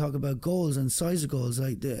we talk about goals and size of goals,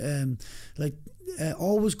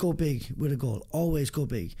 always go big with a goal. Always go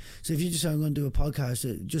big. So if you just say, I'm going to do a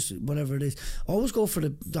podcast, just whatever it is, always go for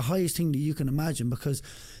the highest thing that you can imagine, because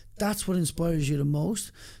that's what inspires you the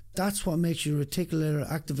most. That's what makes your reticular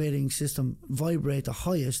activating system vibrate the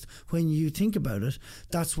highest when you think about it.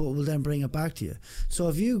 That's what will then bring it back to you. So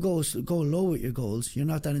if you go low with your goals, you're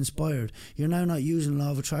not that inspired. You're now not using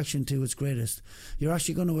law of attraction to its greatest. You're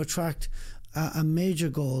actually going to attract a major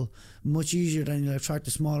goal much easier than you'll attract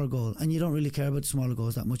a smaller goal, and you don't really care about the smaller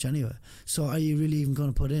goals that much anyway. So are you really even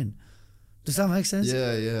going to put in? Does that make sense?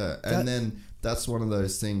 Yeah. And then that's one of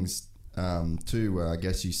those things too, where I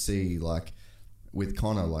guess you see, like with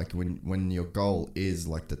Conor, like when your goal is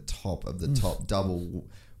like the top of the top, double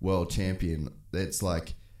world champion, it's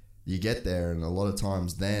like you get there, and a lot of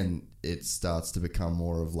times then it starts to become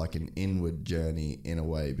more of like an inward journey in a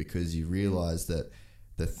way, because you realize that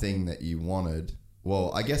the thing that you wanted,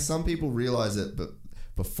 well, I guess some people realize it but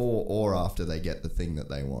before or after they get the thing that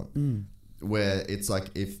they want. Where it's like,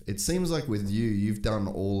 if it seems like with you've done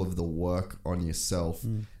all of the work on yourself,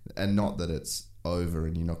 and not that it's over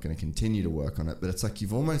and you're not going to continue to work on it, but it's like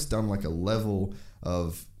you've almost done like a level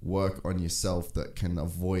of work on yourself that can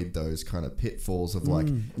avoid those kind of pitfalls of like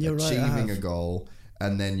achieving a goal,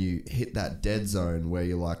 and then you hit that dead zone where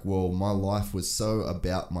you're like, well, my life was so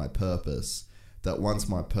about my purpose that once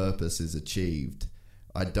my purpose is achieved,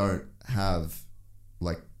 I don't have,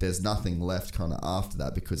 like, there's nothing left kind of after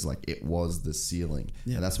that, because like it was the ceiling.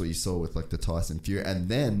 And that's what you saw with like the Tyson Fury, and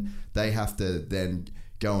then they have to then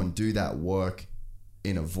go and do that work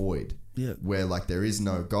in a void where like there is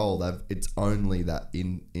no goal. It's only that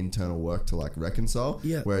internal work to like reconcile,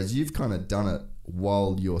 whereas you've kind of done it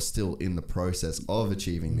while you're still in the process of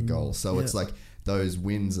achieving the goal. So it's like those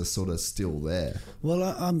wins are sort of still there. Well,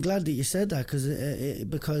 I'm glad that you said that,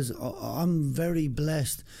 because I'm very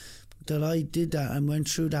blessed that I did that and went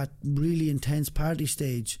through that really intense party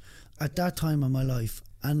stage at that time of my life,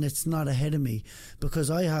 and it's not ahead of me, because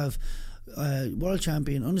I have world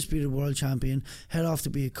champion, undisputed world champion, head off to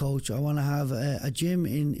be a coach. I want to have a gym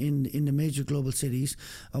in the major global cities.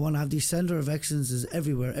 I want to have these centre of excellences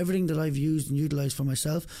everywhere. Everything that I've used and utilised for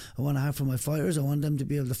myself, I want to have for my fighters. I want them to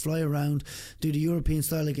be able to fly around, do the European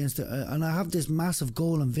style against it, and I have this massive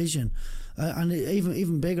goal and vision. And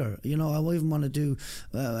even bigger, you know, I even want to do.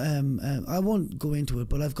 I won't go into it,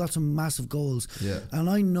 but I've got some massive goals, and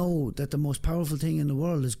I know that the most powerful thing in the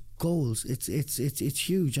world is goals. It's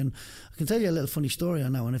huge, and I can tell you a little funny story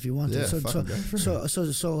on that one if you want to. So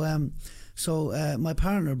my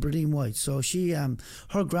partner, Bradine White, so she,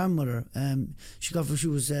 her grandmother, her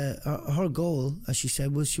goal, as she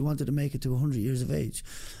said, was she wanted to make it to 100 years of age,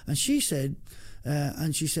 and she said,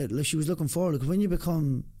 like, she was looking forward, because when you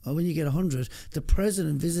get 100, the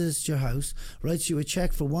president visits your house, writes you a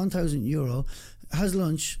check for €1,000, has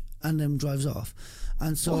lunch, and then drives off.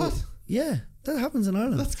 And so, What? yeah, that happens in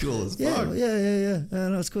Ireland. That's cool as Yeah, fuck. yeah.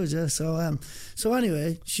 No, it's good, yeah. So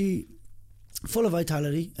anyway, she, full of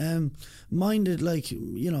vitality, minded, like,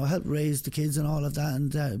 helped raise the kids and all of that,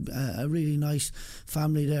 and a really nice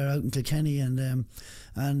family there out in Kilkenny, and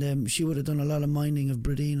she would have done a lot of minding of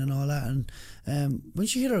Bradeen and all that. And when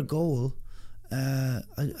she hit her goal, I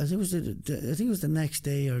think it was the next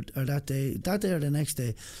day or that day or the next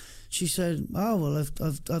day, she said, "Oh well,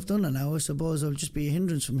 I've done it now. I suppose I'll just be a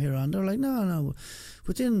hindrance from here on." They're like, "No."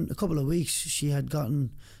 Within a couple of weeks, she had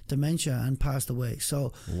gotten dementia and passed away.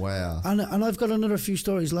 So Wow. and I've got another few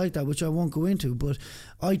stories like that, which I won't go into. But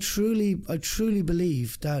I truly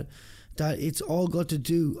believe that it's all got to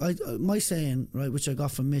do. My saying, right, which I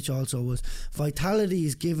got from Mitch also, was vitality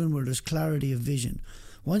is given where there's clarity of vision.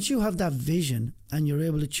 Once you have that vision and you're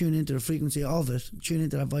able to tune into the frequency of it, tune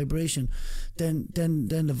into that vibration, then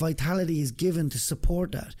the vitality is given to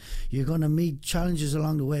support that. You're going to meet challenges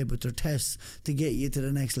along the way, but they're tests to get you to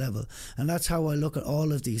the next level. And that's how I look at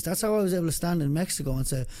all of these. That's how I was able to stand in Mexico and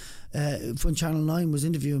say, when Channel 9 was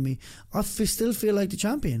interviewing me, I still feel like the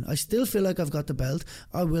champion. I still feel like I've got the belt.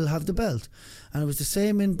 I will have the belt. And it was the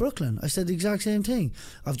same in Brooklyn. I said the exact same thing.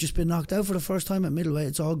 I've just been knocked out for the first time at middleweight.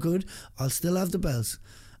 It's all good. I'll still have the belts.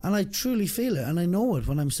 And I truly feel it, and I know it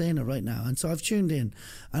when I'm saying it right now. And so I've tuned in,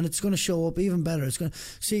 and it's going to show up even better. It's going to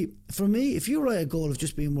see, for me, if you write a goal of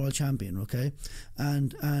just being world champion, okay,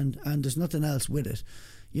 and there's nothing else with it,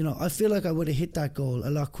 I feel like I would have hit that goal a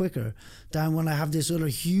lot quicker than when I have this other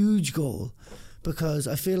huge goal, because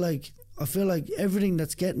I feel like everything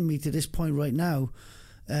that's getting me to this point right now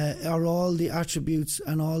are all the attributes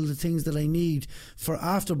and all the things that I need for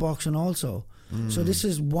after boxing also. So this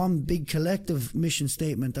is one big collective mission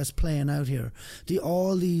statement that's playing out here.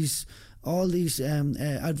 All these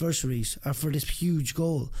adversaries are for this huge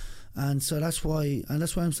goal, and so that's why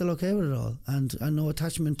I'm still okay with it all. And no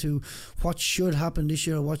attachment to what should happen this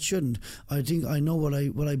year or what shouldn't. I think I know what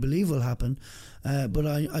I believe will happen, but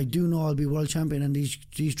I do know I'll be world champion, and these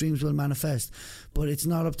dreams will manifest. But it's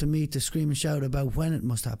not up to me to scream and shout about when it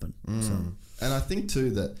must happen. So. And I think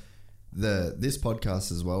too that this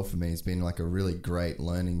podcast as well for me has been like a really great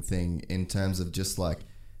learning thing in terms of just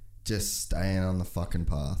staying on the fucking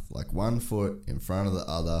path, like one foot in front of the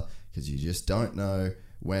other, because you just don't know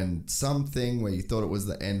when something where you thought it was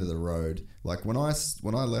the end of the road. Like when I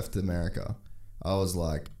left America, I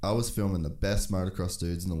was filming the best motocross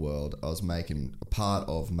dudes in the world. I was making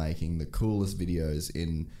the coolest videos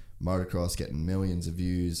in motocross, getting millions of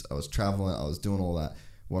views. I was traveling, I was doing all that.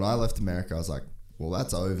 When I left America, I was like, well,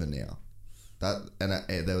 that's over now.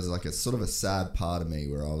 There was like a sort of a sad part of me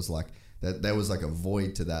where I was like, that there was like a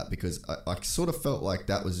void to that, because I sort of felt like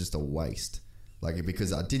that was just a waste, like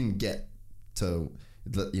because I didn't get to,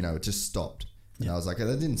 it just stopped. And I was like, I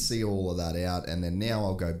didn't see all of that out, and then now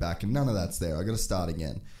I'll go back and none of that's there. I got to start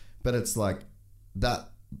again. But it's like that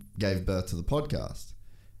gave birth to the podcast,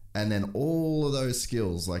 and then all of those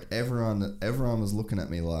skills, like everyone was looking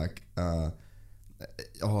at me like,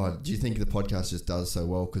 oh, do you think the podcast just does so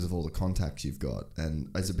well because of all the contacts you've got?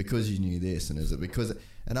 And is it because you knew this? And is it because...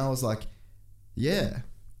 And I was like, yeah,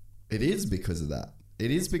 it is because of that.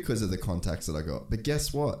 It is because of the contacts that I got. But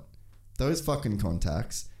guess what? Those fucking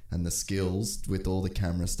contacts and the skills with all the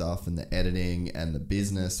camera stuff and the editing and the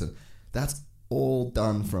business, and that's all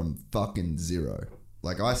done from fucking zero.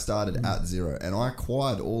 Like I started at zero, and I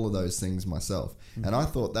acquired all of those things myself. And I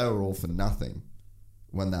thought they were all for nothing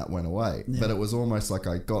when that went away. But it was almost like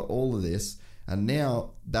I got all of this, and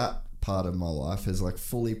now that part of my life has like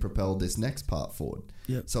fully propelled this next part forward.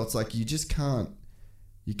 So it's like you can't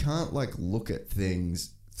like look at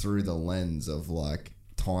things through the lens of like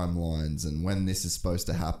timelines and when this is supposed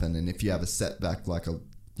to happen, and if you have a setback like 2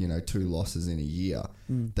 losses in a year,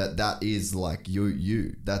 that is like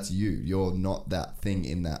that's you're not that thing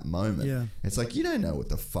in that moment. It's like you don't know what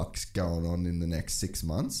the fuck's going on in the next 6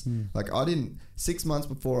 months. Like I didn't 6 months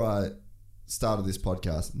before I started this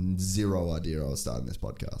podcast, zero idea I was starting this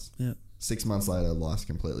podcast. 6 months later, life's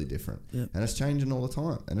completely different, and it's changing all the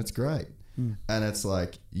time, and it's great. And it's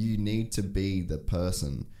like you need to be the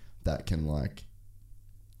person that can like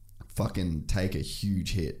fucking take a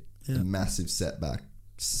huge hit, a massive setback,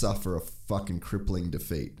 suffer a fucking crippling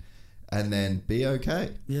defeat, and then be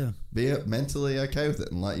okay. Be mentally okay with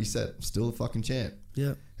it. And like you said, still a fucking champ.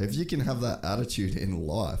 If you can have that attitude in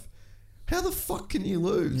life, how the fuck can you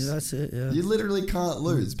lose? That's it. You literally can't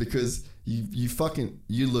lose, because you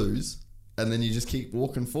lose, and then you just keep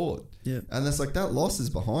walking forward. And that's like that loss is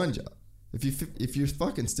behind you. If you're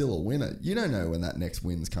fucking still a winner, you don't know when that next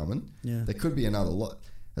win's coming. There could be another lot.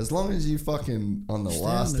 As long as you fucking on the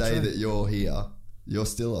last day that you're here, you're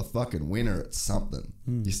still a fucking winner at something.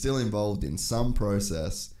 You're still involved in some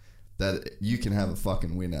process that you can have a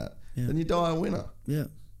fucking win at. Yeah. Then you die a winner. Yeah,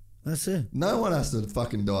 that's it. No one has to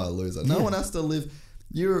fucking die a loser. No one has to live.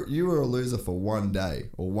 You were a loser for one day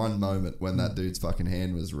or one moment when that dude's fucking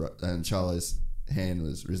hand was and Charlie's hand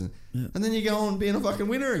was risen, and then you go on being a fucking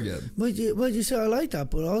winner again. Well, you say I like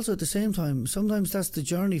that, but also at the same time, sometimes that's the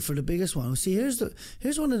journey for the biggest one. See, here's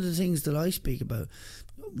one of the things that I speak about.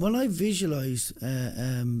 When I visualize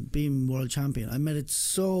being world champion, I made it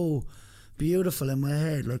so beautiful in my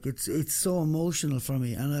head. Like it's so emotional for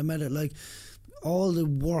me, and I made it like all the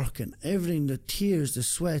work and everything, the tears, the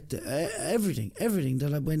sweat, everything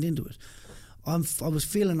that I went into it. I was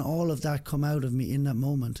feeling all of that come out of me in that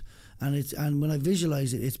moment. And when I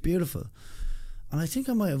visualize it, it's beautiful. And I think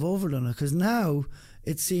I might have overdone it, because now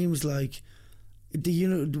it seems like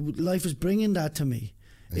life is bringing that to me.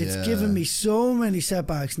 It's given me so many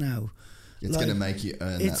setbacks now. It's going to make you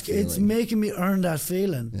earn that feeling. It's making me earn that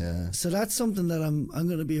feeling. Yeah. So that's something that I'm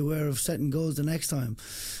going to be aware of setting goals the next time,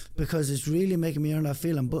 because it's really making me earn that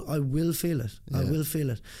feeling. But I will feel it. Yeah. I will feel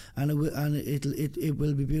it, and it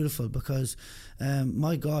will be beautiful, because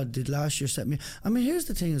my God, did last year set me. I mean, here's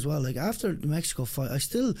the thing as well. Like after the Mexico fight,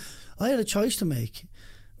 I had a choice to make.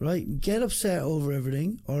 Right, get upset over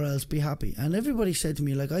everything or else be happy. And everybody said to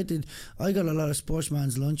me, like I got a lot of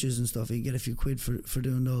sportsman's lunches and stuff. You get a few quid for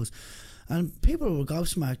doing those. And people were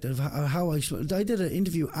gobsmacked of how I did an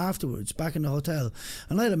interview afterwards back in the hotel,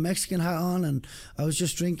 and I had a Mexican hat on, and I was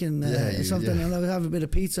just drinking something, and I would have a bit of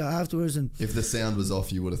pizza afterwards. And if the sound was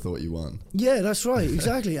off, you would have thought you won. Yeah, that's right,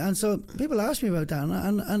 exactly. And so people ask me about that,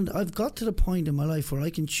 and I've got to the point in my life where I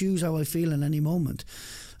can choose how I feel in any moment.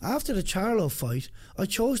 After the Charlo fight, I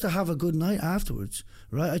chose to have a good night afterwards,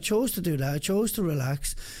 right? I chose to do that. I chose to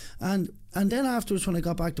relax. And then afterwards, when I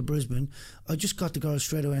got back to Brisbane, I just got the girls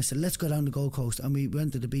straight away and said, let's go down the Gold Coast. And we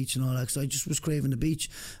went to the beach and all that, because I just was craving the beach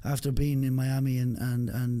after being in Miami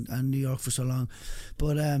and New York for so long.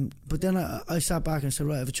 But then I sat back and said,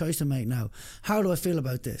 right, I have a choice to make now. How do I feel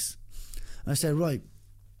about this? And I said, right,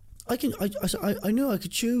 I knew I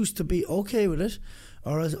could choose to be okay with it,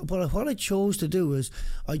 but what I chose to do is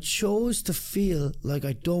I chose to feel like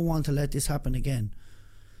I don't want to let this happen again.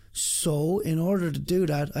 So in order to do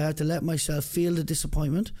that, I had to let myself feel the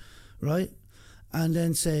disappointment, right? And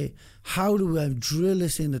then say, how do I drill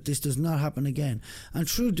this in that this does not happen again? And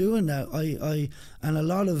through doing that, I and a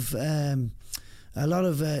lot of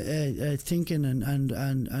thinking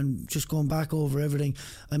and just going back over everything,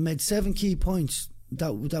 I made 7 key points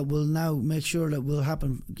that will now make sure that will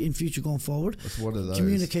happen in future going forward. What are those?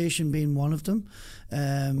 Communication being one of them.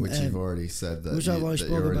 Which you've already said that, I've already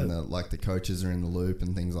spoken about. Like the coaches are in the loop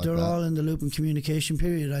and things like that. They're all in the loop, and communication,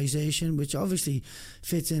 periodization, which obviously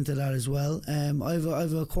fits into that as well.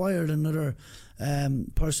 I've acquired another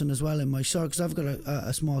person as well in my circle, because I've got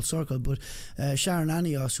a small circle, but Sharon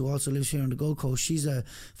Anios, who also lives here on the Gold Coast, she's a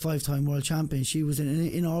 5-time world champion. She was an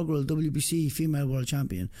inaugural WBC female world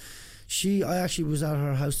champion. I actually was at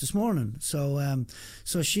her house this morning, so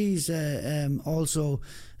she's also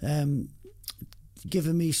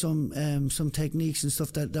given me some techniques and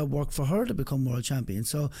stuff that work for her to become world champion.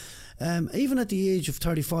 So even at the age of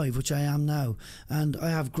 35, which I am now, and I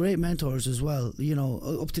have great mentors as well, you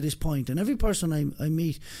know, up to this point, and every person I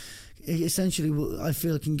meet essentially I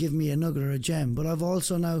feel can give me a nugget or a gem. But I've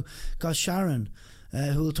also now got Sharon,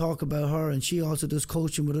 who will talk about her, and she also does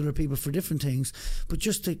coaching with other people for different things, but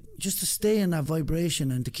just to stay in that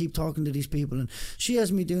vibration and to keep talking to these people. And she has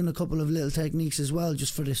me doing a couple of little techniques as well,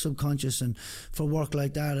 just for the subconscious and for work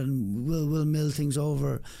like that, and we'll mill things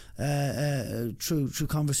over through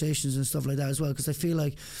conversations and stuff like that as well, because I feel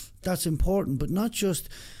like that's important. But not just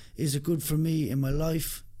is it good for me in my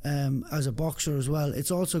life as a boxer as well, it's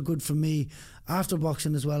also good for me after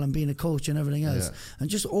boxing as well, and being a coach and everything else, and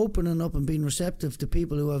just opening up and being receptive to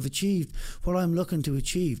people who have achieved what I'm looking to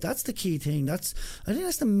achieve. That's the key thing. I think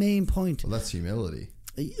that's the main point. Well, that's humility.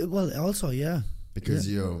 Well, also, yeah, because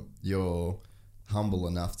you're humble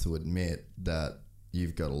enough to admit that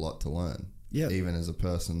you've got a lot to learn. Yeah, even as a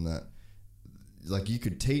person that, like, you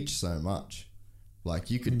could teach so much. Like,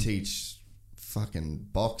 you could teach fucking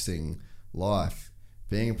boxing, life,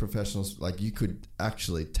 being a professional. Like, you could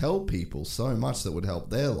actually tell people so much that would help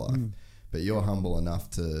their life. But you're humble enough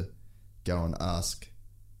to go and ask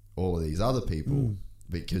all of these other people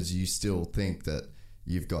because you still think that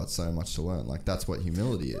you've got so much to learn. Like, that's what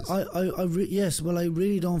humility is. Yes, well, I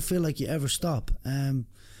really don't feel like you ever stop.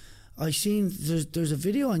 I seen there's a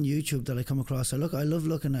video on YouTube that I come across. I love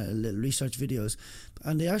looking at little research videos,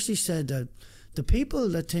 and they actually said that the people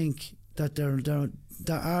that think that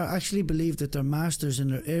that are actually believe that they're masters in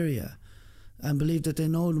their area, and believe that they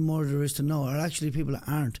know the more there is to know are actually people that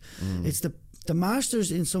aren't. It's the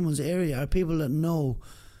masters in someone's area are people that know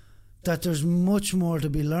that there's much more to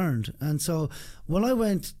be learned. And so when I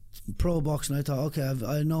went pro boxing, I thought, okay,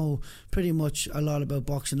 I know pretty much a lot about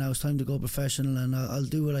boxing now. It's time to go professional, and I'll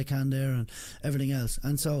do what I can there and everything else.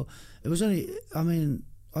 And so it was only, I mean,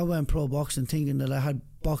 I went pro boxing thinking that I had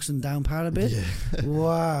boxing down pat a bit. Yeah.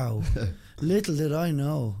 Wow. Little did I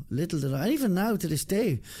know. And even now to this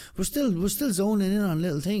day, we're still zoning in on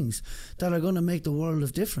little things that are going to make the world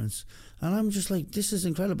of difference. And I'm just like, this is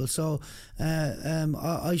incredible. So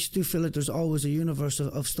I do feel like there's always a universe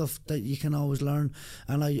of stuff that you can always learn,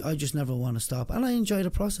 and I just never want to stop. And I enjoy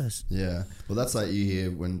the process. Yeah. Well, that's like you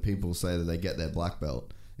hear when people say that they get their black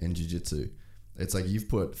belt in jiu-jitsu. It's like you've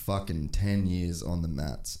put fucking 10 years on the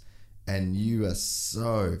mats, and you are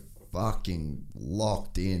so fucking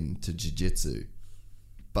locked in to jiu-jitsu.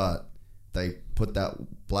 But they put that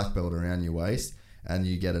black belt around your waist, and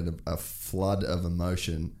you get a flood of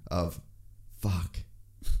emotion of, fuck,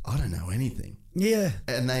 I don't know anything. Yeah.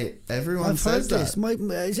 And everyone says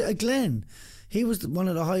that. Glenn, he was one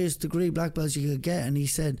of the highest degree black belts you could get, and he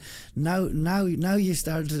said, now you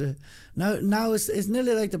started to, now it's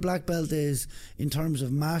nearly like the black belt is in terms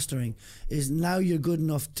of mastering, is now you're good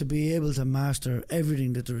enough to be able to master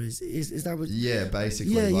everything that there is. Is that what? Yeah,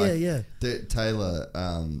 basically. Yeah.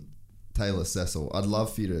 Taylor Cecil. I'd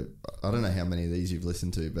love for you to, I don't know how many of these you've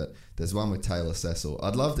listened to, but there's one with Taylor Cecil.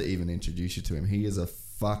 I'd love to even introduce you to him. He is a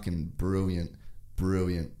fucking brilliant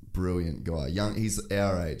guy. Young, he's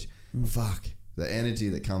our age. Fuck, the energy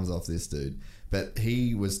that comes off this dude. But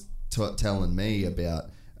he was telling me about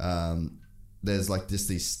there's like just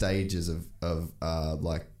these stages of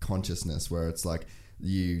like consciousness where it's like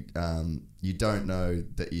you don't know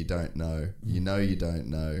that you don't know, you don't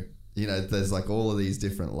know. You know, there's like all of these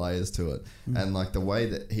different layers to it. And like the way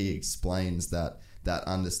that he explains that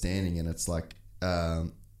understanding, and it's like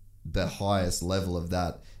the highest level of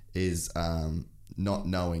that is not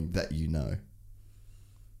knowing that you know.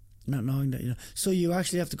 Not knowing that you know. So you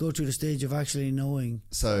actually have to go through the stage of actually knowing.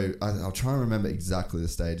 So I'll try and remember exactly the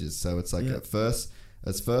stages. So it's like at first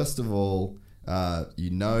of all, you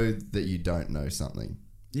know that you don't know something.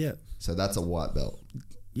 Yeah. So that's a white belt.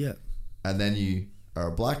 Yeah. And then you are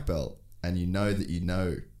a black belt, and you know that you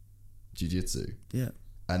know jiu-jitsu. Yeah.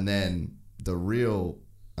 And then the real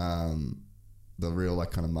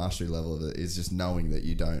like kind of mastery level of it is just knowing that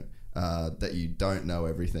you don't know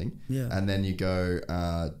everything. Yeah. And then you go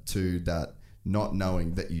to that not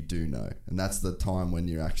knowing that you do know, and that's the time when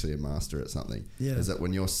you're actually a master at something. Yeah. Is that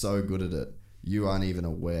when you're so good at it, you aren't even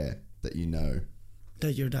aware that you know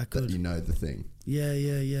that you're that good. That you know the thing. Yeah.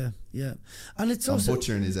 And it's also, I'm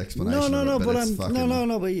butchering his explanation.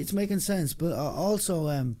 But it's making sense. But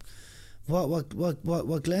also,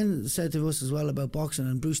 what Glenn said to us as well about boxing,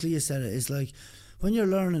 and Bruce Lee has said it, is like when you're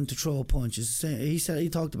learning to throw a punch, it's the same. He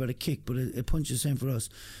talked about a kick, but a punch is the same for us,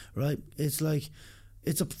 right? It's like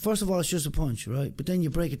first of all, it's just a punch, right? But then you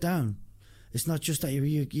break it down. It's not just that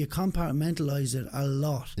you compartmentalize it a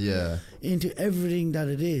lot, into everything that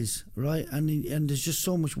it is, right? And there's just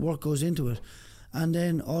so much work goes into it, and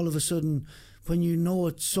then all of a sudden, when you know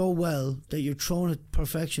it so well that you're throwing it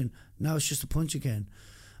perfection, now it's just a punch again.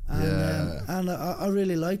 And I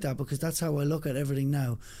really like that, because that's how I look at everything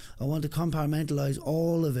now. I want to compartmentalize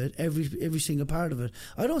all of it, every single part of it.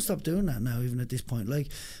 I don't stop doing that now, even at this point.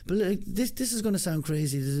 This is going to sound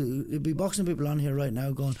crazy. There'll be boxing people on here right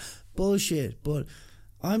now going, bullshit, but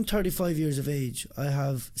I'm 35 years of age. I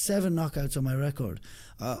have 7 knockouts on my record.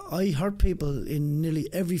 I hurt people in nearly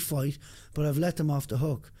every fight, but I've let them off the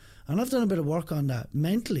hook. And I've done a bit of work on that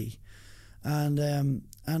mentally. And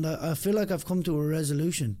I feel like I've come to a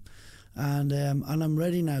resolution, and I'm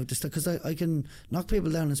ready now to start, because I can knock people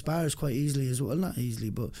down in spars quite easily as well. Not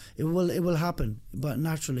easily, but it will happen, but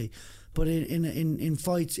naturally. But in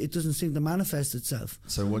fights, it doesn't seem to manifest itself.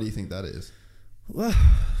 So what do you think that is? Well,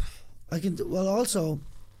 also,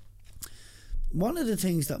 one of the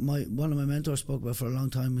things that one of my mentors spoke about for a long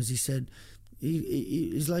time was, he said,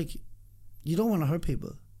 he's like, you don't want to hurt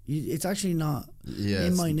people. It's actually not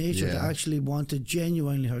in my nature to actually want to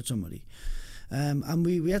genuinely hurt somebody. And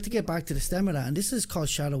we have to get back to the stem of that. And this is called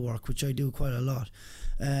shadow work, which I do quite a lot.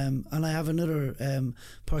 And I have another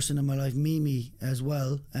person in my life, Mimi, as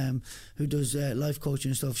well, who does life coaching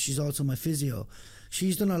and stuff. She's also my physio.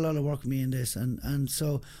 She's done a lot of work with me in this. And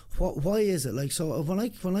so why is it? Like, so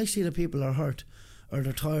when I see that people are hurt, or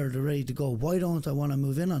they're tired, or ready to go, why don't I want to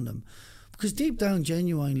move in on them? Because deep down,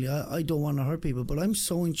 genuinely, I don't want to hurt people, but I'm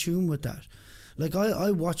so in tune with that. Like, I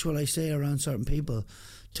watch what I say around certain people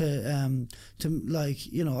to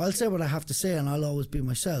like, you know, I'll say what I have to say, and I'll always be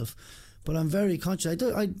myself. but I'm very conscious.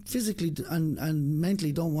 I physically and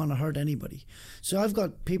mentally don't want to hurt anybody. So I've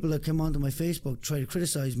got people that come onto my Facebook, try to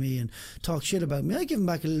criticise me and talk shit about me. I give them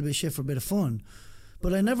back a little bit of shit for a bit of fun.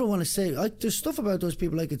 But I never want to say... there's stuff about those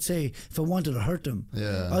people I could say if I wanted to hurt them.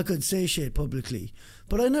 Yeah. I could say shit publicly.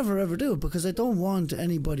 But I never ever do, because I don't want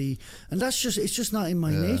anybody... And it's just not in my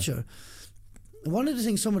nature. One of the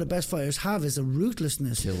things some of the best fighters have is a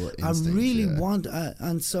ruthlessness. Killer instinct, I really want...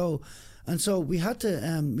 And so we had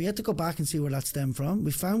to go back and see where that stemmed from. We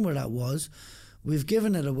found where that was. We've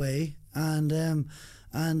given it away. And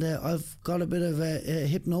I've got a bit of a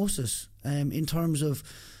hypnosis in terms of...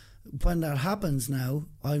 When that happens now,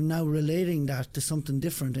 I'm now relating that to something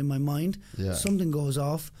different in my mind. Yeah. Something goes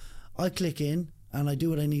off, I click in and I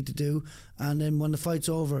do what I need to do, and then when the fight's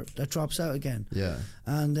over, that drops out again. Yeah.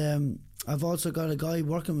 And I've also got a guy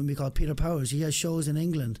working with me called Peter Powers. He has shows in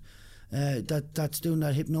England that's doing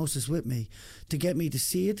that hypnosis with me to get me to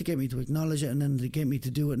see it, to get me to acknowledge it, and then to get me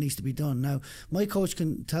to do what needs to be done. Now, my coach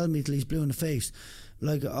can tell me till he's blue in the face.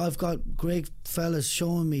 Like, I've got great fellas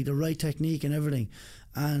showing me the right technique and everything.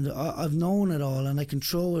 And I've known it all, and I can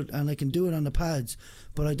throw it, and I can do it on the pads,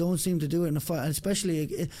 but I don't seem to do it in a fight. And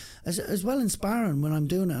especially as well in sparring, when I'm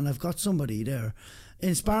doing it and I've got somebody there.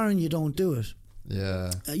 In sparring, you don't do it.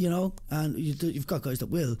 Yeah. You know, and you've got guys that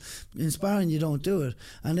will. In sparring, you don't do it.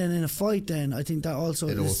 And then in a fight, then I think that also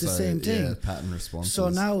is the same thing. Yeah, pattern responses. So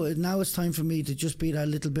now it's time for me to just be that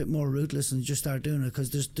little bit more ruthless and just start doing it, because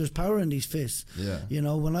there's power in these fists. Yeah. You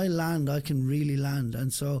know, when I land, I can really land,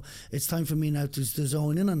 and so it's time for me now to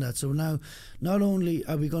zone in on that. So now, not only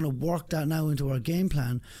are we going to work that now into our game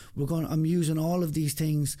plan, I'm using all of these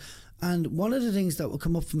things. And one of the things that will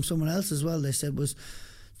come up from someone else as well, they said was,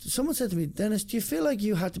 someone said to me, Dennis, do you feel like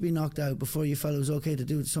you had to be knocked out before you felt it was okay to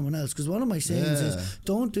do it to someone else? Because one of my sayings is,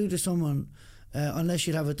 don't do to someone unless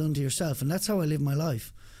you'd have it done to yourself. And that's how I live my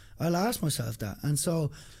life. I'll ask myself that. And so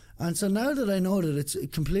now that I know that it's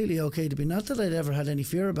completely okay to be, not that I'd ever had any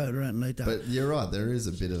fear about it or anything like that. But you're right, there is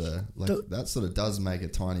a bit of that sort of does make a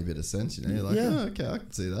tiny bit of sense, you know. You're like, oh, okay, I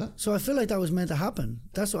can see that. So I feel like that was meant to happen.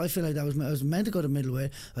 That's what I feel like that was. I was meant to go to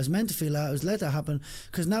middleweight. I was meant to feel that. I was let that happen,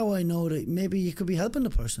 because now I know that maybe you could be helping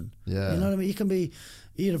the person. Yeah. You know what I mean? You can be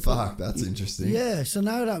either... Fuck, that's interesting. Yeah, so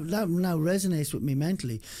now that now resonates with me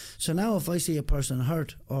mentally. So now if I see a person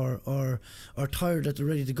hurt or tired that they're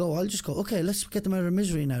ready to go, I'll just go, okay, let's get them out of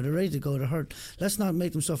misery now. They're ready to go, they're hurt. Let's not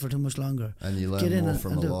make them suffer too much longer. And you learn more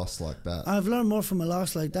from a loss like that. I've learned more from a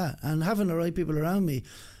loss like that, and having the right people around me.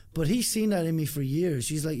 But he's seen that in me for years.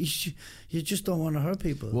 He's like, you just don't want to hurt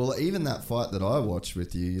people. Well, even that fight that I watched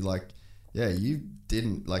with you, like, yeah, you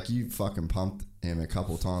didn't, like, you fucking pumped him a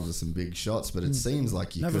couple of times with some big shots, but it seems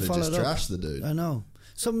like you could have just trashed the dude. I know.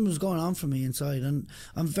 Something was going on for me inside, and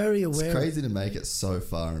I'm very aware. It's crazy to make it so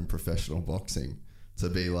far in professional boxing to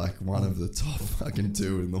be like one of the top fucking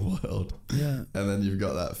 2 in the world. Yeah. And then you've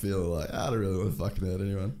got that feeling like, I don't really want to fucking hurt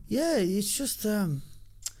anyone. Yeah, it's just...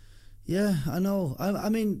 yeah, I know. I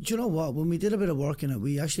mean, do you know what? When we did a bit of work in it,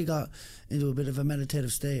 we actually got into a bit of a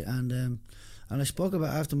meditative state, and I spoke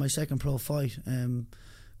about after my second pro fight.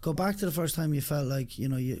 Go back to the first time you felt like, you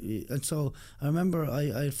know, and so I remember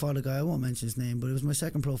I fought a guy, I won't mention his name, but it was my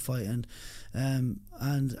second pro fight, and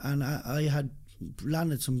I had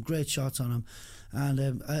landed some great shots on him, and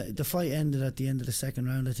the fight ended at the end of the second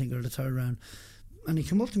round, I think, or the third round, and he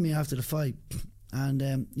came up to me after the fight, and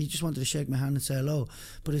he just wanted to shake my hand and say hello,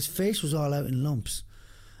 but his face was all out in lumps,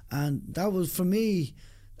 and that was, for me,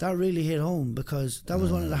 that really hit home, because that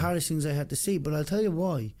was one of the hardest things I had to see. But I'll tell you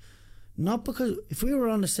why. Not because, if we were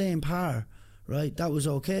on the same par, right, that was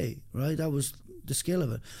okay, right, that was the skill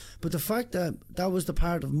of it, but the fact that that was the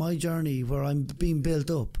part of my journey where I'm being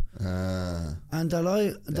built up, and that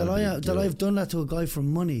I've done that to a guy for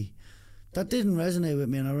money, that didn't resonate with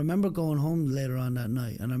me. And I remember going home later on that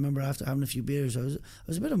night, and I remember after having a few beers, I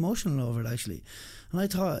was a bit emotional over it, actually, and I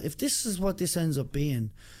thought, if this is what this ends up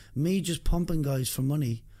being, me just pumping guys for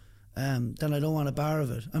money, then I don't want a bar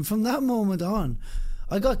of it. And from that moment on,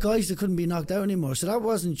 I got guys that couldn't be knocked out anymore. So that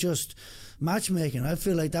wasn't just matchmaking. I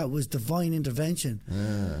feel like that was divine intervention.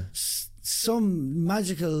 Yeah. Some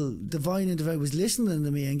magical divine intervention was listening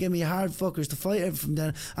to me and gave me hard fuckers to fight from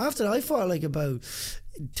then. After I fought like about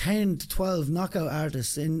 10 to 12 knockout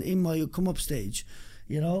artists in my come up stage,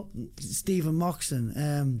 you know, Stephen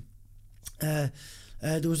Moxon, there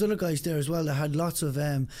was other guys there as well that had lots of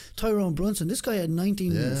Tyrone Brunson. This guy had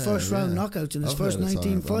 19 first round knockouts in his first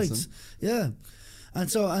 19 fights. Yeah. And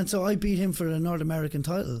so I beat him for the North American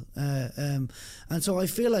title, and so I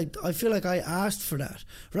feel like I asked for that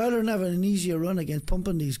rather than having an easier run against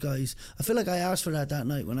pumping these guys. I feel like I asked for that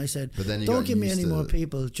night when I said, "Don't give me any more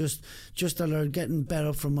people, just that are getting bet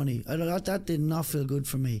up for money." That did not feel good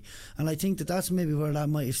for me, and I think that's maybe where that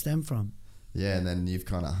might have stemmed from. Yeah, and then you've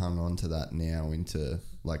kind of hung on to that now into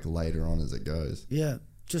like later on as it goes. Yeah.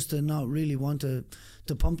 Just to not really want to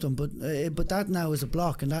pump them, but that now is a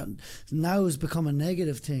block, and that now has become a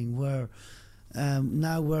negative thing where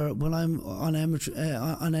now when I'm on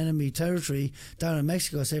enemy territory down in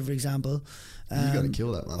Mexico, say for example, you got to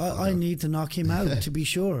kill that motherfucker. I need to knock him out to be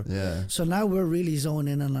sure. Yeah. So now we're really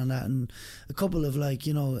zoning in on that, and a couple of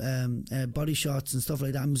body shots and stuff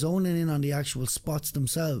like that. I'm zoning in on the actual spots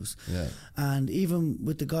themselves. Yeah. And even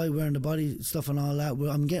with the guy wearing the body stuff and all that,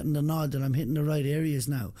 I'm getting the nod that I'm hitting the right areas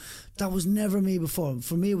now. That was never me before.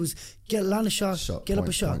 For me, it was land a shot, get up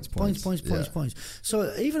a shot, points.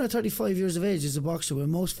 So even at 35 years of age as a boxer, where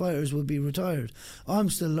most fighters would be retired, I'm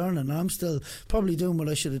still learning. I'm still probably doing what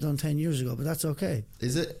I should have done 10 years ago, but that's okay.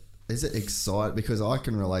 Is it exciting? Because I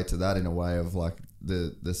can relate to that in a way of like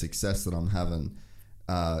the success that I'm having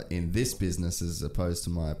in this business as opposed to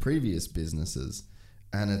my previous businesses,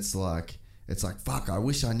 and it's like fuck, I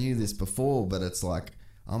wish I knew this before, but it's like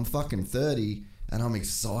I'm fucking 30 and I'm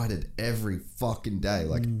excited every fucking day.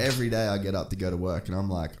 Like every day I get up to go to work and I'm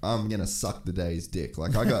like, I'm gonna suck the day's dick.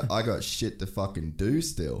 Like I got shit to fucking do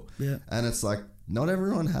still. Yeah. And it's like not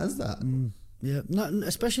everyone has that. Yeah,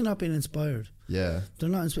 especially not being inspired. Yeah, they're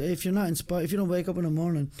not. If you're not inspired, if you don't wake up in the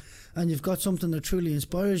morning and you've got something that truly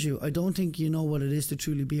inspires you, I don't think you know what it is to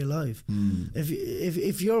truly be alive.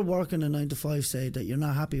 If you're working a 9 to 5, say, that you're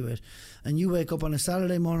not happy with, and you wake up on a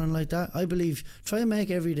Saturday morning like that, I believe try and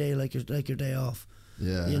make every day like your day off.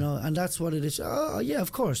 Yeah, you know, and that's what it is. Oh yeah,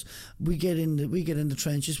 of course. We get in the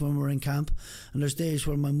trenches when we're in camp, and there's days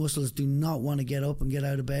where my muscles do not want to get up and get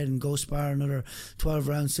out of bed and go spar another 12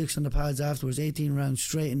 rounds, 6 on the pads afterwards, 18 rounds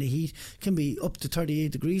straight in the heat. Can be up to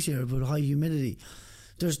 38 degrees here with high humidity.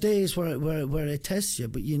 There's days where it tests you,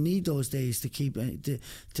 but you need those days to keep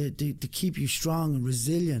to keep you strong and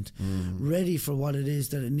resilient, ready for what it is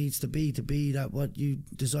that it needs to be that what you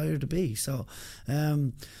desire to be. So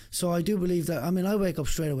I do believe that. I mean, I wake up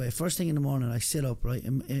straight away. First thing in the morning, I sit up, right?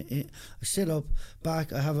 I sit up,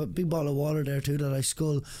 back. I have a big bottle of water there too that I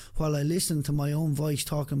scull while I listen to my own voice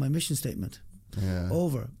talking my mission statement. Yeah.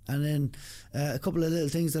 Over, and then a couple of little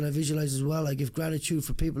things that I visualize as well. I give gratitude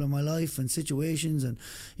for people in my life and situations, and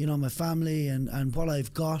my family and what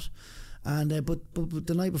I've got. And but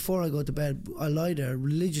the night before I go to bed, I lie there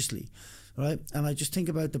religiously, right? And I just think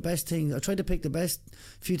about the best things. I try to pick the best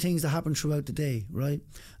few things that happen throughout the day, right?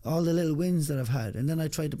 All the little wins that I've had, and then I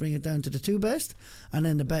try to bring it down to the 2 best, and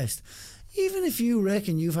then the best. Even if you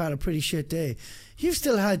reckon you've had a pretty shit day, you've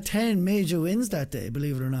still had 10 major wins that day,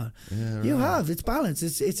 believe it or not. Yeah, right. You have. It's balance.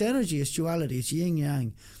 It's energy. It's duality. It's yin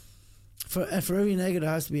yang. For every negative,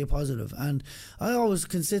 there has to be a positive. And I always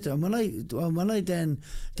consider, and when I then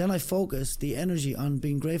I focus the energy on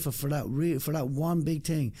being grateful for that one big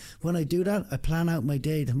thing. When I do that, I plan out my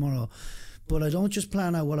day tomorrow. But I don't just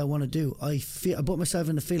plan out what I want to do. I put myself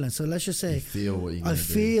in the feeling. So let's just say, you feel what you're gonna do.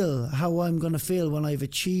 Feel how I'm going to feel when I've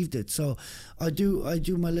achieved it. So I do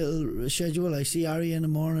my little schedule. I see Ari in the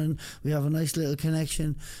morning. We have a nice little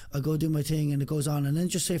connection. I go do my thing, and it goes on. And then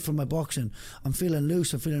just say for my boxing, I'm feeling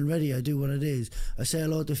loose. I'm feeling ready. I do what it is. I say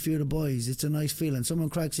hello to a few of the boys. It's a nice feeling. Someone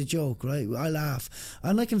cracks a joke, right? I laugh,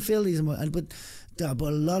 and I can feel these. But a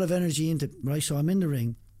lot of energy into it, right? So I'm in the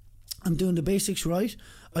ring. I'm doing the basics right.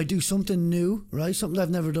 I do something new, right? Something I've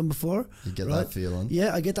never done before. You get right? that feeling.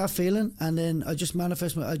 Yeah, I get that feeling, and then I just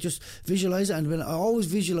I just visualize it, and when I always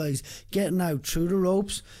visualize getting out through the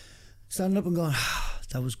ropes, standing up and going,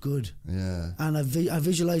 that was good. Yeah. And I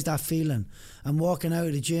visualize that feeling. I'm walking out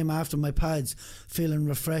of the gym after my pads, feeling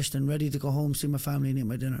refreshed and ready to go home, see my family, and eat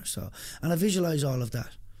my dinner. So, and I visualize all of that.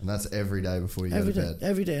 And that's every day before you go to bed.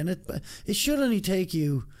 Every day, and it should only take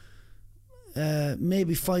you.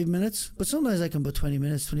 Maybe 5 minutes, but sometimes I can put 20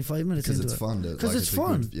 minutes, 25 minutes into it. Because it's fun. Because it's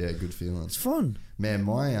fun. Good feeling. It's fun. Man,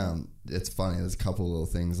 it's funny. There's a couple of little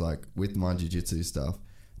things like with my jiu-jitsu stuff.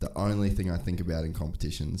 The only thing I think about in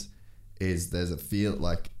competitions is there's a feel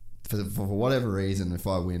like for whatever reason, if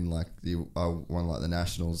I win I won like the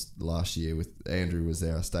nationals last year with Andrew was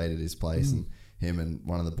there. I stayed at his place and him and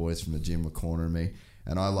one of the boys from the gym were cornering me.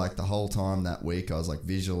 And I like the whole time that week I was like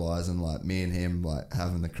visualizing like me and him like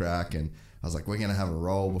having the crack, and I was like, we're going to have a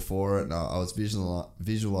roll before it. And I was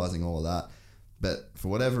visualizing all of that. But for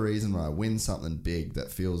whatever reason, when I win something big that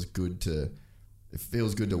feels good to it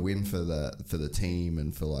feels good to win for the team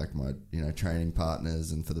and for like my, you know, training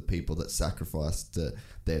partners and for the people that sacrificed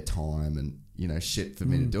their time and, you know, shit for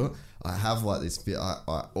me to do it. I have like this feel.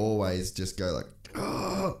 I always just go like,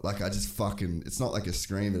 oh, like I just fucking. It's not like a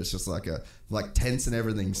scream, but it's just like tensing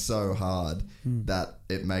everything so hard that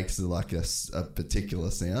it makes like a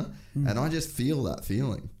particular sound, and I just feel that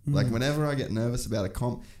feeling. Like whenever I get nervous about a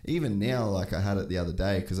comp, even now, like I had it the other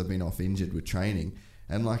day because I've been off injured with training,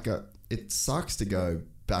 and like it sucks to go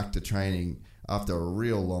back to training after a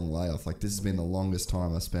real long layoff. Like this has been the longest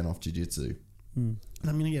time I spent off jiu-jitsu. And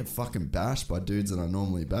I'm going to get fucking bashed by dudes that I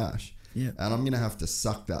normally bash. Yeah. And I'm going to have to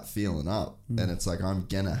suck that feeling up. And it's like I'm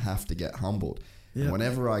going to have to get humbled. Yeah. And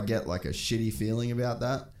whenever I get like a shitty feeling about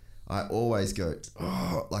that, I always go,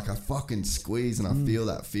 oh, like I fucking squeeze and I feel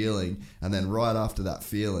that feeling. And then right after that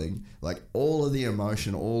feeling, like all of the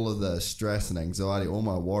emotion, all of the stress and anxiety, all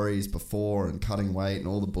my worries before and cutting weight and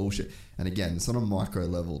all the bullshit. And again, it's on a micro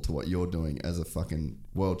level to what you're doing as a fucking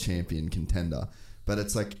world champion contender. But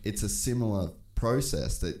it's like, it's a similar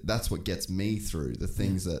process that's what gets me through the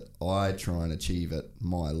things that I try and achieve at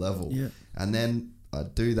my level. Yeah. And then I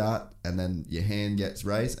do that, and then your hand gets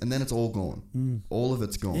raised, and then it's all gone. All of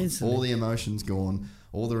it's gone. Instantly. All the emotions gone,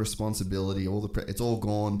 all the responsibility, it's all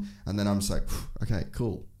gone. And then I'm just like, okay,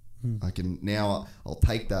 cool. I can now. I'll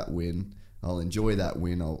take that win. I'll enjoy that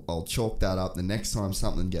win. I'll chalk that up. The next time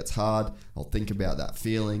something gets hard, I'll think about that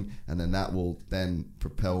feeling, and then that will then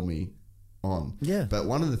propel me on. Yeah. But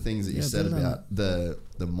one of the things that you said about the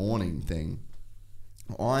morning thing,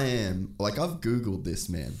 I am like, I've Googled this,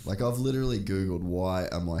 man. Like I've literally Googled why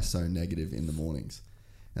am I so negative in the mornings,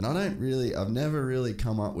 and I've never really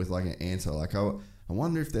come up with like an answer. Like I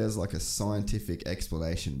wonder if there's like a scientific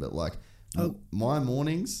explanation, but like my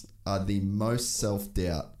mornings are the most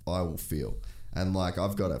self-doubt I will feel. And like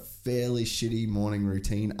I've got a fairly shitty morning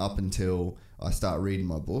routine up until I start reading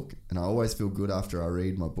my book, and I always feel good after I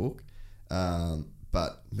read my book.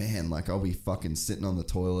 But man, like I'll be fucking sitting on the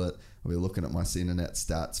toilet, I'll be looking at my internet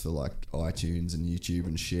stats for like iTunes and YouTube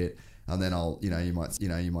and shit, and then you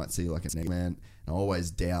might see like a man, and I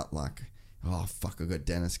always doubt like, oh fuck, I got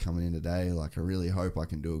Dennis coming in today, like I really hope I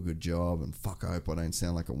can do a good job, and fuck, I hope I don't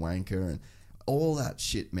sound like a wanker and all that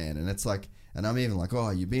shit, man. And it's like, and I'm even like,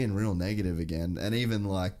 oh, you're being real negative again. And even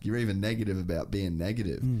like, you're even negative about being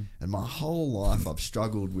negative. And my whole life I've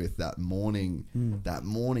struggled with that morning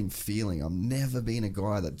feeling. I've never been a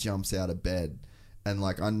guy that jumps out of bed. And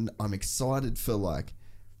like, I'm excited for the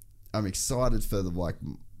like,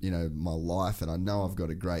 you know, my life, and I know I've got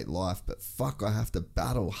a great life, but fuck, I have to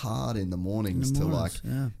battle hard in the mornings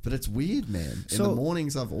but it's weird, man. In the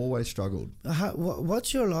mornings I've always struggled.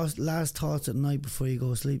 What's your last thoughts at night before you go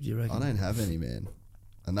to sleep, do you reckon? I don't have any, man,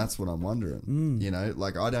 and that's what I'm wondering. You know,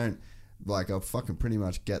 like I don't, like I'll fucking pretty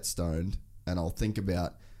much get stoned and I'll think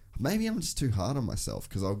about, maybe I'm just too hard on myself,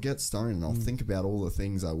 because I'll get stoned and I'll think about all the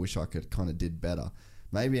things I wish I could kind of did better.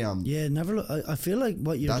 Maybe I'm... Yeah, never... I feel like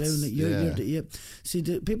what you're doing...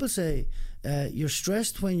 See, people say you're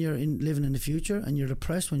stressed when you're living in the future, and you're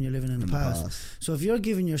depressed when you're living in the past. So if you're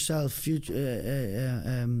giving yourself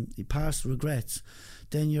past regrets,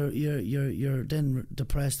 then you're then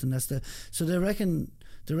depressed, and that's the... So they reckon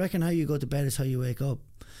how you go to bed is how you wake up.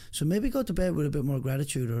 So maybe go to bed with a bit more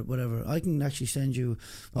gratitude or whatever. I can actually send you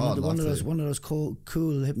one of those cool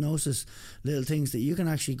hypnosis little things that you can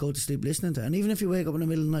actually go to sleep listening to. And even if you wake up in the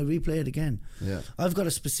middle of the night, replay it again. Yeah. I've got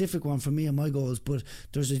a specific one for me and my goals, but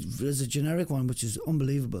there's a generic one which is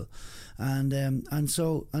unbelievable. And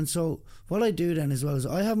so what I do then as well is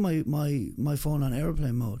I have my phone on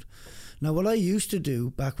airplane mode. Now, what I used to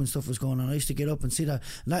do back when stuff was going on, I used to get up and see that,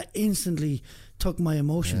 and that instantly took my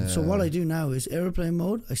emotion. So what I do now is airplane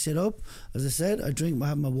mode. I sit up, as I said, I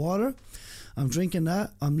have my water. I'm drinking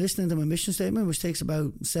that. I'm listening to my mission statement, which takes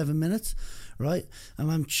about 7 minutes, right?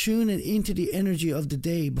 And I'm tuning into the energy of the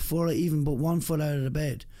day before I even put one foot out of the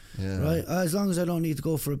bed, right? As long as I don't need to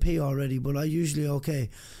go for a pee already, but I usually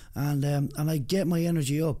okay. And I get my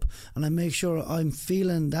energy up, and I make sure I'm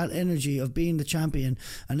feeling that energy of being the champion,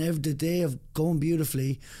 and the day of going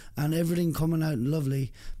beautifully and everything coming out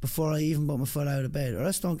lovely before I even put my foot out of bed, or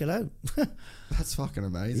else don't get out. That's fucking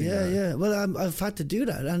amazing. Yeah, man. Yeah. Well, I've had to do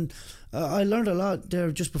that, and I learned a lot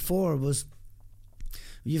there just before. Was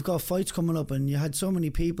you've got fights coming up, and you had so many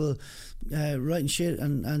people writing shit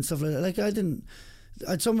and stuff like that. Like I had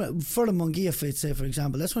for the Munguia fight, say for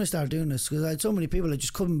example, that's when I started doing this, because I had so many people I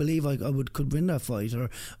just couldn't believe I could win that fight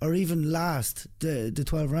or even last the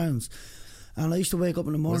 12 rounds. And I used to wake up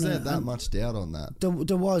in the morning. Was there that much doubt on that?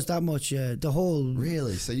 There was that much, yeah. The whole...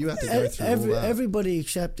 Really? So you had to go through all that? Everybody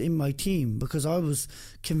except in my team, because I was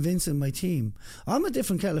convincing my team. I'm a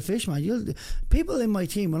different kettle of fish, man. People in my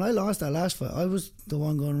team, when I lost that last fight, I was the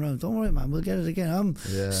one going around, don't worry, man, we'll get it again. I'm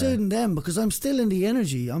soothing them because I'm still in the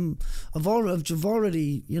energy. I've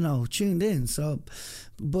already, you know, tuned in. So...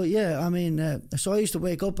 But yeah, I mean, so I used to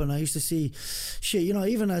wake up and I used to see shit, you know,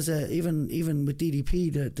 even with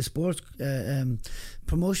DDP, the sports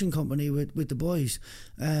promotion company with the boys,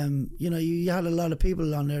 you know, you had a lot of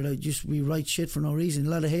people on there that we write shit for no reason,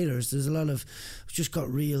 a lot of haters. There's a lot of, just got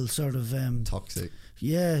real sort of toxic.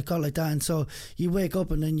 Yeah, it got like that. And so you wake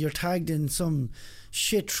up and then you're tagged in some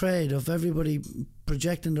shit thread of everybody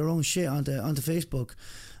projecting their own shit onto Facebook.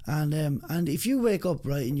 And if you wake up,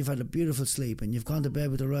 right, and you've had a beautiful sleep and you've gone to bed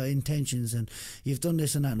with the right intentions and you've done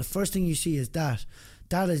this and that, and the first thing you see is that's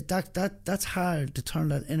hard to turn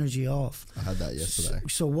that energy off. I had that yesterday.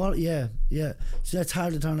 So what? Yeah. So that's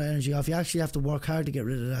hard to turn that energy off. You actually have to work hard to get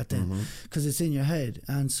rid of that then, because it's in your head.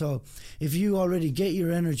 And so if you already get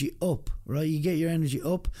your energy up, right, you get your energy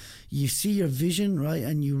up, you see your vision, right,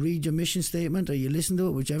 and you read your mission statement or you listen to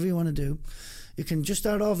it, whichever you want to do. You can just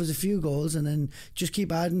start off as a few goals and then just keep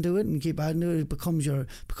adding to it and keep adding to it. It becomes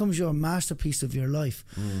your masterpiece of your life.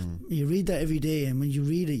 You read that every day, and when you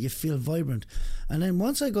read it, you feel vibrant. And then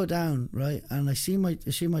once I go down, right, and I see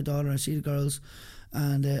my daughter, I see the girls,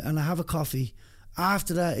 and I have a coffee.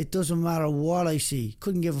 After that, it doesn't matter what I see.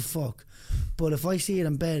 Couldn't give a fuck. But if I see it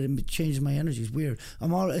in bed, it changes my energy. It's weird.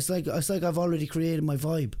 It's like I've already created my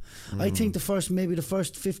vibe. I think the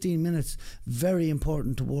first 15 minutes very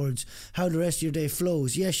important towards how the rest of your day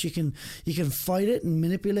flows. Yes, you can fight it and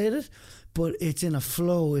manipulate it, but it's in a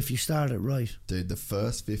flow if you start it right. Dude, the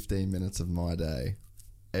first 15 minutes of my day,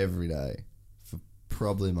 every day, for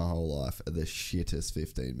probably my whole life, are the shittest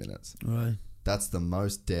 15 minutes. Right. That's the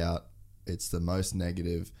most doubt. It's the most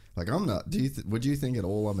negative. Like, I'm not. Would you think at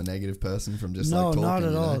all I'm a negative person from just like talking? No, not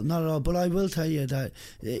at all. Not at all. But I will tell you that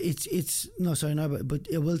it's no, sorry, no, but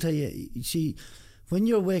I will tell you. You see, when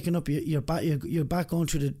you're waking up, you're back going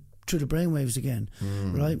through the brainwaves again,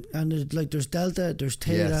 right? And there's delta, there's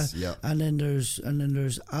theta, and then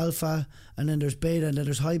there's alpha, and then there's beta, and then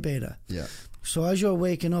there's high beta. Yeah. So as you're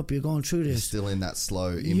waking up, you're going through this. You're still in that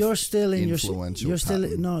slow, you're still in influential you're still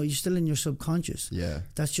pattern. No, you're still in your subconscious. Yeah.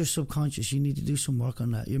 That's your subconscious. You need to do some work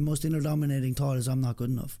on that. Your most inner dominating thought is, I'm not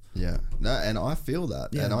good enough. Yeah. No, and I feel that.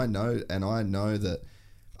 Yeah. And I know that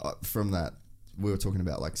from that, we were talking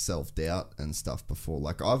about like self-doubt and stuff before.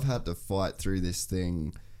 Like, I've had to fight through this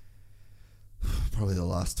thing probably the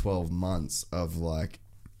last 12 months of like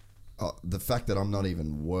the fact that I'm not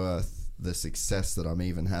even worth the success that I'm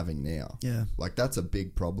even having now. Yeah. Like, that's a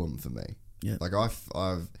big problem for me. Yeah. Like,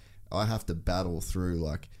 I have to battle through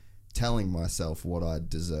like telling myself what I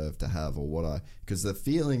deserve to have, or because the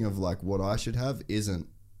feeling of like what I should have isn't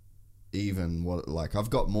even what, like,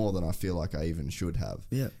 I've got more than I feel like I even should have.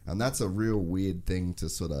 Yeah. And that's a real weird thing to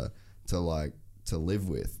sort of to live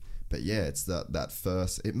with. But yeah, it's that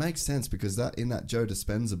first, it makes sense because that in that Joe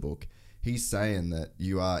Dispenza book, he's saying that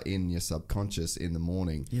you are in your subconscious in the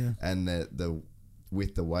morning, and that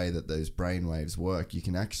with the way that those brainwaves work, you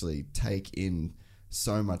can actually take in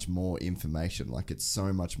so much more information. Like, it's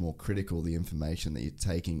so much more critical, the information that you're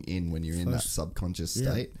taking in when you're in that subconscious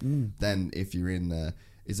state, than if you're in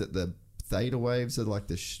is it the theta waves or like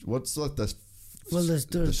what's like the well, there's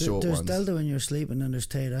short ones? Delta when you're asleep, and then there's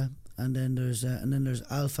theta. And then there's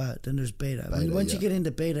alpha, then there's beta. Once you get into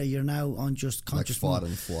beta, you're now on just conscious like fight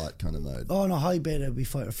and flight kind of mode. Oh no, high beta would be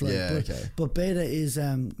fight or flight. Yeah, but beta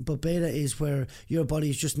is where your body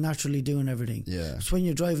is just naturally doing everything. Yeah. So when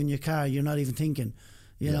you're driving your car, you're not even thinking.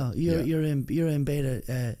 You know, you're in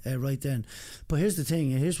beta right then. But here's the thing.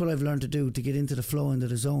 Here's what I've learned to do to get into the flow, into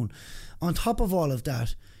the zone. On top of all of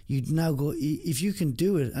that, you now go, if you can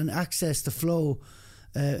do it and access the flow.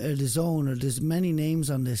 The zone, or there's many names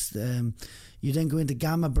on this, you then go into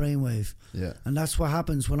gamma brainwave, and that's what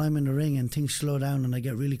happens when I'm in the ring and things slow down and I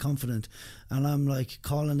get really confident and I'm like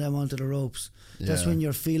calling them onto the ropes. That's when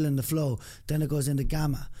you're feeling the flow. Then it goes into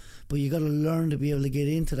gamma, but you got to learn to be able to get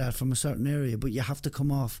into that from a certain area, but you have to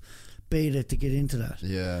come off beta to get into that.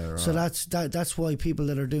 Yeah, right. So that's why people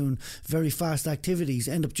that are doing very fast activities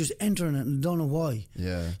end up just entering it and don't know why.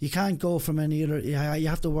 Yeah. You can't go from any other. You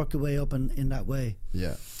have to work your way up in that way.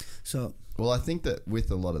 Yeah. So. Well, I think that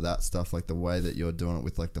with a lot of that stuff, like the way that you're doing it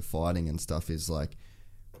with like the fighting and stuff, is like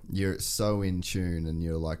you're so in tune and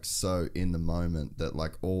you're like so in the moment that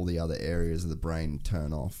like all the other areas of the brain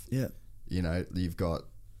turn off. Yeah. You know, you've got.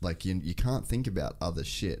 Like, you can't think about other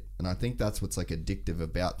shit. And I think that's what's, like, addictive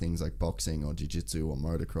about things like boxing or jiu-jitsu or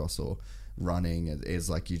motocross or running is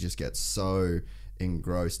like you just get so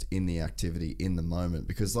engrossed in the activity in the moment,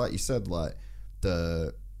 because like you said, like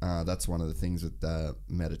that's one of the things with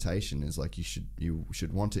meditation is like you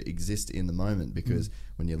should want to exist in the moment, because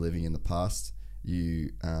when you're living in the past,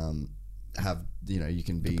 you have, you know, you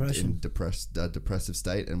can be in depressive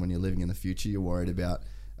state, and when you're living in the future, you're worried about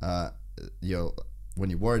when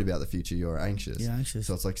you're worried about the future, you're anxious. You're anxious.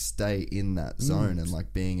 So it's like stay in that zone, and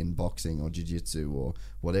like being in boxing or jiu-jitsu or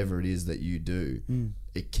whatever it is that you do,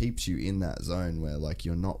 it keeps you in that zone where like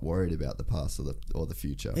you're not worried about the past or the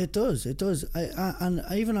future. It does. And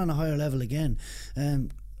even on a higher level again,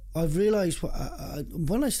 I've realised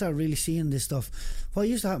when I started really seeing this stuff, what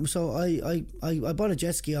used to happen. So I bought a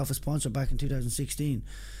jet ski off a sponsor back in 2016.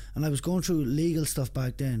 And I was going through legal stuff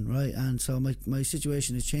back then, right? And so my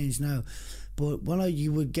situation has changed now. But when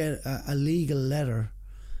you would get a legal letter,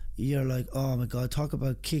 you're like, oh my God, talk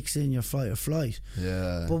about kicks in your fight or flight.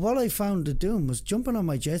 Yeah. But what I found to doing was jumping on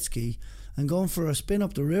my jet ski and going for a spin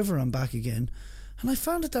up the river and back again. And I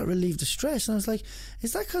found that relieved the stress. And I was like,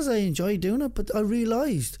 is that because I enjoy doing it? But I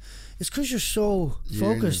realised it's because you're so focused.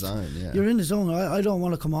 You're in the zone, yeah. You're in the zone. I don't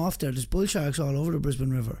want to come off there. There's bull sharks all over the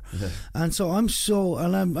Brisbane River. Yeah. And so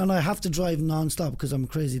I have to drive non-stop because I'm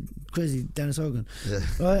crazy Dennis Hogan. Yeah.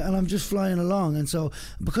 Right? And I'm just flying along. And so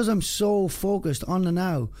because I'm so focused on the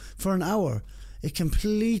now for an hour, it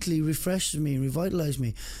completely refreshes me and revitalized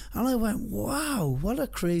me. And I went, wow, what a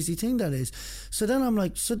crazy thing that is. So then I'm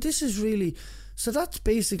like, so that's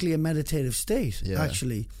basically a meditative state,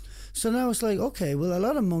 actually. So now it's like, okay, well, a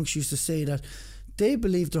lot of monks used to say that they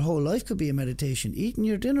believe their whole life could be a meditation. Eating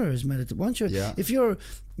your dinner is meditation. If you're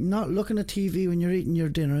not looking at TV when you're eating your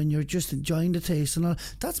dinner and you're just enjoying the taste and all,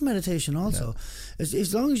 that's meditation also. Yeah.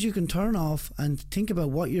 As long as you can turn off and think about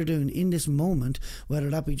what you're doing in this moment, whether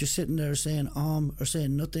that be just sitting there saying or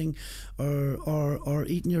saying nothing, or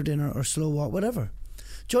eating your dinner or slow walk, whatever.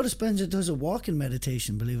 Joe Dispenza does a walking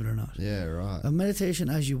meditation, believe it or not. Yeah, right. A meditation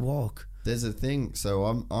as you walk. There's a thing,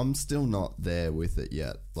 so I'm still not there with it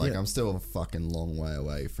yet. Like, I'm still a fucking long way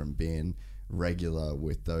away from being regular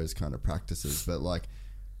with those kind of practices. But like,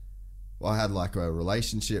 I had like a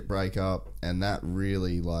relationship breakup, and that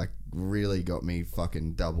really got me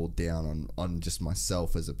fucking doubled down on just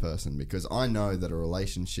myself as a person, because I know that a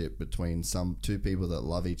relationship between two people that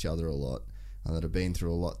love each other a lot and that have been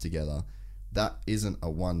through a lot together, that isn't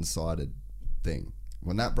a one-sided thing.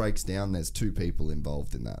 When that breaks down, there's two people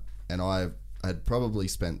involved in that. And I had probably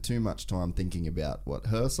spent too much time thinking about what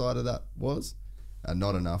her side of that was and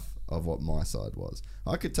not enough of what my side was.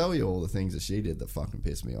 I could tell you all the things that she did that fucking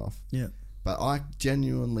pissed me off. Yeah. But I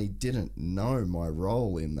genuinely didn't know my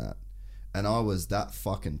role in that. And that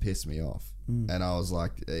fucking pissed me off. And I was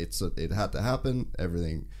like, it had to happen.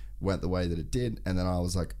 Everything went the way that it did. And then I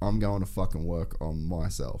was like, I'm going to fucking work on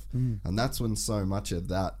myself. And that's when so much of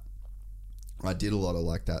that, I did a lot of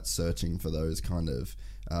like that searching for those kind of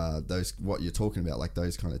what you're talking about, like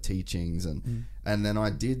those kind of teachings, and then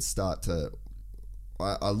I did start to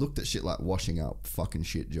I looked at shit like washing up, fucking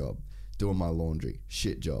shit job, doing my laundry,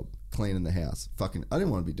 shit job, cleaning the house, fucking I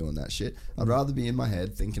didn't want to be doing that shit. I'd rather be in my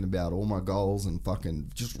head thinking about all my goals and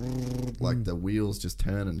fucking just like the wheels just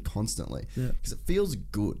turning constantly, because it feels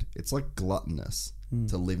good. It's like gluttonous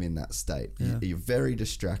to live in that state. You're very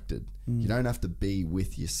distracted. You don't have to be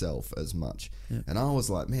with yourself as much. And I was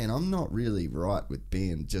like, man, I'm not really right with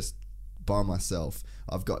being just by myself.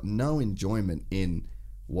 I've got no enjoyment in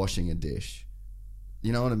washing a dish.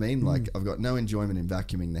 You know what I mean? Like, I've got no enjoyment in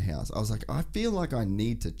vacuuming the house. I was like, I feel like I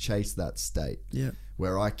need to chase that state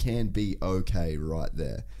where I can be okay right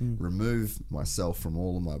there. Remove myself from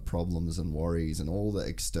all of my problems and worries and all the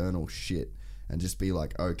external shit, and just be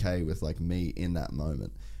like okay with like me in that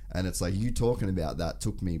moment. And it's like you talking about that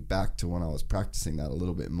took me back to when I was practicing that a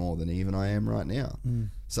little bit more than even I am right now.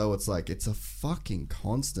 So it's like, it's a fucking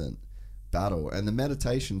constant battle. And the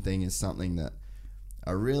meditation thing is something that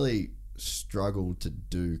I really struggle to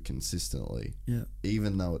do consistently,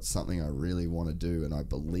 even though it's something I really want to do and I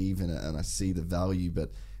believe in it and I see the value.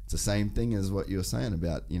 But it's the same thing as what you were saying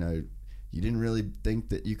about, you know, you didn't really think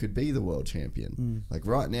that you could be the world champion. Like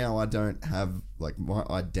right now, I don't have like my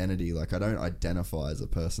identity. Like I don't identify as a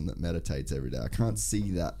person that meditates every day. I can't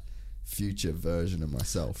see that future version of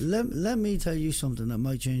myself. Let me tell you something that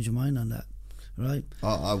might change your mind on that, right?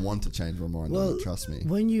 I want to change my mind on it, trust me.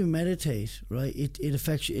 When you meditate, right, it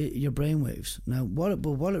affects your brain waves. Now, what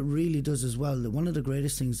it really does as well, one of the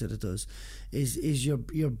greatest things that it does is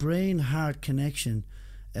your brain-heart connection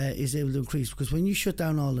is able to increase, because when you shut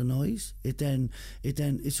down all the noise,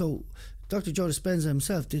 so Dr. Joe Dispenza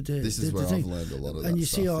himself did the This is did where the thing. I've learned a lot of and that you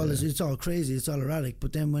see stuff, all this, it's all crazy, it's all erratic.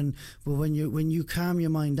 But then when you calm your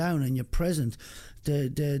mind down and you're present,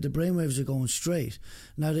 the brainwaves are going straight.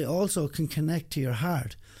 Now they also can connect to your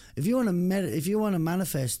heart. If you want to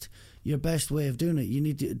manifest your best way of doing it, you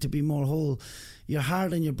need to be more whole. Your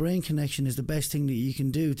heart and your brain connection is the best thing that you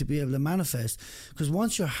can do to be able to manifest. Because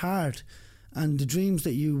once your heart and the dreams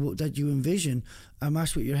that you envision are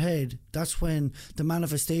matched with your head, that's when the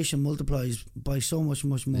manifestation multiplies by so much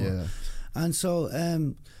more. Yeah. And so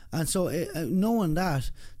knowing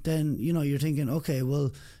that, then you're thinking, okay,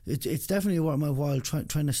 well, it's definitely worth my while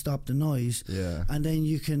trying to stop the noise. Yeah. And then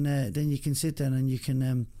you can sit down and you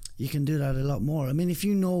can do that a lot more. I mean, if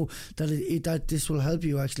you know that this will help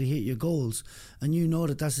you actually hit your goals, and you know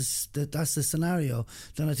that's the scenario,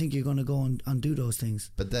 then I think you're going to go and do those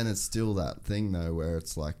things. But then it's still that thing though, where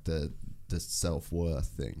it's like the self-worth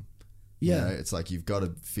thing. Yeah, it's like you've got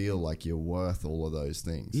to feel like you're worth all of those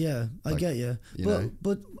things. Yeah, I get you.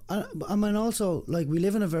 But I mean, also, like, we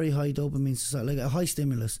live in a very high dopamine society, like a high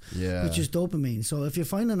stimulus, which is dopamine. So if you're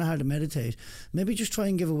finding it hard to meditate, maybe just try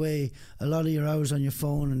and give away a lot of your hours on your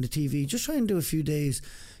phone and the TV. Just try and do a few days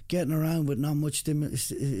getting around with not much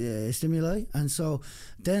stimuli, and so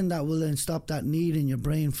then that will then stop that need in your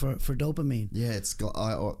brain for dopamine. Yeah,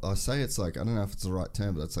 I say it's like, I don't know if it's the right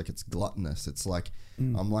term, but it's like it's gluttonous. It's like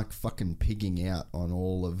I'm like fucking pigging out on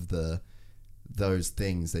all of those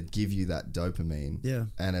things that give you that dopamine. Yeah.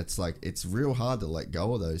 And it's like, it's real hard to let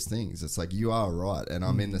go of those things. It's like, you are right, and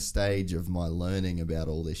I'm in the stage of my learning about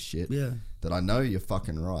all this shit. Yeah. That I know you're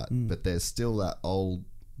fucking right, but there's still that old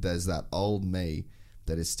me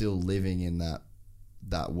that is still living in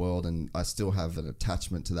that world, and I still have an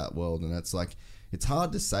attachment to that world. And it's like, it's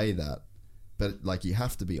hard to say that, but like, you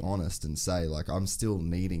have to be honest and say, like, I'm still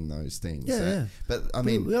needing those things. Yeah. But I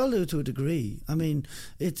mean, we all do to a degree. I mean,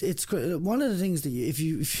 it's one of the things that if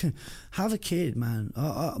you have a kid, man.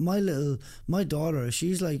 My daughter,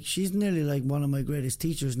 she's nearly like one of my greatest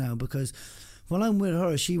teachers now, because when I'm with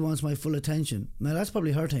her, she wants my full attention. Now that's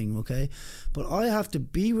probably her thing, okay? But I have to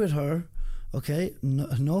be with her. Okay,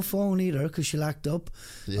 no phone either, because she'll act up.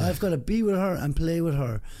 Yeah. I've got to be with her and play with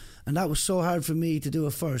her. And that was so hard for me to do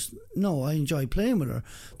at first. No, I enjoy playing with her,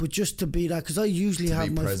 but just to be that, because I usually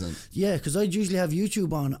have present. Yeah, because I usually have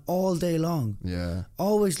YouTube on all day long. Yeah,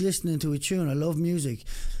 always listening to a tune. I love music,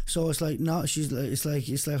 so it's like, no, it's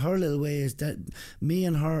like her little way is that me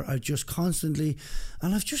and her are just constantly.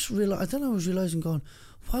 And I've just realized. I was realizing, going,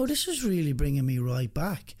 wow, this is really bringing me right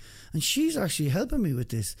back. And she's actually helping me with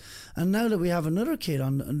this. And now that we have another kid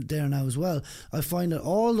on there now as well, I find that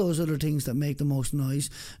all those other things that make the most noise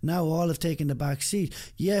now all have taken the back seat.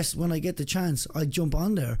 Yes, when I get the chance, I jump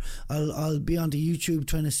on there. I'll be onto YouTube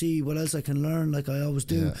trying to see what else I can learn, like I always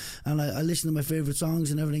do. Yeah. And I listen to my favourite songs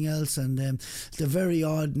and everything else, and the very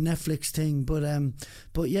odd Netflix thing.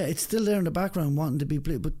 But yeah, it's still there in the background wanting to be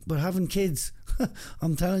played. But having kids,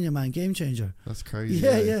 I'm telling you, man, game changer. That's crazy.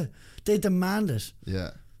 Yeah. They demand it.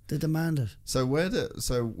 Yeah. They demand it. So we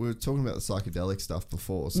were talking about the psychedelic stuff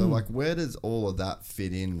before. So like, where does all of that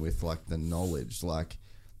fit in with like the knowledge, like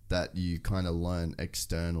that you kind of learn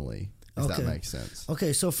externally? If that makes sense.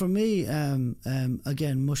 Okay, so for me,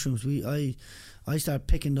 again, mushrooms. I started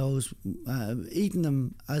picking those, eating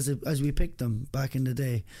them as we picked them back in the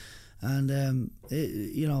day, and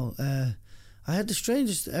I had the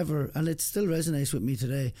strangest ever, and it still resonates with me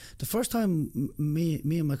today. The first time me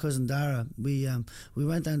and my cousin Dara, we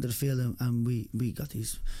went down to the field and we got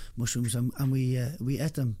these mushrooms and we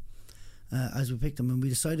ate them as we picked them, and we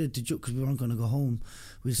decided to because we weren't going to go home.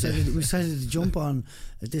 We decided to jump on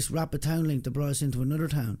this rapid town link that brought us into another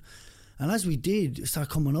town, and as we did, it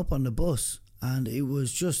started coming up on the bus, and it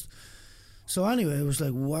was just so. Anyway, it was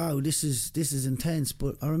like, wow, this is intense.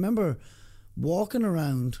 But I remember walking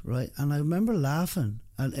around, right, and I remember laughing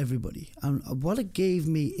at everybody, and what it gave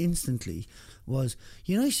me instantly was,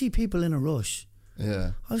 you see people in a rush.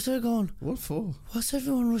 Yeah. I was there going, what for? What's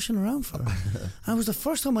everyone rushing around for? And it was the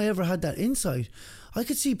first time I ever had that insight. I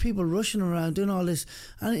could see people rushing around doing all this,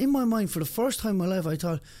 and in my mind, for the first time in my life, I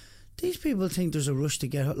thought, these people think there's a rush to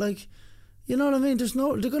get, like, you know what I mean? They're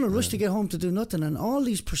going to rush to get home to do nothing, and all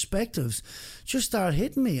these perspectives just started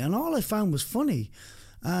hitting me, and all I found was funny.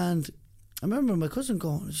 And I remember my cousin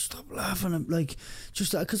going, stop laughing, like,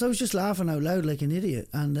 just because I was just laughing out loud like an idiot.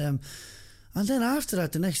 And And then after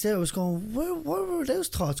that, the next day I was going, where were those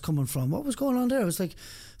thoughts coming from? What was going on there? I was like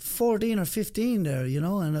 14 or 15 there, you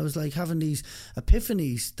know, and I was like having these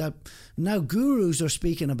epiphanies that now gurus are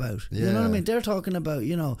speaking about. Yeah. You know what I mean? They're talking about,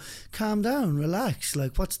 you know, calm down, relax,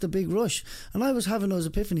 like what's the big rush? And I was having those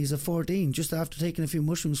epiphanies at 14 just after taking a few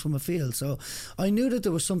mushrooms from a field. So I knew that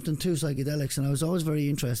there was something to psychedelics, and I was always very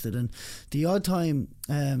interested. And the odd time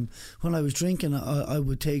when I was drinking, I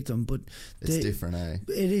would take them, but it's different, eh?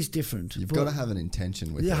 It is different. You've got to have an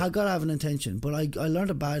intention with it. Yeah, I got to have an intention. But I learned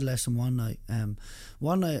a bad lesson one night.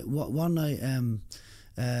 One night,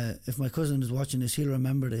 if my cousin is watching this, he'll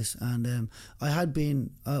remember this. And I had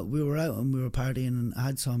been, we were out and we were partying and I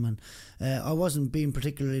had some, and I wasn't being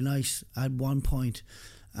particularly nice at one point.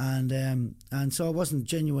 And so I wasn't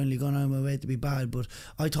genuinely going out of my way to be bad, but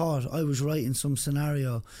I thought I was right in some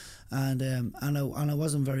scenario, and I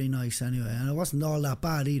wasn't very nice anyway, and I wasn't all that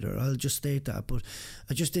bad either. I'll just state that, but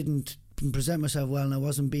I just didn't present myself well, and I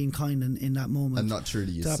wasn't being kind in that moment, and not true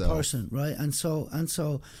to yourself, that person, right? And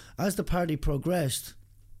so as the party progressed,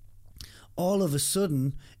 all of a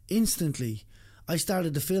sudden, instantly, I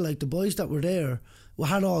started to feel like the boys that were there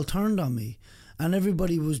had all turned on me. And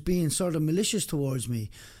everybody was being sort of malicious towards me.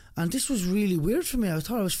 And this was really weird for me. I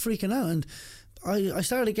thought I was freaking out. And I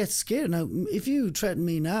started to get scared. Now, if you threaten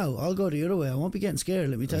me now, I'll go the other way. I won't be getting scared,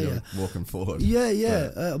 let me tell you. Walking forward.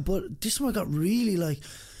 Yeah. But this one got really like...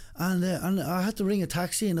 And I had to ring a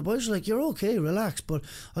taxi, and the boys were like, "You're okay, relax." But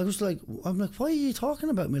I was like, "I'm like, why are you talking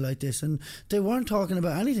about me like this?" And they weren't talking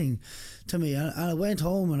about anything to me. And I went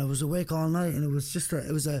home, and I was awake all night, and it was just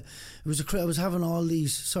I was having all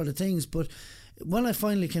these sort of things. But when I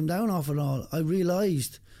finally came down off it all, I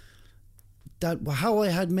realised that how I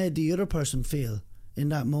had made the other person feel in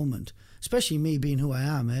that moment, especially me being who I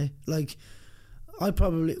am, like I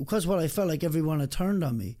probably, because what I felt like everyone had turned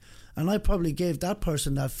on me. And I probably gave that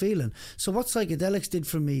person that feeling. So what psychedelics did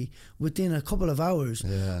for me within a couple of hours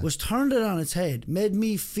was turned it on its head, made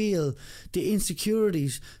me feel the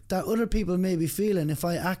insecurities that other people may be feeling if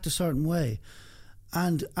I act a certain way.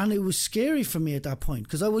 And it was scary for me at that point,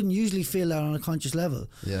 because I wouldn't usually feel that on a conscious level.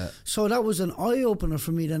 Yeah. So that was an eye-opener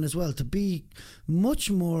for me then as well, to be much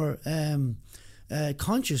more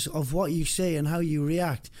conscious of what you say and how you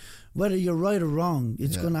react. Whether you're right or wrong,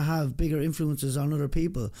 it's going to have bigger influences on other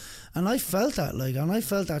people. And I felt that, and I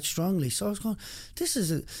felt that strongly. So I was going, this is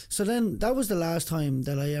it. So then that was the last time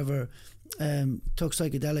that I ever took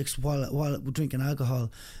psychedelics while drinking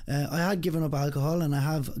alcohol. I had given up alcohol, and I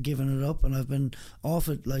have given it up, and I've been off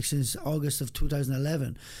it since August of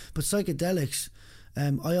 2011. But psychedelics...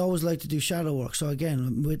 I always like to do shadow work, so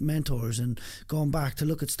again with mentors and going back to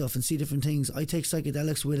look at stuff and see different things. I take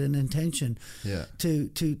psychedelics with an intention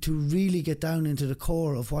to really get down into the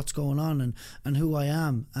core of what's going on and who I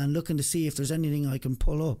am, and looking to see if there's anything I can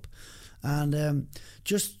pull up. And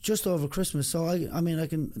just over Christmas, so I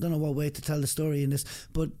don't know what way to tell the story in this,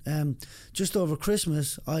 but just over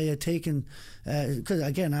Christmas I had taken, because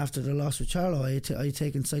again after the loss with Charlo, I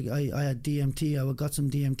had DMT. I got some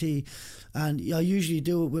DMT, and I usually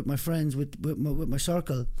do it with my friends, with my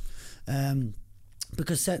circle,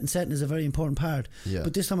 because setting is a very important part. Yeah.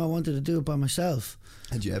 But this time I wanted to do it by myself.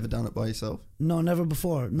 Had you ever done it by yourself? No, never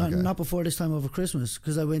before. Not before this time over Christmas,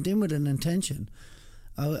 because I went in with an intention.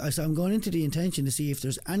 I said, I'm going into the intention to see if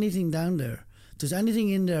there's anything down there. If there's anything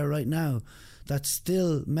in there right now that's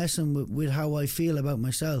still messing with how I feel about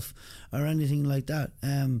myself or anything like that.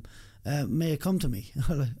 May it come to me.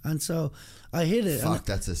 And so I hit it. Fuck,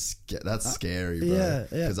 that's scary, bro. Yeah.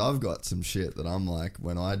 Because I've got some shit that I'm like,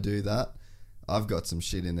 when I do that, I've got some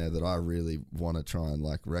shit in there that I really want to try and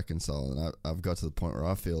reconcile. And I've got to the point where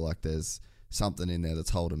I feel like there's something in there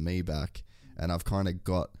that's holding me back. And I've kind of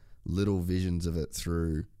got little visions of it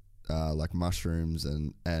through mushrooms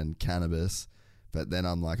and cannabis, but then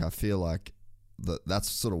I'm like, I feel like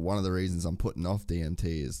that's sort of one of the reasons I'm putting off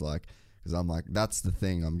DMT, is because I'm like, that's the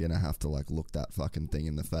thing, I'm gonna have to look that fucking thing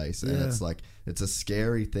in the face. And it's it's a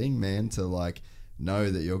scary thing, man, to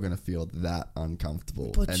know that you're gonna feel that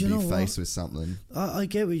uncomfortable and be faced with something. I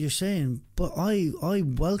get what you're saying, but I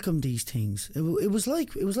welcome these things. It was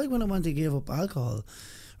like when I wanted to give up alcohol.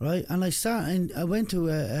 Right, and I went to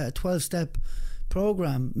a 12-step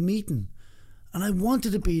program meeting, and I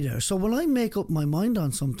wanted to be there. So when I make up my mind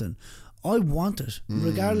on something, I want it,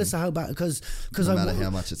 regardless of how bad. Because no matter how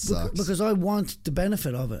much it sucks, because I want the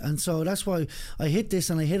benefit of it, and so that's why I hit this,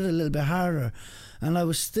 and I hit it a little bit harder. And I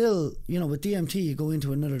was still, with DMT, you go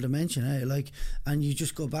into another dimension, and you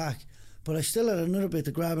just go back. But I still had another bit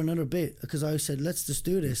to grab another bit, because I said, let's just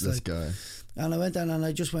do this. Let's go. And I went down and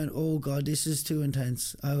I just went, oh God, this is too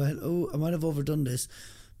intense. I went, oh, I might have overdone this.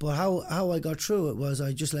 But how I got through it was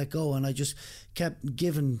I just let go, and I just kept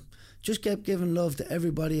giving love to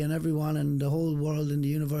everybody and everyone and the whole world and the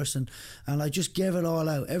universe, and I just gave it all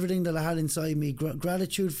out, everything that I had inside me,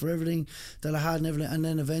 gratitude for everything that I had and everything, and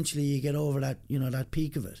then eventually you get over that, you know, that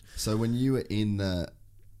peak of it. So when you were in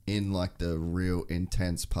like the real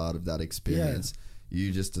intense part of that experience, you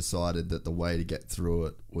just decided that the way to get through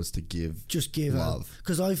it was to give love.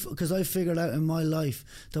 Because I figured out in my life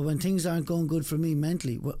that when things aren't going good for me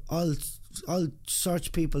mentally, I'll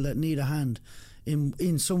search people that need a hand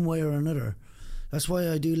in some way or another. That's why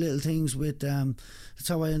I do little things with that's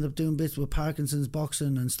how I end up doing bits with Parkinson's,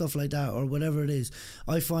 boxing and stuff like that, or whatever it is.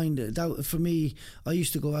 I find that for me, I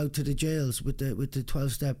used to go out to the jails with the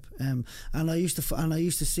 12-step, and I used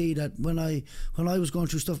to see that when I was going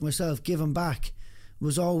through stuff myself, giving back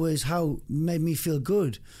was always how made me feel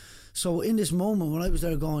good. So in this moment when I was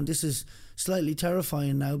there going, this is slightly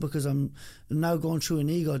terrifying now because I'm now going through an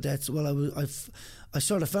ego death. Well, I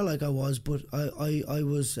sort of felt like I was, but I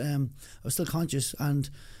was still conscious and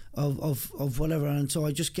of whatever, and so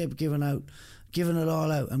I just kept giving it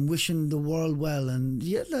all out and wishing the world well, and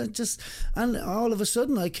and all of a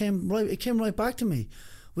sudden it came right back to me.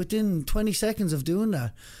 Within 20 seconds of doing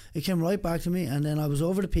that, it came right back to me, and then I was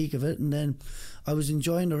over the peak of it, and then I was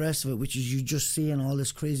enjoying the rest of it, which is you just seeing all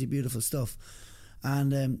this crazy beautiful stuff.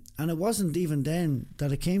 And it wasn't even then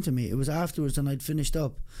that it came to me. It was afterwards, and I'd finished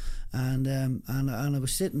up, and I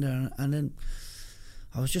was sitting there, and then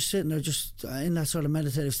I was just sitting there, just in that sort of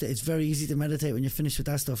meditative state. It's very easy to meditate when you're finished with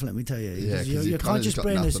that stuff, let me tell you. Yeah, because your conscious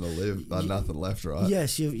brain has nothing left, right?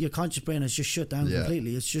 Yes, your conscious brain has just shut down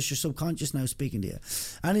completely. It's just your subconscious now speaking to you.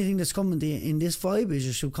 Anything that's coming to you in this vibe is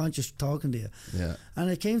your subconscious talking to you. Yeah.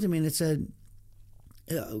 And it came to me and it said,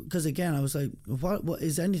 because again, I was like, what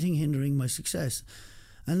is anything hindering my success?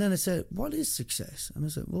 And then it said, what is success? And I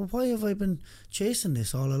said, well, why have I been chasing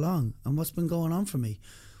this all along? And what's been going on for me?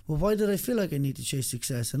 Well, why did I feel like I need to chase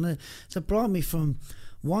success? And it brought me from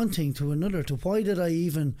one thing to another, to why did I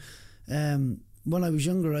even, when I was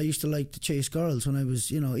younger, I used to like to chase girls. When I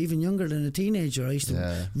was, even younger than a teenager, I used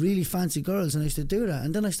to really fancy girls, and I used to do that.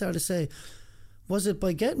 And then I started to say, was it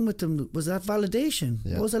by getting with them? Was that validation?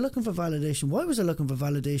 Yeah. Was I looking for validation? Why was I looking for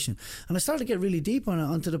validation? And I started to get really deep on it,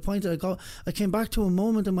 onto the point that I came back to a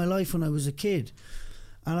moment in my life when I was a kid,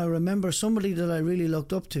 and I remember somebody that I really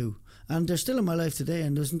looked up to, and they're still in my life today,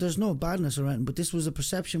 and there's no badness around, but this was a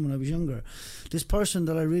perception when I was younger. This person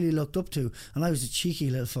that I really looked up to, and I was a cheeky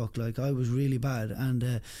little fuck, like I was really bad, and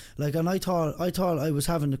and I thought I was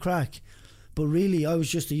having the crack, but really I was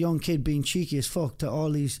just a young kid being cheeky as fuck to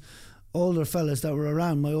all these older fellas that were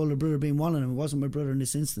around, my older brother being one of them. It wasn't my brother in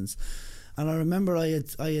this instance. And I remember I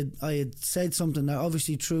had said something that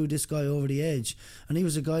obviously threw this guy over the edge, and he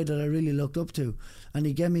was a guy that I really looked up to, and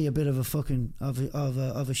he gave me a bit of a fucking of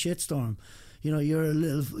a shitstorm. You're a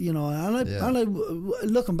little, and I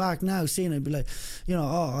looking back now, seeing it, be like,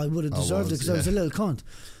 I would have deserved it because I was a little cunt.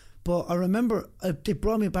 But I remember it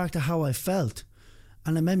brought me back to how I felt,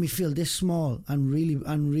 and it made me feel this small and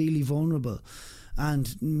really vulnerable.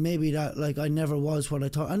 And maybe that, like, I never was what I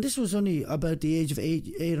thought. And this was only about the age of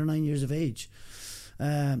 8 or 9 years of age.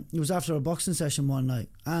 It was after a boxing session one night,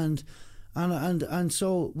 and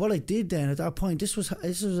so what I did then at that point, this was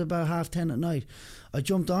about 10:30 at night. I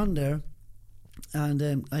jumped on there,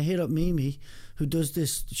 and I hit up Mimi, who does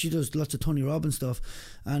this. She does lots of Tony Robbins stuff,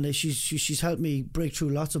 and she's helped me break through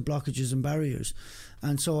lots of blockages and barriers.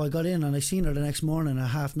 And so I got in, and I seen her the next morning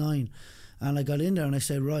at 9:30. And I got in there and I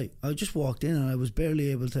said, right, I just walked in and I was barely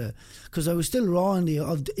able to, because I was still raw in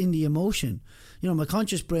the emotion. My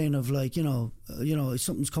conscious brain of like, if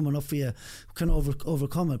something's coming up for you, can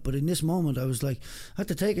overcome it. But in this moment, I was like, I had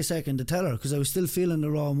to take a second to tell her, because I was still feeling the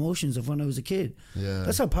raw emotions of when I was a kid. Yeah.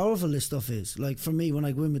 That's how powerful this stuff is, like for me, when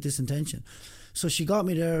I go in with this intention. So she got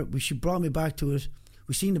me there, she brought me back to it,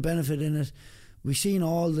 we seen the benefit in it. We seen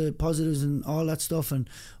all the positives and all that stuff, and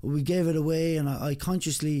we gave it away, and I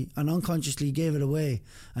consciously and unconsciously gave it away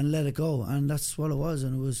and let it go, and that's what it was.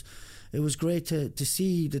 And it was great to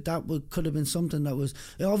see that could have been something that was,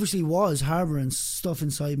 it obviously was harbouring stuff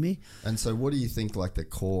inside me. And so what do you think like the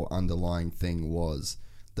core underlying thing was?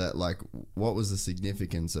 That, like, what was the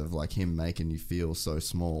significance of like him making you feel so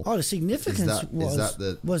small? Oh, the significance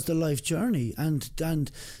was the life journey, and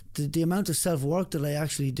the amount of self-work that I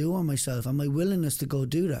actually do on myself, and my willingness to go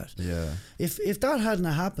do that. Yeah. If that hadn't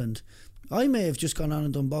happened, I may have just gone on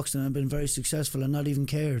and done boxing and been very successful and not even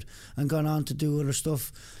cared, and gone on to do other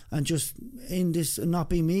stuff and just in this not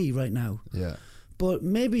be me right now. Yeah. But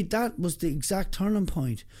maybe that was the exact turning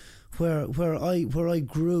point where I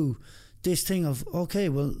grew this thing of, okay,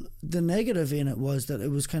 well, the negative in it was that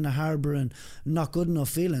it was kind of harbouring not good enough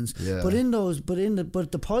feelings. Yeah. But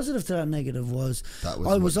the positive to that negative was That was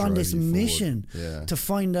I what was on drove this you forward. mission Yeah. to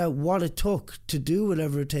find out what it took to do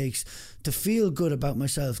whatever it takes to feel good about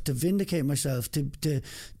myself, to vindicate myself, to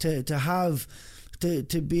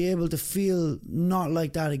be able to feel not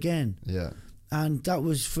like that again. Yeah. And that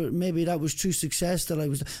was true success that I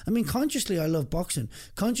was. I mean, consciously I love boxing.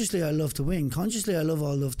 Consciously I love to win. Consciously I love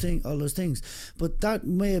all those things. But that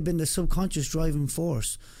may have been the subconscious driving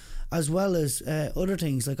force, as well as other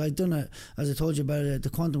things. Like I'd done as I told you about the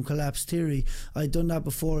quantum collapse theory. I'd done that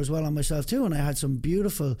before as well on myself too, and I had some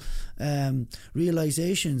beautiful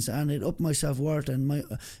realizations, and it upped my self-worth, and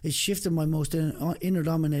it shifted my most inner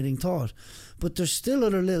dominating thought. But there's still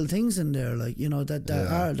other little things in there, like, you know, that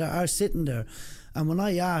are sitting there. And when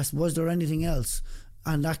I asked, was there anything else?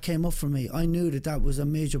 And that came up for me. I knew that was a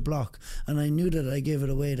major block, and I knew that I gave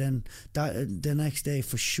it away then the next day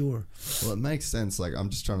for sure. Well, it makes sense. Like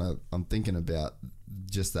I'm thinking about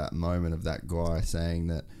just that moment of that guy saying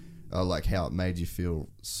that, like how it made you feel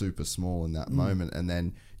super small in that moment, and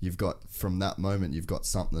then from that moment you've got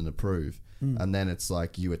something to prove. And then it's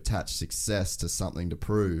like you attach success to something to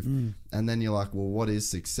prove, and then you're like, well, what is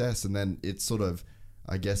success? And then it sort of,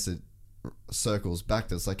 I guess it circles back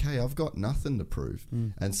to, it's like, hey, I've got nothing to prove,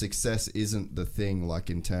 and success isn't the thing, like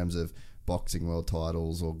in terms of boxing world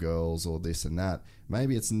titles or girls or this and that.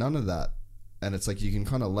 Maybe it's none of that, and it's like you can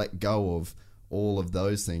kind of let go of all of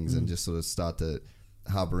those things and just sort of start to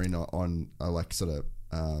harbour in on like sort of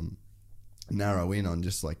narrow in on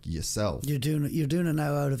just like yourself. You're doing it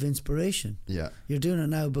now out of inspiration. Yeah. You're doing it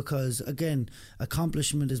now because, again,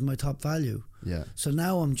 accomplishment is my top value. Yeah. So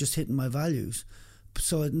now I'm just hitting my values.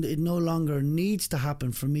 So it no longer needs to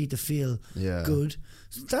happen for me to feel good.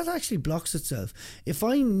 So that actually blocks itself. If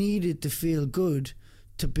I needed to feel good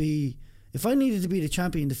if I needed to be the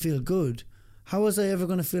champion to feel good, how was I ever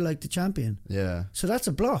going to feel like the champion? Yeah. So that's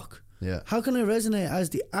a block. Yeah. How can I resonate as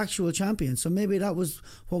the actual champion? So maybe that was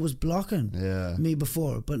what was blocking me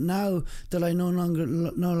before. But now that I no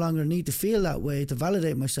longer need to feel that way to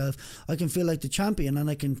validate myself, I can feel like the champion, and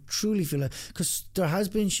I can truly feel like, because there has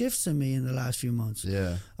been shifts in me in the last few months.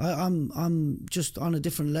 Yeah. I'm just on a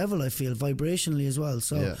different level, I feel, vibrationally as well.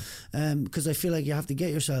 So because I feel like you have to get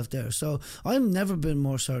yourself there. So I've never been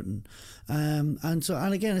more certain. And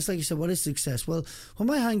again, it's like you said, what is success? Well, when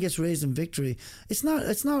my hand gets raised in victory, it's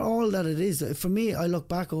not all that it is. For me, I look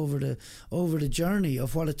back over the journey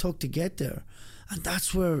of what it took to get there, and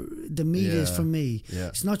that's where the meat is for me. Yeah.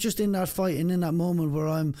 It's not just in that fight and in that moment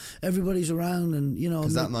where everybody's around, and you know,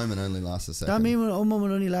 because that moment only lasts a second. That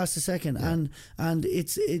moment only lasts a second, and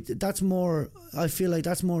that's more. I feel like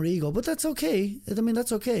that's more ego, but that's okay. I mean,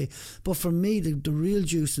 that's okay. But for me, the real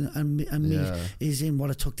juice and meat is in what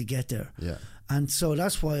it took to get there. Yeah. And so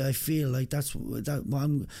that's why I feel like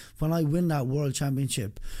when I win that world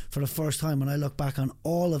championship for the first time, when I look back on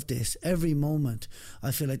all of this, every moment,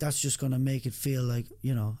 I feel like that's just going to make it feel like,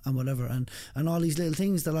 you know, and whatever, and all these little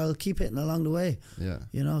things that I'll keep hitting along the way. Yeah.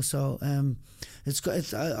 You know, so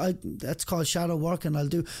that's called shadow work, and I'll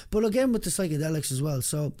do. But again, with the psychedelics as well.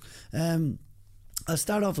 So I'll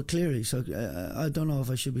start off with Cleary. So I don't know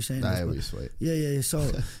if I should be saying this. That would be sweet. Yeah.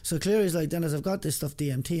 So Cleary's like, Dennis, I've got this stuff,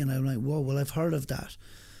 DMT, and I'm like, whoa, well, I've heard of that.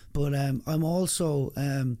 But I'm also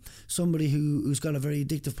somebody who's got a very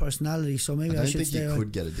addictive personality, so maybe I should stay. I don't think you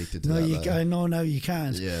could get addicted to that. No, I know now you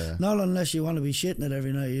can't. Yeah. Not unless you want to be shitting it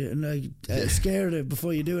every night and scared it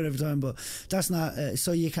before you do it every time. But that's not.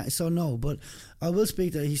 So you can't. So no. But I will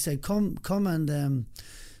speak to. He said, come and.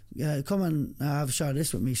 Come and have a shot of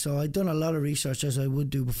this with me. So I'd done a lot of research, as I would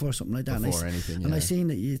do before something like that. And I seen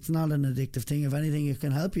that it's not an addictive thing. If anything, it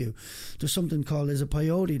can help you. There's something called as a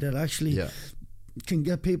peyote that actually can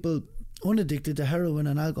get people unaddicted to heroin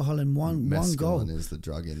and alcohol in one go. Mescaline is the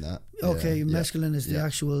drug in that. Okay, mescaline is the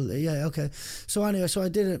actual. Okay. So anyway, so I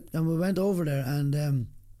did it, and we went over there, and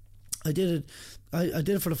I did it. I did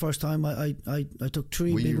it for the first time. I took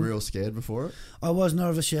 3. Were you real scared before it? I was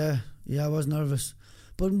nervous. Yeah, I was nervous.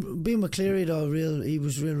 But being with Cleary though, he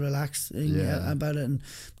was real relaxed about it. And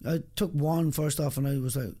I took 1 first off, and I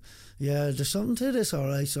was like, yeah, there's something to this, all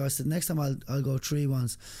right. So I said, next time I'll go 3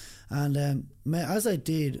 once. And as I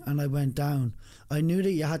did, and I went down, I knew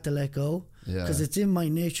that you had to let go, because it's in my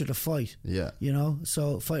nature to fight. Yeah, you know.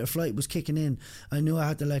 So fight or flight was kicking in. I knew I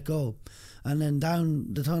had to let go. And then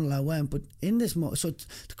down the tunnel I went. But in this so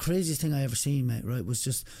the craziest thing I ever seen, mate, right, was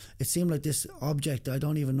just, it seemed like this object, I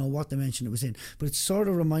don't even know what dimension it was in, but it sort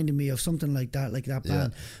of reminded me of something like that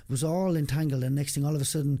band. It was all entangled, and next thing, all of a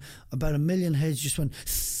sudden, about 1 million heads just went,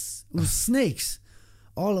 it was snakes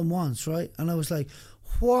all at once, right? And I was like,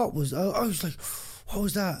 what was... I was like, what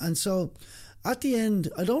was that? And so at the end,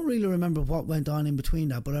 I don't really remember what went on in between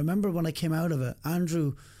that, but I remember when I came out of it,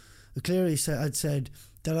 Andrew clearly had said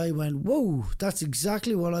that I went, whoa, that's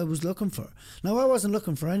exactly what I was looking for. Now, I wasn't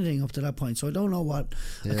looking for anything up to that point, so I don't know what...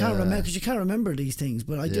 I can't remember, because you can't remember these things,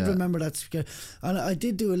 but I did remember that. And I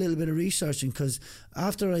did do a little bit of researching, because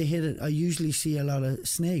after I hit it, I usually see a lot of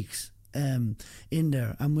snakes in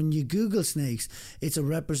there. And when you Google snakes, it's a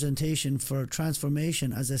representation for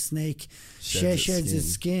transformation as a snake sheds its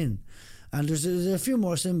skin. And there's a few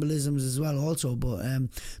more symbolisms as well also, but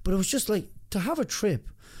it was just like, to have a trip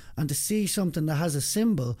and to see something that has a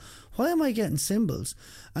symbol. Why am I getting symbols?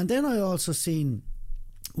 And then I also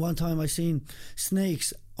one time I seen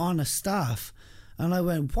snakes on a staff, and I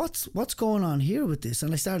went, what's going on here with this?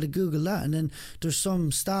 And I started to Google that, and then there's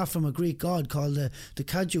some staff from a Greek god called the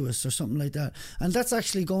Caduceus or something like that, and that's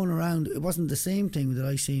actually going around. It wasn't the same thing that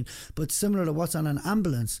I seen, but similar to what's on an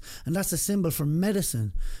ambulance, and that's a symbol for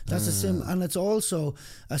medicine. That's a symbol, and it's also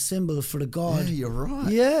a symbol for the god. Yeah, you're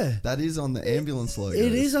right. Yeah, that is on the ambulance logo.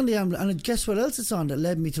 It is on the ambulance, and guess what else it's on that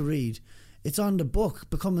led me to read? It's on the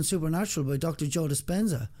book Becoming Supernatural by Dr. Joe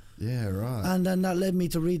Dispenza. Yeah, right. And then that led me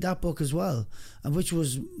to read that book as well, and which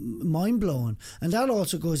was mind-blowing. And that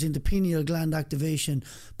also goes into pineal gland activation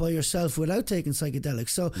by yourself without taking psychedelics.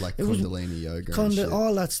 So like it Kundalini yoga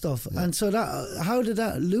all that stuff. Yeah. And so how did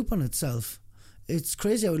that loop on itself? It's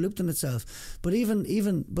crazy how it looped on itself. But even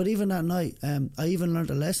that night, I even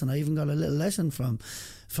learned a lesson. I even got a little lesson from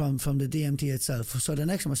the DMT itself. So the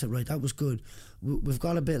next time I said, right, that was good. We've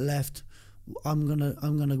got a bit left.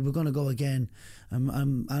 We're gonna go again,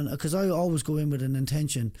 and because I always go in with an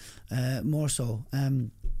intention, more so,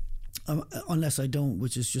 unless I don't,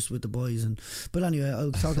 which is just with the boys. But anyway,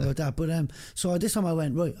 I'll talk about that. But so this time I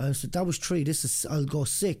went, right, I said that was 3. I'll go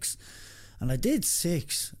 6, and I did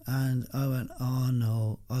 6, and I went, oh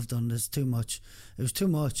no, I've done this too much. It was too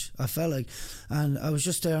much. I felt like, and I was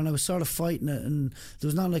just there, and I was sort of fighting it, and there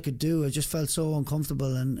was nothing I could do. I just felt so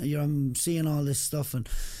uncomfortable, and I'm seeing all this stuff, and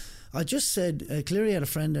I just said, Cleary had a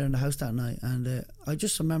friend there in the house that night, and I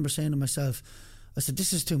just remember saying to myself, I said,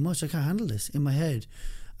 this is too much, I can't handle this, in my head.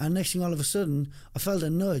 And next thing, all of a sudden, I felt a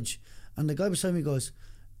nudge, and the guy beside me goes,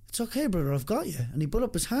 it's okay, brother, I've got you. And he put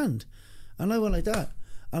up his hand, and I went like that,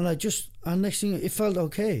 and next thing, it felt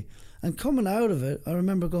okay. And coming out of it, I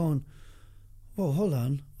remember going, whoa, hold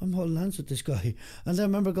on, I'm holding hands with this guy. And then I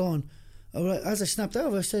remember going, as I snapped out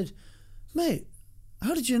of it, I said, mate,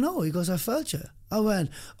 how did you know? He goes, I felt you. I went,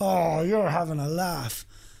 oh, you're having a laugh.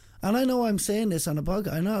 And I know I'm saying this on a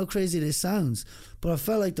podcast. I know how crazy this sounds, but I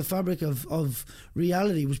felt like the fabric of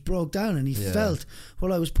reality was broke down, and he felt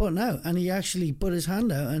what I was putting out, and he actually put his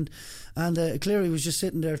hand out, and Cleary was just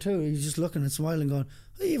sitting there too. He was just looking and smiling, going,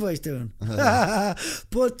 what are you guys doing?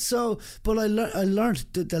 But I learned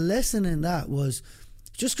that the lesson in that was,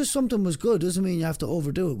 just because something was good doesn't mean you have to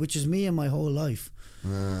overdo it, which is me in my whole life.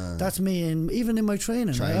 That's me, even in my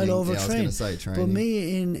training. I'll overtrain. But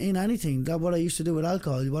me in anything, that what I used to do with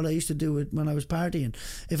alcohol, what I used to do when I was partying.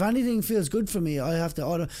 If anything feels good for me, I have to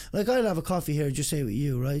order. Like, I'd have a coffee here, just say with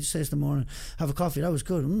you, right? Just say it's the morning, have a coffee. That was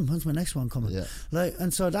good. When's my next one coming? Yeah. Like,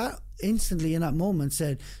 and so that instantly in that moment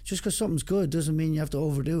said, just because something's good doesn't mean you have to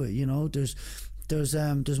overdo it. You know, there's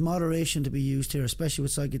moderation to be used here, especially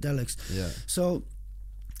with psychedelics. Yeah. So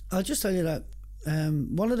I'll just tell you that.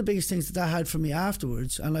 One of the biggest things that had for me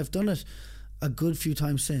afterwards, and I've done it a good few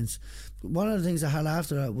times since, one of the things I had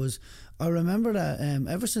after that was, I remember that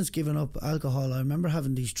ever since giving up alcohol, I remember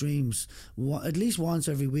having these dreams at least once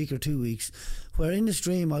every week or 2 weeks, where in this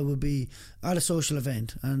dream I would be at a social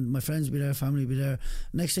event and my friends would be there, family would be there.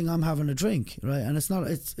 Next thing, I'm having a drink, right? And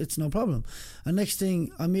it's no problem. And next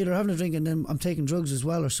thing, I'm either having a drink and then I'm taking drugs as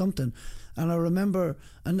well or something. And I remember,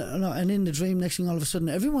 and in the dream, next thing, all of a sudden,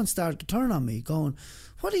 everyone started to turn on me, going,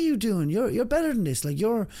 "What are you doing? You're better than this. Like,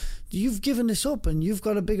 you've given this up, and you've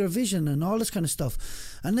got a bigger vision, and all this kind of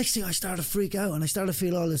stuff." And next thing, I started to freak out, and I started to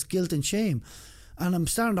feel all this guilt and shame, and I'm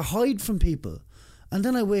starting to hide from people. And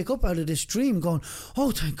then I wake up out of this dream, going,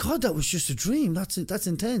 "Oh, thank God, that was just a dream. That's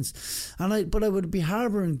intense." But I would be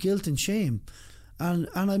harbouring guilt and shame, and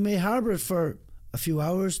I may harbour it for a few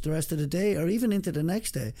hours, the rest of the day, or even into the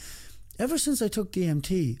next day. Ever since I took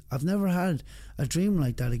DMT, I've never had a dream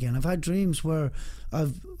like that again. I've had dreams where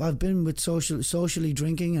I've been with socially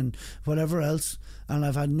drinking and whatever else, and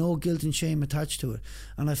I've had no guilt and shame attached to it.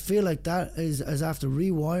 And I feel like that is after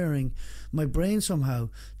rewiring my brain somehow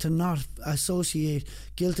to not associate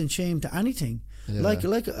guilt and shame to anything. Yeah. Like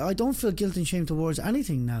I don't feel guilt and shame towards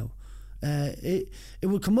anything now. It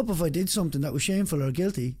would come up if I did something that was shameful or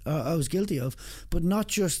guilty, or I was guilty of, but not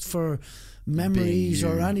just for memories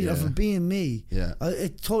or any of it being me. Yeah.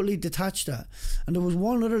 It totally detached that. And there was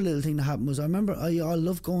one other little thing that happened was I remember I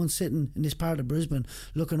love going sitting in this part of Brisbane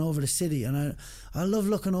looking over the city, and I love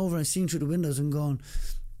looking over and seeing through the windows and going,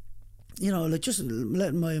 you know, like just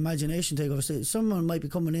letting my imagination take over. So someone might be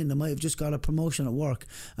coming in, they might have just got a promotion at work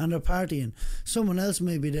and they're partying. Someone else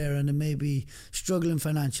may be there and they may be struggling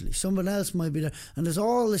financially. Someone else might be there, and there's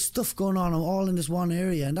all this stuff going on all in this one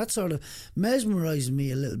area, and that sort of mesmerised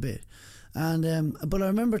me a little bit. And but I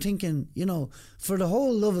remember thinking, you know, for the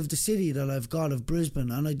whole love of the city that I've got of Brisbane,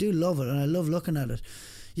 and I do love it and I love looking at it,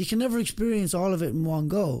 you can never experience all of it in one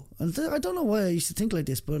go. And I don't know why I used to think like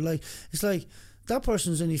this, but like it's like that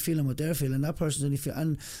person's only feeling what they're feeling, that person's only feeling,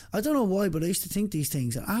 and I don't know why, but I used to think these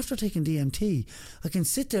things. And after taking DMT, I can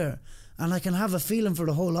sit there and I can have a feeling for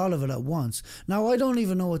the whole lot of it at once. Now I don't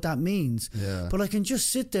even know what that means, but I can just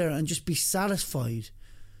sit there and just be satisfied.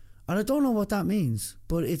 And I don't know what that means,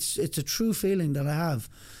 but it's a true feeling that I have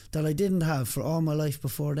that I didn't have for all my life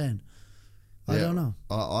before then. I don't know.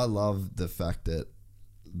 I love the fact that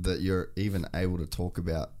you're even able to talk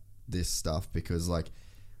about this stuff, because like,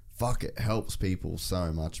 fuck, it helps people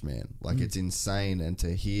so much, man. Like it's insane. And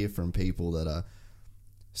to hear from people that are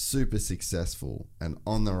super successful and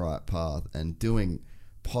on the right path and doing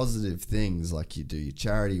positive things, like you do your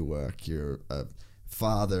charity work, you're a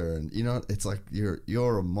father, and you know, it's like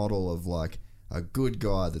you're a model of like a good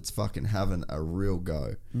guy that's fucking having a real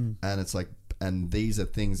go. And it's like, and these are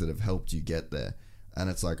things that have helped you get there. And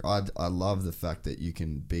it's like, I love the fact that you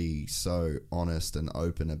can be so honest and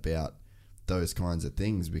open about those kinds of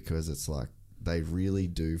things, because it's like they really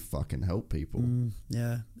do fucking help people.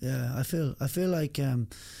 Yeah. I feel like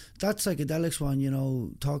that psychedelics one, you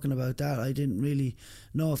know, talking about that, I didn't really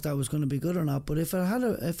know if that was going to be good or not. But if I had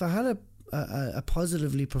a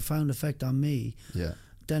positively profound effect on me,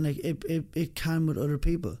 then it can with other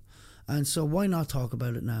people, and so why not talk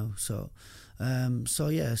about it now? So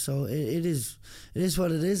it is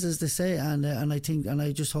what it is, as they say, and I think, and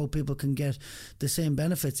I just hope people can get the same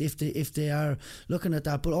benefits if they are looking at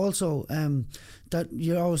that. But also that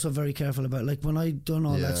you're also very careful about, like when I done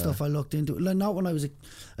all that stuff, I looked into it, like not when I was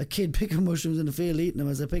a kid picking mushrooms in the field, eating them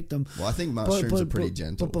as I picked them. Well, I think mushrooms are pretty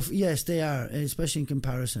gentle. But yes, they are, especially in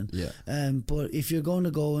comparison. But if you're going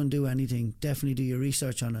to go and do anything, definitely do your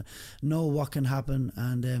research on it, know what can happen,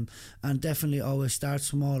 and definitely always start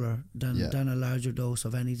smaller than a larger dose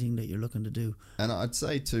of anything that you're looking to do. And I'd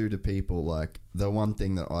say too to people, like the one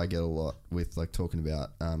thing that I get a lot with like talking about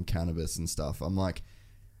cannabis and stuff, I'm like,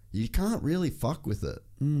 you can't really fuck with it.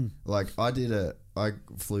 Like I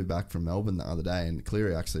flew back from Melbourne the other day, and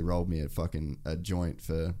Cleary actually rolled me a joint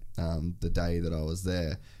for the day that I was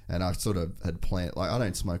there, and I sort of had planned, like I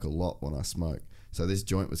don't smoke a lot when I smoke, so this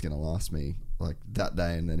joint was going to last me like that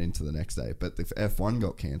day and then into the next day, but the F1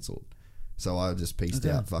 got cancelled. So I just pieced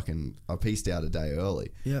out I pieced out a day early.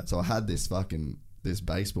 So I had this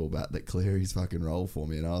baseball bat that Cleary's fucking rolled for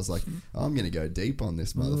me, and I was like, I'm going to go deep on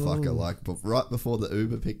this motherfucker. Ooh. Like, but right before the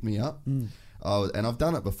Uber picked me up, and I've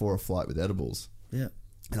done it before, a flight with edibles.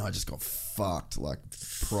 And I just got fucked, like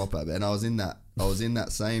proper. And I was in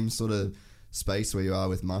that same sort of space where you are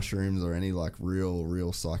with mushrooms or any like real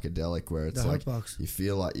psychedelic, where it's like you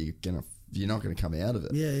feel like you're not going to come out of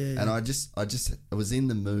it. And I was in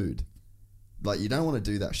the mood. Like, you don't want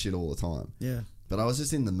to do that shit all the time. But I was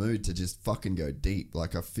just in the mood to just fucking go deep.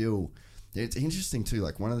 Like, I feel... It's interesting, too.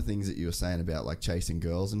 Like, one of the things that you were saying about, like, chasing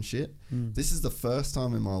girls and shit. This is the first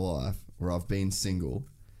time in my life where I've been single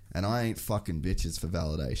and I ain't fucking bitches for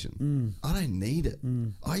validation. I don't need it.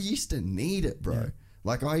 I used to need it, bro.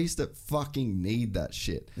 Like, I used to fucking need that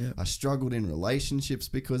shit. I struggled in relationships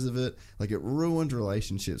because of it. Like, it ruined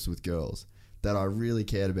relationships with girls that I really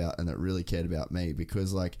cared about and that really cared about me,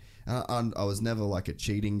 because, like... I was never like a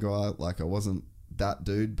cheating guy, like I wasn't that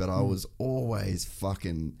dude, but I was always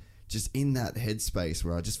fucking just in that headspace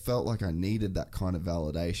where I just felt like I needed that kind of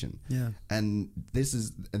validation. And this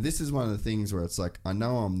is one of the things where it's like, I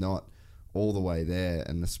know I'm not all the way there,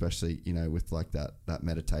 and especially, you know, with like that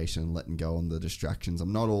meditation, letting go on the distractions,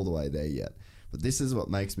 I'm not all the way there yet, but this is what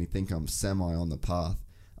makes me think I'm semi on the path.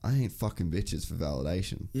 I ain't fucking bitches for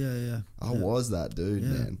validation. I was that dude,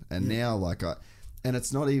 man, and now like and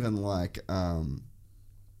it's not even like, it's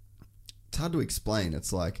hard to explain.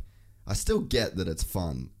 It's like, I still get that it's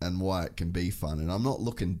fun and why it can be fun, and I'm not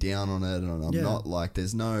looking down on it, and I'm not like,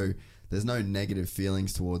 there's no negative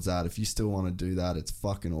feelings towards that. If you still want to do that, it's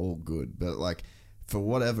fucking all good. But like, for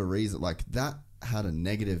whatever reason, like that had a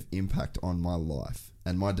negative impact on my life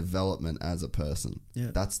and my development as a person.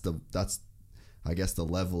 I guess, the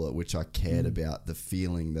level at which I cared about the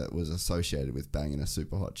feeling that was associated with banging a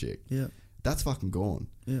super hot chick. Yeah. That's fucking gone.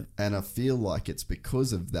 Yeah. And I feel like it's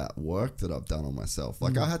because of that work that I've done on myself.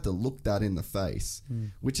 Like, I had to look that in the face,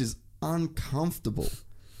 which is uncomfortable.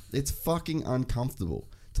 It's fucking uncomfortable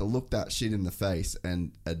to look that shit in the face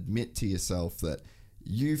and admit to yourself that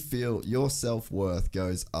you feel your self-worth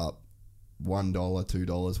goes up $1,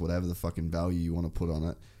 $2, whatever the fucking value you want to put on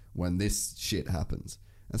it when this shit happens.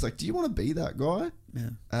 And it's like, do you want to be that guy? Yeah.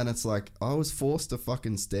 And it's like, I was forced to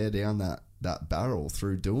fucking stare down that barrel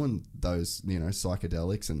through doing those, you know,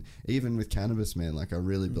 psychedelics. And even with cannabis, man, like, I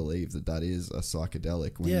really believe that is a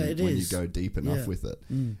psychedelic when, you go deep enough with it.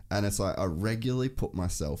 And it's like, I regularly put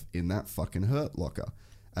myself in that fucking hurt locker.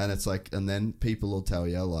 And it's like, and then people will tell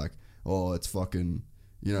you like, oh, it's fucking,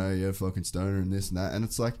 you know, you're fucking stoner and this and that. And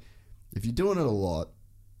it's like, if you're doing it a lot,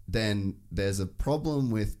 then there's a problem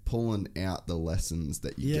with pulling out the lessons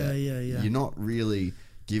that you get. You're not really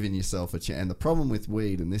giving yourself a chance. And the problem with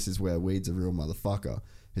weed, and this is where weed's a real motherfucker,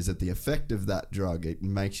 is that the effect of that drug, it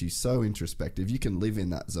makes you so introspective. You can live in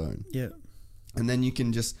that zone. Yeah. And then you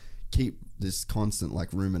can just keep this constant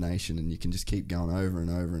like rumination, and you can just keep going over and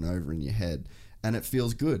over and over in your head. And it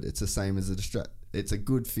feels good. It's the same as it's a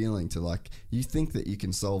good feeling to like, you think that you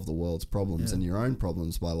can solve the world's problems and your own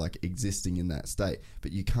problems by like existing in that state,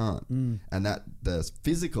 but you can't. And that the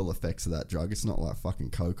physical effects of that drug, it's not like fucking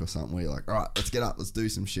coke or something where you're like, all right, let's get up, let's do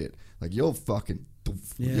some shit. Like, you're fucking,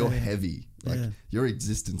 you're heavy. Like, your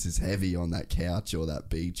existence is heavy on that couch or that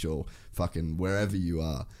beach or fucking wherever you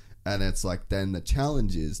are. And it's like, then the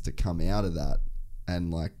challenge is to come out of that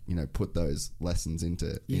and like, you know, put those lessons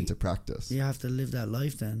into practice. You have to live that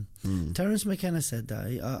life then. Terence McKenna said that.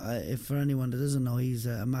 If for anyone that doesn't know, he's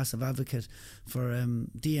a massive advocate for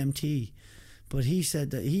DMT. But he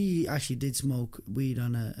said that he actually did smoke weed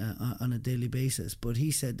on a daily basis. But he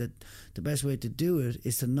said that the best way to do it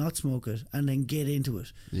is to not smoke it and then get into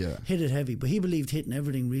it. Yeah. Hit it heavy. But he believed hitting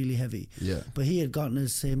everything really heavy. Yeah. But he had gotten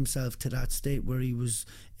himself to that state where he was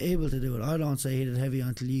able to do it. I don't say hit it heavy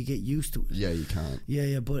until you get used to it. Yeah, you can't.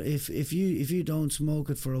 Yeah. But if you don't smoke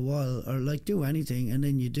it for a while, or like do anything and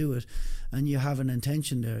then you do it and you have an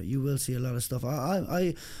intention there, you will see a lot of stuff.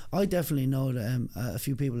 I definitely know that a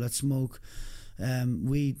few people that smoke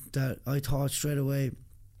weed that I thought straight away,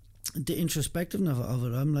 the introspectiveness of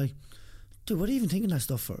it, I'm like, dude, what are you even thinking that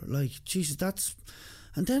stuff for? Like, Jesus, that's...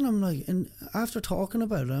 And then I'm like, and after talking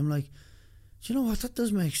about it, I'm like, do you know what, that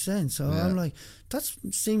does make sense. So I'm like, that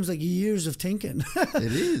seems like years of thinking.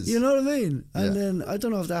 It is. You know what I mean? And then I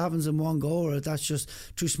don't know if that happens in one go or if that's just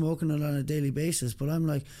through smoking it on a daily basis, but I'm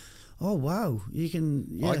like, oh wow, you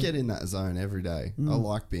can... I get in that zone every day. I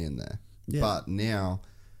like being there. But now...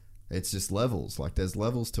 it's just levels. Like, there's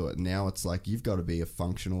levels to it. Now it's like, you've got to be a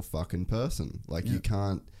functional fucking person. Like, you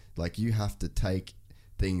can't... like, you have to take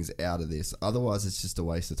things out of this. Otherwise, it's just a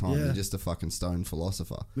waste of time. You're just a fucking stone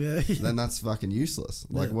philosopher. Then that's fucking useless.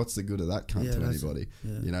 Like, what's the good of that cunt to anybody?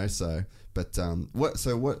 You know, so... But, what's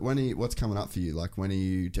coming up for you? Like, have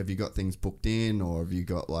you got things booked in, or have you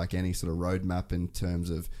got, like, any sort of roadmap in terms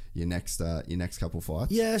of your next couple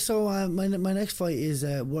fights? Yeah, so my next fight is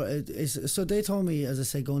so they told me, as I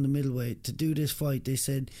said, going to middleweight to do this fight. They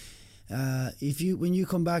said, when you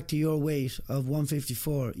come back to your weight of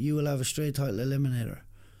 154, you will have a straight title eliminator.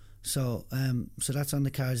 So that's on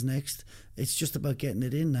the cards next. It's just about getting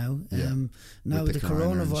it in now. Now with the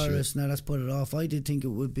coronavirus, now that's put it off. I did think it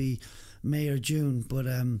would be May or June, but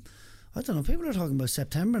I don't know. People are talking about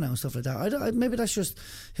September now and stuff like that. Maybe that's just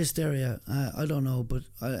hysteria. I don't know, but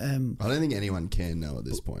I don't think anyone can know at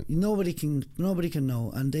this point. Nobody can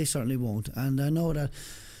know, and they certainly won't. And I know that.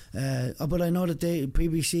 But I know that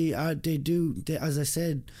BBC as I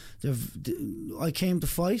said, I came to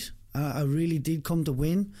fight. I really did come to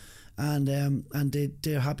win, and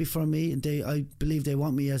they're happy for me. I believe they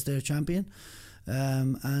want me as their champion,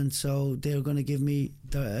 and so they're going to give me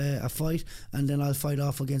a fight, and then I'll fight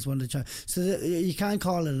off against one of the champions. So you can't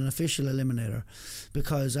call it an official eliminator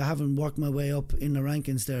because I haven't worked my way up in the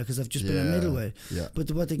rankings there because I've just been a middleweight.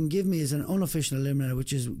 But what they can give me is an unofficial eliminator,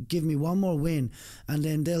 which is give me one more win, and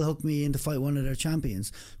then they'll hook me in to fight one of their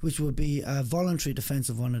champions, which would be a voluntary defense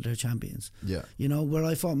of one of their champions. You know, where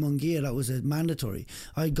I fought Munguia, that was a mandatory.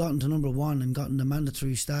 I'd gotten to number 1 and gotten the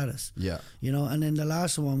mandatory status. You know, and then the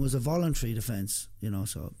last one was a voluntary defense. You know,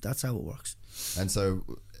 so that's how it works. And so,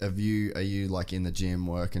 are you like in the gym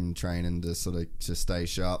working, training to sort of to stay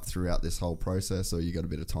sharp throughout this whole process, or you got a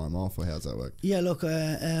bit of time off, or how's that work? Yeah, look,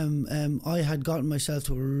 I had gotten myself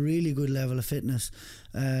to a really good level of fitness.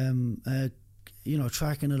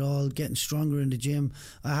 tracking it all, getting stronger in the gym.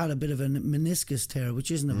 I had a bit of a meniscus tear,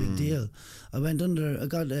 which isn't a big deal.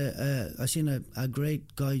 I seen a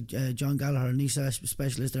great guy, John Gallagher, a knee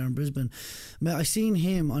specialist there in Brisbane. I seen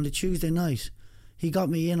him on the Tuesday night. He got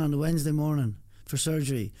me in on the Wednesday morning for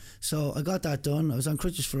surgery. So I got that done. I was on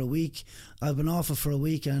crutches for a week. I've been off it for a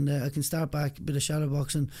week, and I can start back a bit of shadow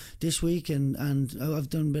boxing this week, and I've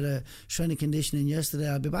done a bit of strength and conditioning yesterday.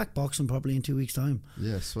 I'll be back boxing probably in 2 weeks' time.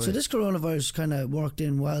 Yeah, sweet. So this coronavirus kind of worked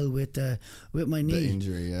in well with my knee. The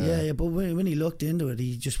injury, Yeah, but when he looked into it,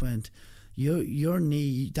 he just went, your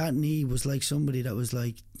knee, that knee was like somebody that was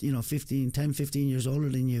like 15 years older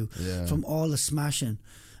than you, from all the smashing.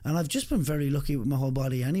 And I've just been very lucky with my whole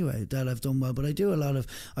body anyway, that I've done well. But I do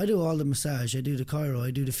all the massage, I do the chiro, I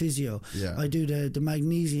do the physio, I do the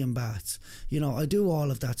magnesium baths, I do all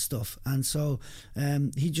of that stuff. And so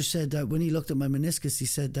he just said that when he looked at my meniscus, he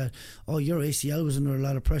said that, your ACL was under a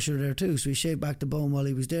lot of pressure there too. So he shaved back the bone while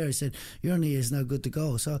he was there. He said, your knee is now good to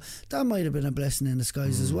go. So that might have been a blessing in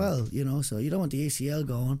disguise as well, so you don't want the ACL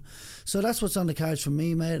going. So that's what's on the cards for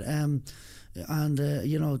me, mate. And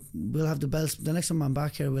we'll have the belts. The next time I'm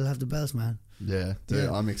back here, we'll have the belts, man. Yeah, dude,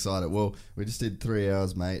 I'm excited. Well, we just did 3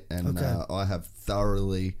 hours, mate, and I have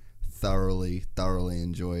thoroughly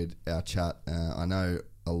enjoyed our chat. I know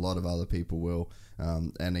a lot of other people will,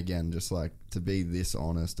 and again, just like to be this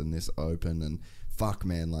honest and this open, and fuck,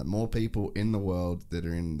 man, like more people in the world that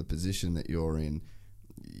are in the position that you're in.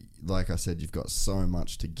 Like I said, you've got so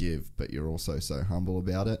much to give, but you're also so humble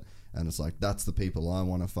about it. And it's like, that's the people I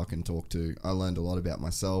want to fucking talk to. I learned a lot about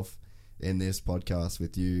myself in this podcast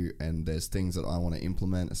with you, and there's things that I want to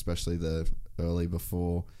implement, especially the right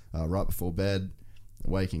before bed,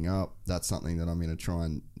 waking up. That's something that I'm going to try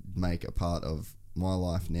and make a part of my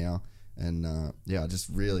life now. And I just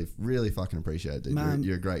really, really fucking appreciate it, dude. Man,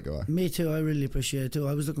 you're a great guy. Me too. I really appreciate it too.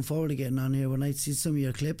 I was looking forward to getting on here when I see some of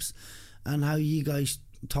your clips and how you guys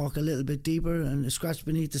talk a little bit deeper and scratch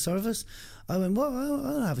beneath the surface. I went, well,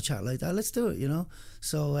 I'll have a chat like that. Let's do it,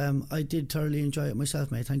 So I did thoroughly enjoy it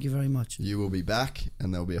myself, mate. Thank you very much. You will be back,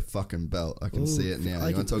 and there'll be a fucking belt. I can see it now.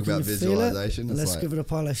 You want to talk about visualization? Let's give it a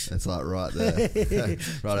polish. It's like right there.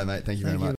 Righto, mate. Thank you very much.